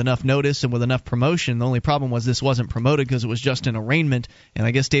problem, with enough notice and with enough promotion. The only problem was this wasn't promoted because it was just an arraignment, and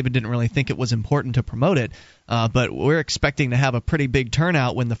I guess David didn't really think it was important to promote it. But we're expecting to have a pretty big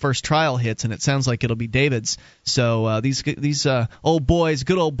turnout when the first trial hits, and it sounds like it'll be David's. So these good old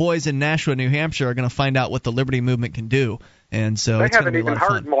boys in Nashua, New Hampshire, are going to find out what the liberty movement can do. And so they it's haven't even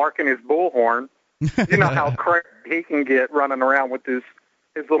heard Mark and his bullhorn. You know how crazy he can get running around with his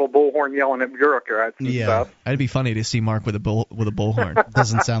little bullhorn yelling at bureaucrats and stuff. It'd be funny to see Mark with a bullhorn.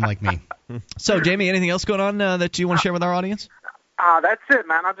 Doesn't sound like me. So, Jamie, anything else going on that you want to share with our audience? That's it,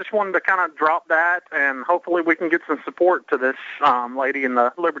 man. I just wanted to kind of drop that, and hopefully we can get some support to this lady in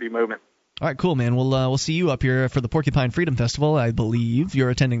the liberty movement. All right, cool, man. We'll see you up here for the Porcupine Freedom Festival. I believe you're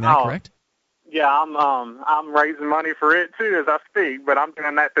attending that, correct? Yeah, I'm raising money for it too as I speak, but I'm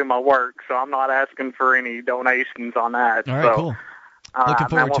doing that through my work, so I'm not asking for any donations on that. All right, cool. Looking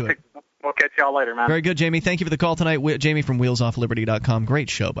forward to it. We'll catch y'all later, man. Very good, Jamie. Thank you for the call tonight. Jamie from wheelsoffliberty.com. Great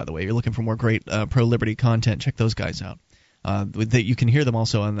show, by the way. You're looking for more great pro-liberty content. Check those guys out. You can hear them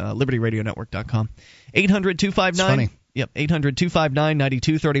also on libertyradionetwork.com. 800-259. Yep,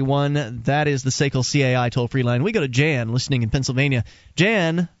 800-259-9231. That is the SACL CAI toll-free line. We go to Jan, listening in Pennsylvania.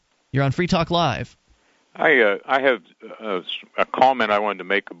 Jan, you're on Free Talk Live. I have a comment I wanted to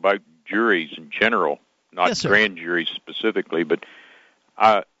make about juries in general, not Yes, sir. grand juries specifically, but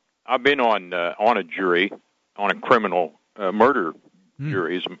I've been on a jury, on a criminal murder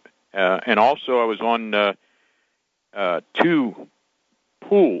juries, and also I was on 2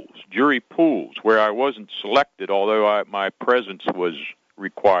 jury pools, where I wasn't selected, although my presence was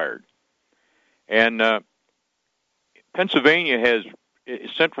required. And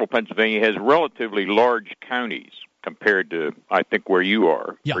Central Pennsylvania has relatively large counties compared to, I think, where you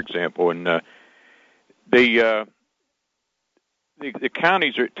are, for example. And the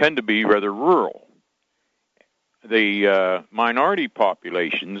counties tend to be rather rural. The minority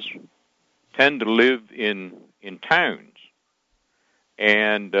populations tend to live in towns.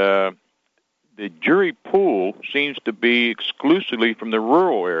 And the jury pool seems to be exclusively from the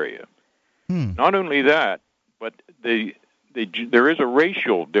rural area. Not only that, but there is a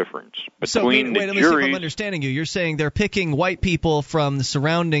racial difference between the let me see if juries. I'm understanding you. You're saying they're picking white people from the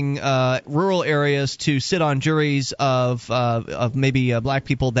surrounding rural areas to sit on juries of maybe black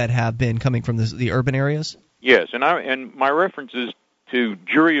people that have been coming from the urban areas? Yes, and my reference is to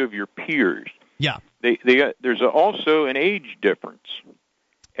jury of your peers. Yeah. There's also an age difference.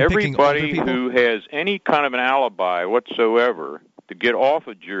 Everybody who has any kind of an alibi whatsoever to get off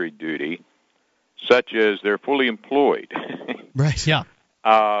of jury duty, such as they're fully employed. Right, yeah.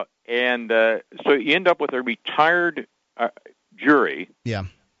 And so you end up with a retired jury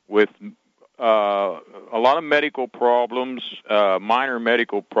with a lot of medical problems, minor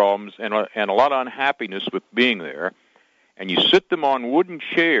medical problems, and a lot of unhappiness with being there. And you sit them on wooden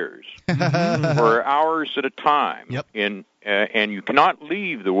chairs for hours at a time, and you cannot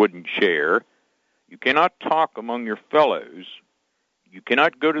leave the wooden chair. You cannot talk among your fellows. You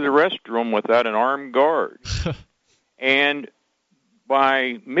cannot go to the restroom without an armed guard. And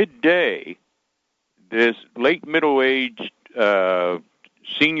by midday, this late middle-aged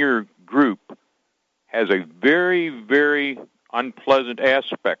senior group has a very, very unpleasant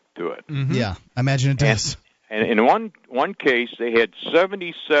aspect to it. Yeah, I imagine it does. And in one case, they had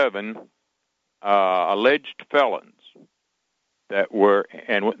 77 alleged felons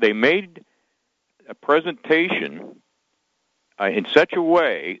and they made a presentation in such a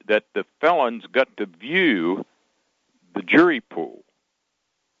way that the felons got to view the jury pool.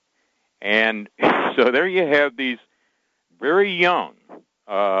 And so there you have these very young,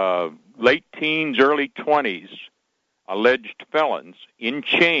 late teens, early 20s, alleged felons in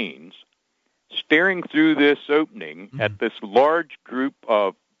chains, staring through this opening at this large group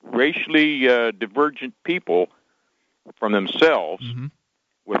of racially divergent people from themselves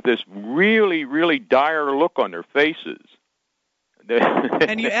with this really, really dire look on their faces.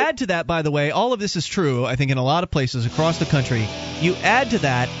 And you add to that, by the way, all of this is true, I think, in a lot of places across the country. You add to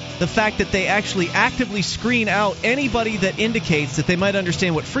that the fact that they actually actively screen out anybody that indicates that they might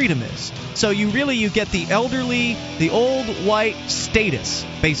understand what freedom is. So you get the elderly, the old white status,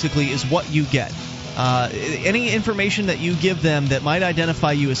 basically, is what you get. Any information that you give them that might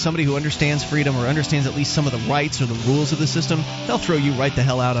identify you as somebody who understands freedom or understands at least some of the rights or the rules of the system, they'll throw you right the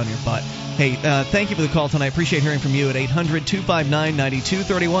hell out on your butt. Hey, thank you for the call tonight. I appreciate hearing from you at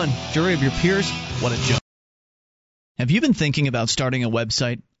 800-259-9231. Jury of your peers, what a joke. Have you been thinking about starting a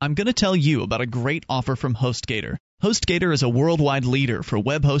website? I'm going to tell you about a great offer from HostGator. HostGator is a worldwide leader for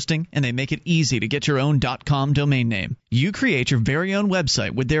web hosting, and they make it easy to get your own .com domain name. You create your very own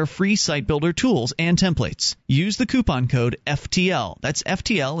website with their free site builder tools and templates. Use the coupon code FTL, that's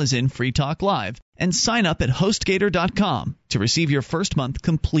FTL as in Free Talk Live, and sign up at HostGator.com to receive your first month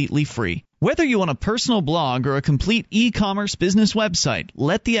completely free. Whether you want a personal blog or a complete e-commerce business website,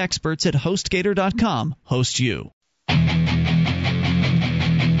 let the experts at HostGator.com host you.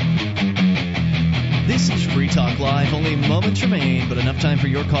 This is Free Talk Live. Only moments remain, but enough time for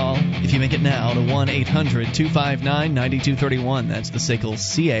your call. If you make it now to 1-800-259-9231. That's the SACL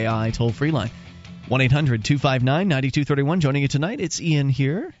CAI toll-free line. 1-800-259-9231. Joining you tonight, it's Ian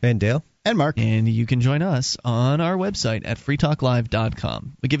here. And Dale. And Mark. And you can join us on our website at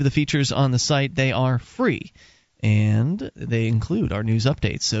freetalklive.com. We give you the features on the site. They are free. And they include our news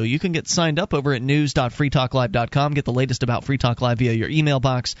updates. So you can get signed up over at news.freetalklive.com, get the latest about Free Talk Live via your email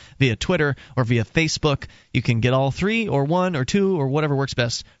box, via Twitter, or via Facebook. You can get all three or one or two or whatever works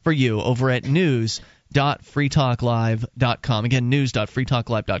best for you over at news.freetalklive.com. Again,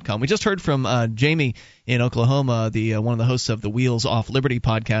 news.freetalklive.com. We just heard from Jamie in Oklahoma, one of the hosts of the Wheels Off Liberty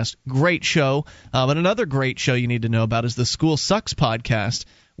podcast. Great show. But another great show you need to know about is the School Sucks podcast,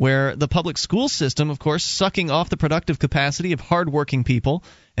 where the public school system, of course, sucking off the productive capacity of hardworking people,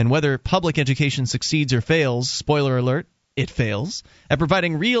 and whether public education succeeds or fails, spoiler alert, it fails. At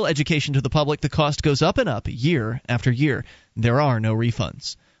providing real education to the public, the cost goes up and up year after year. There are no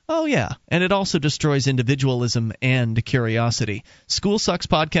refunds. Oh, yeah, and it also destroys individualism and curiosity. School Sucks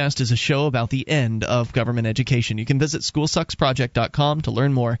Podcast is a show about the end of government education. You can visit schoolsucksproject.com to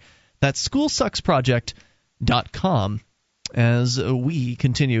learn more. That's schoolsucksproject.com as we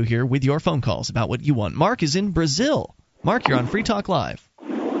continue here with your phone calls about what you want. Mark is in Brazil. Mark, you're on Free Talk Live. Hey,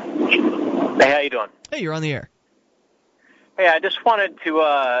 how you doing? Hey, you're on the air. Hey, I just wanted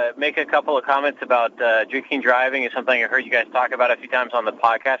to make a couple of comments about drinking and driving. It's something I heard you guys talk about a few times on the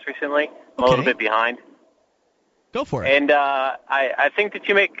podcast recently. I'm a little bit behind. Go for it. And I think that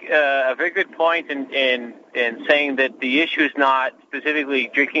you make a very good point in saying that the issue is not specifically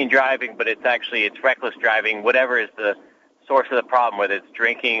drinking and driving, but it's reckless driving, whatever is the source of the problem, whether it's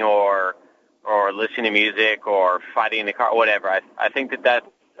drinking or listening to music or fighting in the car, whatever. I think that's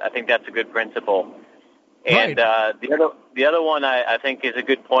a good principle. And the other one I think is a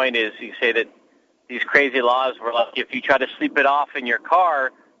good point is you say that these crazy laws were like if you try to sleep it off in your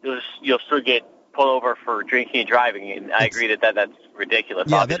car, you'll still get pulled over for drinking and driving. And I agree that's ridiculous.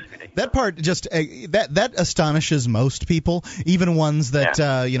 Yeah, that part just that astonishes most people, even ones that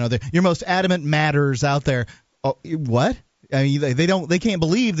your most adamant matters out there. Oh, what? I mean, they can't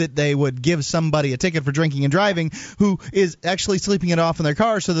believe that they would give somebody a ticket for drinking and driving who is actually sleeping it off in their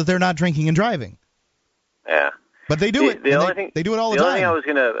car so that they're not drinking and driving. Yeah, but they do it. They do it all the time. The only thing I was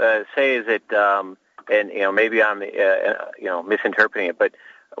going to say is that, and maybe I'm misinterpreting it, but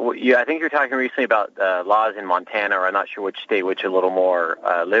I think you were talking recently about laws in Montana, or I'm not sure which state, which are a little more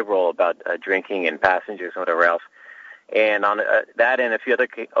liberal about drinking and passengers and whatever else. And on that and a few other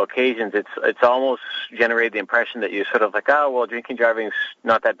occasions, it's almost generated the impression that you're sort of like, oh, well, drinking and driving is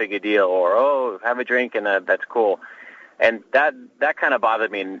not that big a deal, or oh, have a drink and that's cool. And that kind of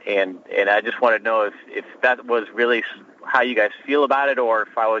bothered me, and I just wanted to know if that was really how you guys feel about it, or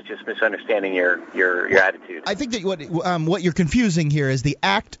if I was just misunderstanding your attitude. I think that what you're confusing here is the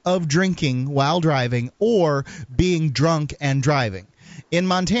act of drinking while driving or being drunk and driving. In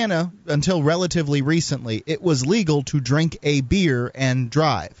Montana, until relatively recently, it was legal to drink a beer and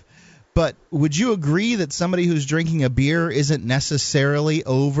drive. But would you agree that somebody who's drinking a beer isn't necessarily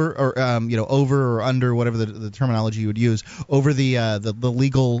over or under whatever the terminology you would use over the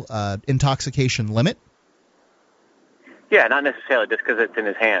legal intoxication limit? Yeah, not necessarily just because it's in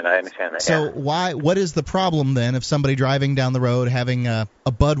his hand. I understand that. So what is the problem then if somebody driving down the road having a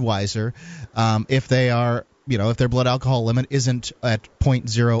Budweiser, if they are if their blood alcohol limit isn't at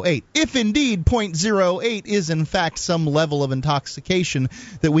 0.08. If indeed 0.08 is in fact some level of intoxication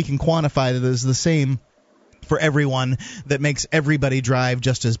that we can quantify that is the same for everyone that makes everybody drive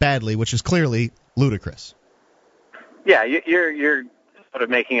just as badly, which is clearly ludicrous. Yeah, you're sort of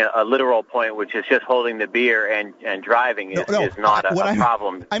making a literal point, which is just holding the beer and driving is not a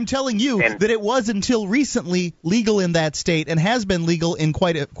problem. I'm telling you that it was until recently legal in that state and has been legal in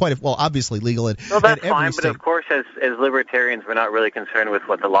quite a obviously legal in well, that's every fine, state. But of course, as libertarians, we're not really concerned with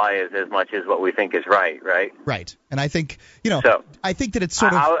what the law is as much as what we think is right? Right. And I think I think that it's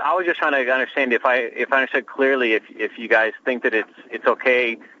I was just trying to understand if I understood clearly if you guys think that it's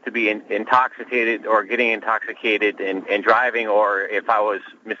okay to be intoxicated or getting intoxicated and driving, or if I was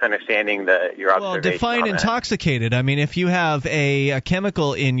misunderstanding your observation. Well, define intoxicated. I mean, if you have a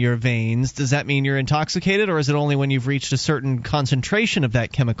chemical in your veins, does that mean you're intoxicated, or is it only when you've reached a certain concentration of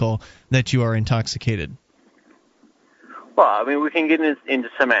that chemical that you are intoxicated? Well, I mean, we can get into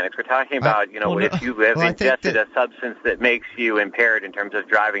semantics. We're talking about, if you have ingested a substance that makes you impaired in terms of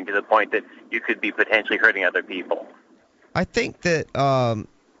driving to the point that you could be potentially hurting other people. I think that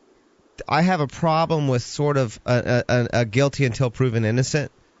I have a problem with sort of a guilty until proven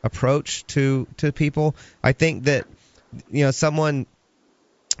innocent approach to people. I think that someone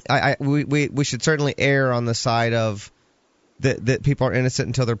we should certainly err on the side of that people are innocent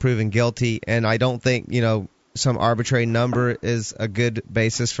until they're proven guilty, and I don't think some arbitrary number is a good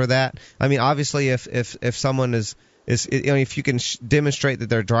basis for that. I mean, obviously, if someone is if you can demonstrate that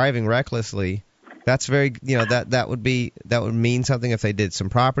they're driving recklessly, that's very that would mean something if they did some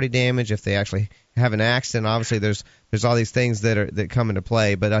property damage, if they actually have an accident. Obviously, there's all these things that come into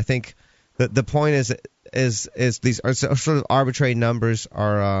play. But I think the point is these are sort of arbitrary numbers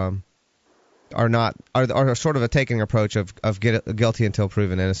are sort of a taking approach of guilty until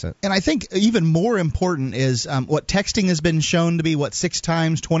proven innocent. And I think even more important is what texting has been shown to be 6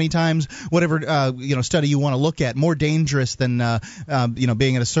 times, 20 times, whatever study you want to look at, more dangerous than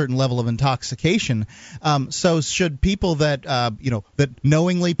being at a certain level of intoxication. So should people that that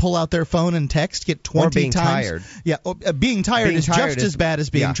knowingly pull out their phone and text get 20 or being times? Tired. Yeah, being tired is just as bad as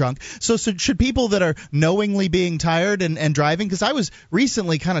being drunk. So should people that are knowingly being tired and driving? Because I was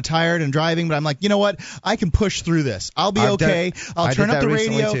recently kind of tired and driving, but I'm like, you know what? I can push through this. I'll be okay. I'll turn up the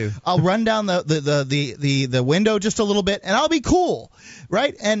radio. I'll run down the window just a little bit, and I'll be cool,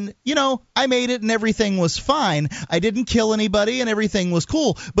 right? And I made it, and everything was fine. I didn't kill anybody, and everything was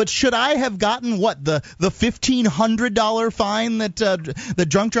cool. But should I have gotten the $1,500 fine that the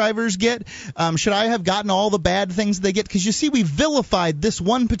drunk drivers get? Should I have gotten all the bad things they get? Because you see, we vilified this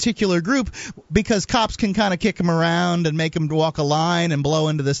one particular group because cops can kind of kick them around and make them walk a line and blow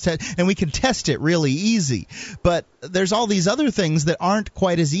into this and we can test it really easy. But there's all these other things that aren't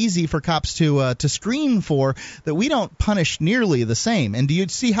quite as easy for cops to screen for that we don't punish nearly the same. And do you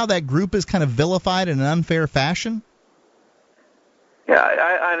see how that group is kind of vilified in an unfair fashion? Yeah,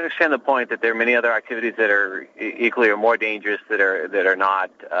 I understand the point that there are many other activities that are equally or more dangerous that are not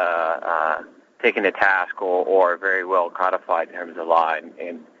taken to task or very well codified in terms of law,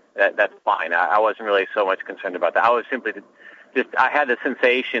 and that's fine. I wasn't really so much concerned about that. I was simply I had the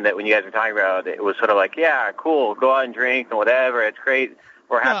sensation that when you guys were talking about it, it was sort of like, yeah, cool, go out and drink and whatever, it's great.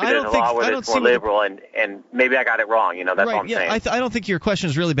 We're happy there's a law where it's more liberal, and maybe I got it wrong. That's right, all I'm saying. I don't think your question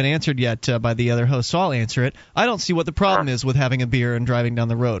has really been answered yet by the other host, so I'll answer it. I don't see what the problem is with having a beer and driving down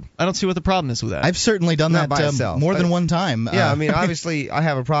the road. I don't see what the problem is with that. I've certainly done that more than one time. Yeah, I mean, obviously, I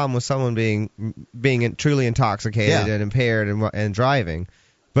have a problem with someone being truly intoxicated and impaired and driving,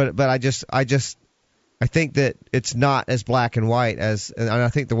 but I think that it's not as black and white and I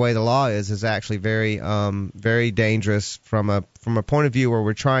think the way the law is actually very very dangerous from a point of view where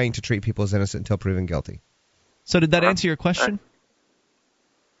we're trying to treat people as innocent until proven guilty. So did that answer your question?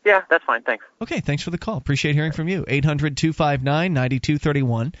 Yeah, that's fine. Thanks. Okay, thanks for the call. Appreciate hearing from you.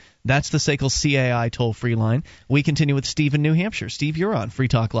 800-259-9231. That's the SACL CAI toll-free line. We continue with Steve in New Hampshire. Steve, you're on Free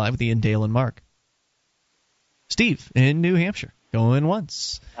Talk Live with Ian, Dale, and Mark. Steve in New Hampshire. Going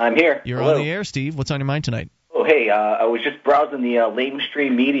once. I'm here. You're Hello. on the air, Steve. What's on your mind tonight? Oh, hey, I was just browsing the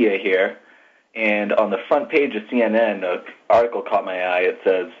mainstream media here, and on the front page of CNN, an article caught my eye. It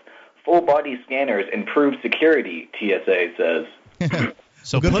says, full-body scanners improve security, TSA says.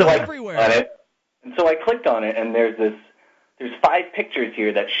 So put them everywhere. And so I clicked on it, and there's 5 pictures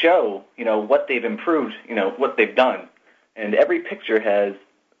here that show, what they've improved, what they've done. And every picture has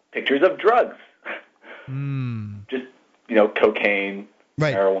pictures of drugs. Just cocaine,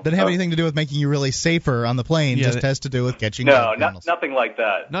 right? Heroin. Doesn't have anything to do with making you really safer on the plane. Just has to do with catching. Nothing like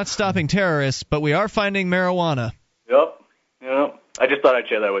that. Not stopping terrorists, but we are finding marijuana. Yep. I just thought I'd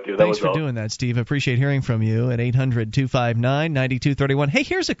share that with you. Thanks for doing that, Steve. I appreciate hearing from you at 800-259-9231. Hey,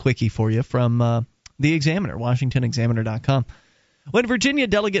 here's a quickie for you from the Examiner, WashingtonExaminer.com. When Virginia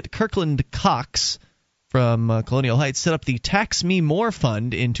Delegate Kirkland Cox from Colonial Heights set up the Tax Me More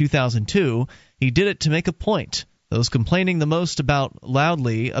Fund in 2002, he did it to make a point. Those complaining the most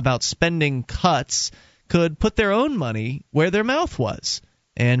loudly about spending cuts could put their own money where their mouth was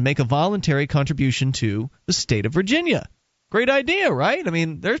and make a voluntary contribution to the state of Virginia. Great idea, right? I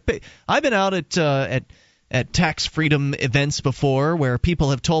mean, I've been out at tax freedom events before where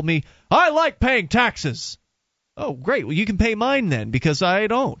people have told me, I like paying taxes. Oh, great. Well, you can pay mine then, because I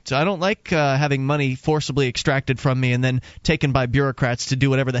don't. I don't like having money forcibly extracted from me and then taken by bureaucrats to do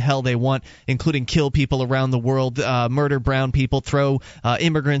whatever the hell they want, including kill people around the world, murder brown people, throw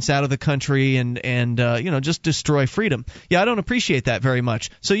immigrants out of the country, and just destroy freedom. Yeah, I don't appreciate that very much.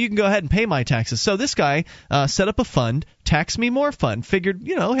 So you can go ahead and pay my taxes. So this guy set up a fund, Tax Me More Fund, figured,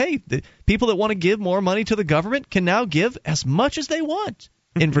 hey, the people that want to give more money to the government can now give as much as they want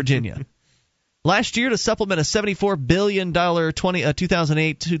in Virginia. Last year, to supplement a $74 billion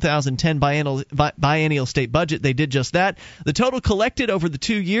 2008-2010 biennial state budget, they did just that. The total collected over the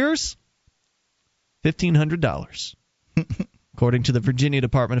 2 years, $1,500, according to the Virginia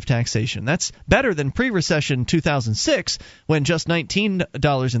Department of Taxation. That's better than pre-recession 2006, when just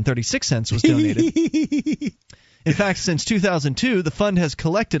 $19.36 was donated. In fact, since 2002, the fund has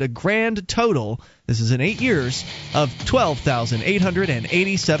collected a grand total, this is in 8 years, of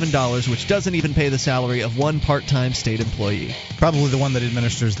 $12,887, which doesn't even pay the salary of one part-time state employee. Probably the one that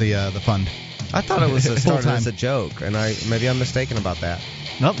administers the fund. I thought it was started as a joke, and maybe I'm mistaken about that.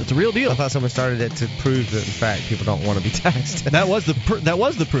 Nope, it's a real deal. I thought someone started it to prove that, in fact, people don't want to be taxed. That was the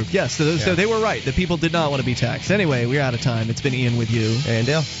proof, yes. So they were right, that people did not want to be taxed. Anyway, we're out of time. It's been Ian with you. And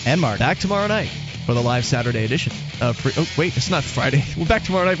Dale. And Mark. Back tomorrow night for the live Saturday edition. It's not Friday. We're back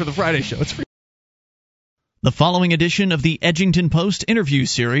tomorrow night for the Friday show. It's free. The following edition of the Edgington Post interview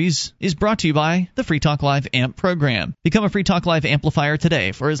series is brought to you by the Free Talk Live AMP program. Become a Free Talk Live amplifier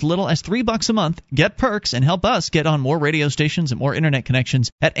today for as little as $3 a month. Get perks and help us get on more radio stations and more internet connections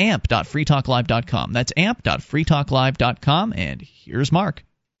at amp.freetalklive.com. That's amp.freetalklive.com. And here's Mark.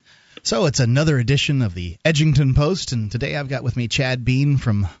 So it's another edition of the Edgington Post, and today I've got with me Chad Bean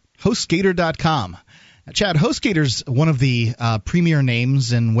from HostGator.com. Chad, HostGator's one of the premier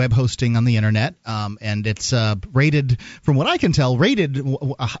names in web hosting on the internet, and it's rated, from what I can tell,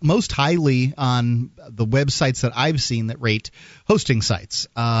 most highly on the websites that I've seen that rate hosting sites.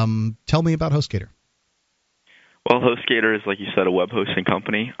 Tell me about HostGator. Well, HostGator is, like you said, a web hosting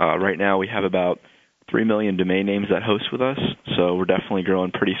company. Right now we have about 3 million domain names that host with us, so we're definitely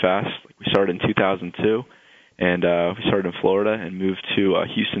growing pretty fast. We started in 2002, and we started in Florida and moved to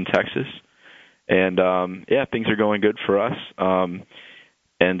Houston, Texas. And, things are going good for us.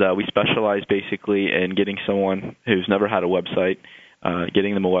 And we specialize basically in getting someone who's never had a website,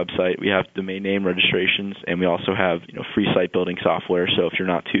 getting them a website. We have domain name registrations, and we also have free site building software. So if you're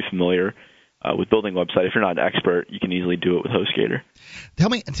not too familiar with building a website, if you're not an expert, you can easily do it with HostGator.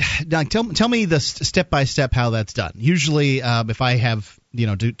 Tell me the step-by-step how that's done. Usually if I have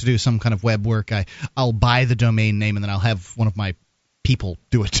to do some kind of web work, I'll buy the domain name, and then I'll have one of my people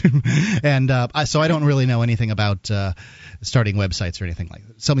do it. And so I don't really know anything about starting websites or anything like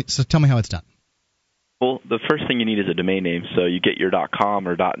that. So tell me how it's done. Well, the first thing you need is a domain name. So you get your .com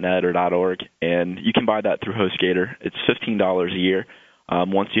or .net or .org, and you can buy that through HostGator. It's $15 a year.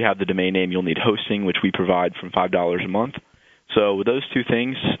 Once you have the domain name, you'll need hosting, which we provide from $5 a month. So with those two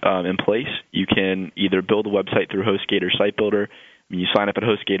things in place, you can either build a website through HostGator Site Builder. You sign up at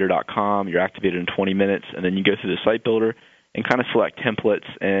HostGator.com, you're activated in 20 minutes, and then you go through the Site Builder and kind of select templates,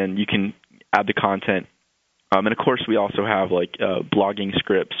 and you can add the content. And, of course, we also have, blogging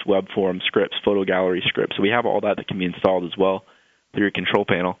scripts, web form scripts, photo gallery scripts. So we have all that can be installed as well through your control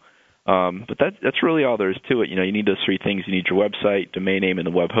panel. But that's really all there is to it. You need those three things. You need your website, domain name, and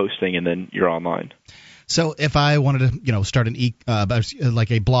the web hosting, and then you're online. So if I wanted to, start a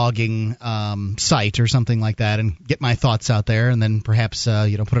blogging site or something like that and get my thoughts out there, and then perhaps, put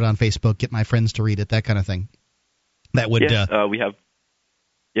it on Facebook, get my friends to read it, that kind of thing. That would we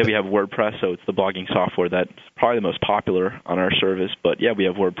have WordPress, so it's the blogging software that's probably the most popular on our service. But we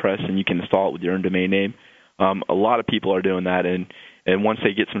have WordPress, and you can install it with your own domain name. A lot of people are doing that, and once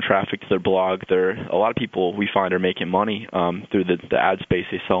they get some traffic to their blog, a lot of people we find are making money through the ad space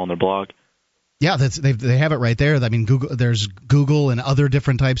they sell on their blog. Yeah, they have it right there. I mean, there's Google and other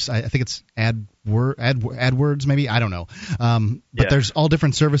different types. I think it's AdWords, maybe. I don't know. But there's all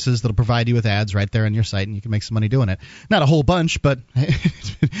different services that'll provide you with ads right there on your site, and you can make some money doing it. Not a whole bunch, but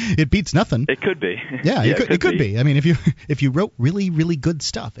it beats nothing. It could be. Yeah, it could be. I mean, if you wrote really, really good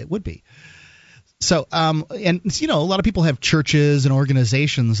stuff, it would be. So, and a lot of people have churches and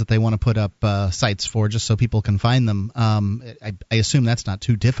organizations that they want to put up sites for just so people can find them. I assume that's not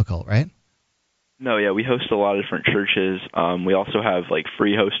too difficult, right? No, we host a lot of different churches. We also have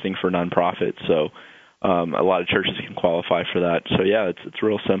free hosting for nonprofits, so a lot of churches can qualify for that. So it's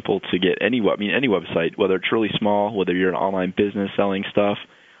real simple to get any website, whether it's really small, whether you're an online business selling stuff,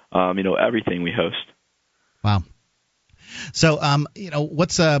 everything we host. Wow. So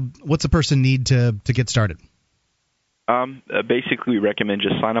what's a person need to get started? Basically, we recommend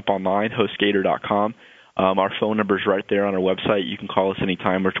just sign up online, HostGator.com. Our phone number is right there on our website. You can call us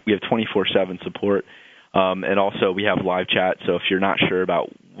anytime. We have 24/7 support, and also we have live chat. So if you're not sure about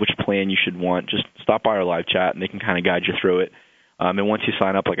which plan you should want, just stop by our live chat, and they can kind of guide you through it. And once you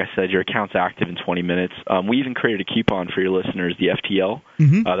sign up, like I said, your account's active in 20 minutes. We even created a coupon for your listeners, the FTL.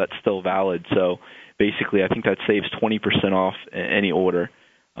 That's still valid. So basically, I think that saves 20% off any order.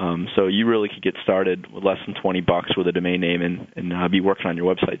 So you really could get started with less than $20 with a domain name and be working on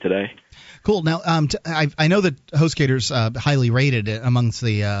your website today. Cool. Now, I know that HostGator's highly rated amongst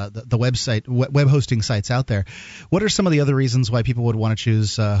the website web hosting sites out there. What are some of the other reasons why people would want to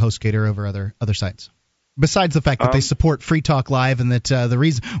choose HostGator over other sites? Besides the fact that they support Free Talk Live, and that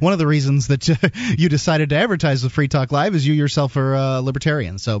one of the reasons that you decided to advertise with Free Talk Live is you yourself are a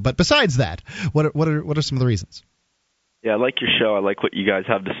libertarian. So, but besides that, what are some of the reasons? Yeah, I like your show. I like what you guys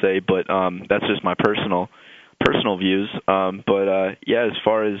have to say, but that's just my personal views. But as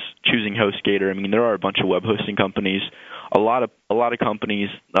far as choosing HostGator, I mean, there are a bunch of web hosting companies. A lot of companies,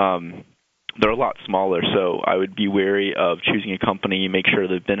 they're a lot smaller. So I would be wary of choosing a company. Make sure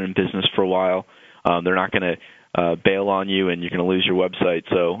they've been in business for a while. They're not going to bail on you, and you're going to lose your website.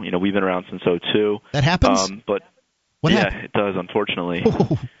 So we've been around since 2002. That happens. But what happened? It does, unfortunately.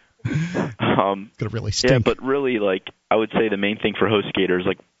 Gonna really stink. Yeah, but really, I would say the main thing for HostGator is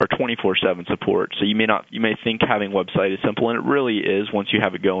our 24/7 support. So you may think having a website is simple, and it really is once you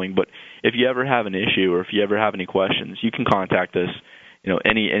have it going. But if you ever have an issue or if you ever have any questions, you can contact us.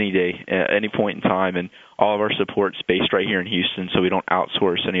 Any day, at any point in time, and all of our support's based right here in Houston. So we don't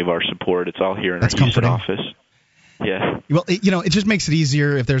outsource any of our support. It's all here in our Houston office. Yeah. Well, it just makes it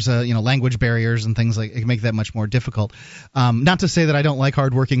easier if there's language barriers and things like it can make that much more difficult. Not to say that I don't like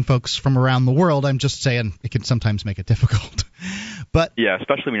hardworking folks from around the world. I'm just saying it can sometimes make it difficult. But yeah,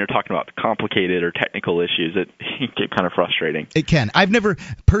 especially when you're talking about complicated or technical issues, it can get kind of frustrating. It can. I've never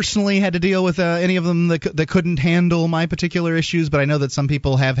personally had to deal with any of them that couldn't handle my particular issues, but I know that some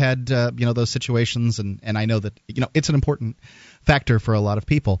people have had those situations, and I know that it's an important factor for a lot of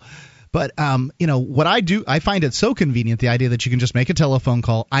people. But what I do, I find it so convenient, the idea that you can just make a telephone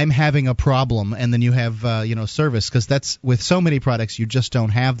call, I'm having a problem, and then you have service, because that's with so many products you just don't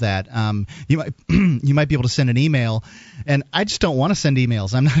have that. You might be able to send an email, and I just don't want to send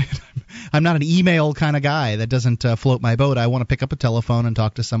emails. I'm not an email kind of guy. That doesn't float my boat. I want to pick up a telephone and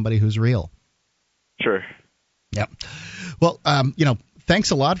talk to somebody who's real. Sure. Yep. Well,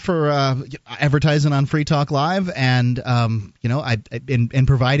 thanks a lot for advertising on Free Talk Live and in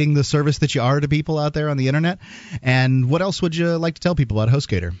providing the service that you are to people out there on the internet. And what else would you like to tell people about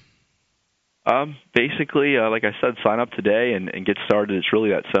HostGator? Basically, like I said, sign up today and get started. It's really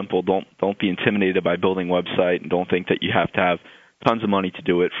that simple. Don't be intimidated by building a website, and don't think that you have to have tons of money to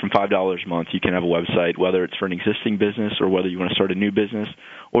do it. From $5 a month, you can have a website, whether it's for an existing business or whether you want to start a new business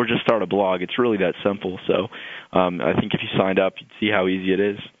or just start a blog. It's really that simple. So I think if you signed up, you'd see how easy it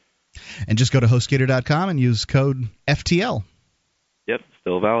is. And just go to HostGator.com and use code FTL. Yep,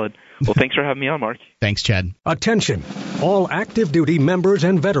 still valid. Well, thanks for having me on, Mark. Thanks, Chad. Attention, all active duty members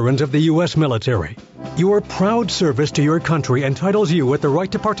and veterans of the U.S. military. Your proud service to your country entitles you with the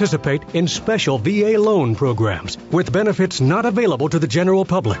right to participate in special VA loan programs with benefits not available to the general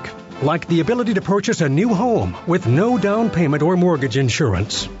public, like the ability to purchase a new home with no down payment or mortgage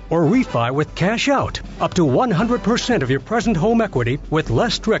insurance, or refi with cash out, up to 100% of your present home equity with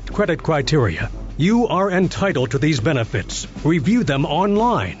less strict credit criteria. You are entitled to these benefits. Review them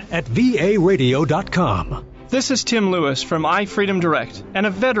online at varadio.com. This is Tim Lewis from iFreedom Direct and a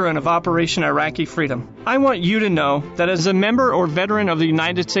veteran of Operation Iraqi Freedom. I want you to know that as a member or veteran of the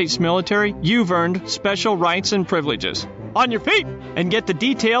United States military, you've earned special rights and privileges. On your feet! And get the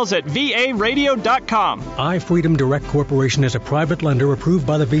details at varadio.com. iFreedom Direct Corporation is a private lender approved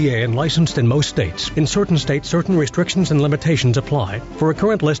by the VA and licensed in most states. In certain states, certain restrictions and limitations apply. For a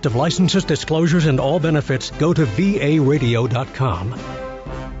current list of licenses, disclosures, and all benefits, go to varadio.com.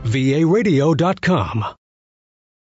 varadio.com.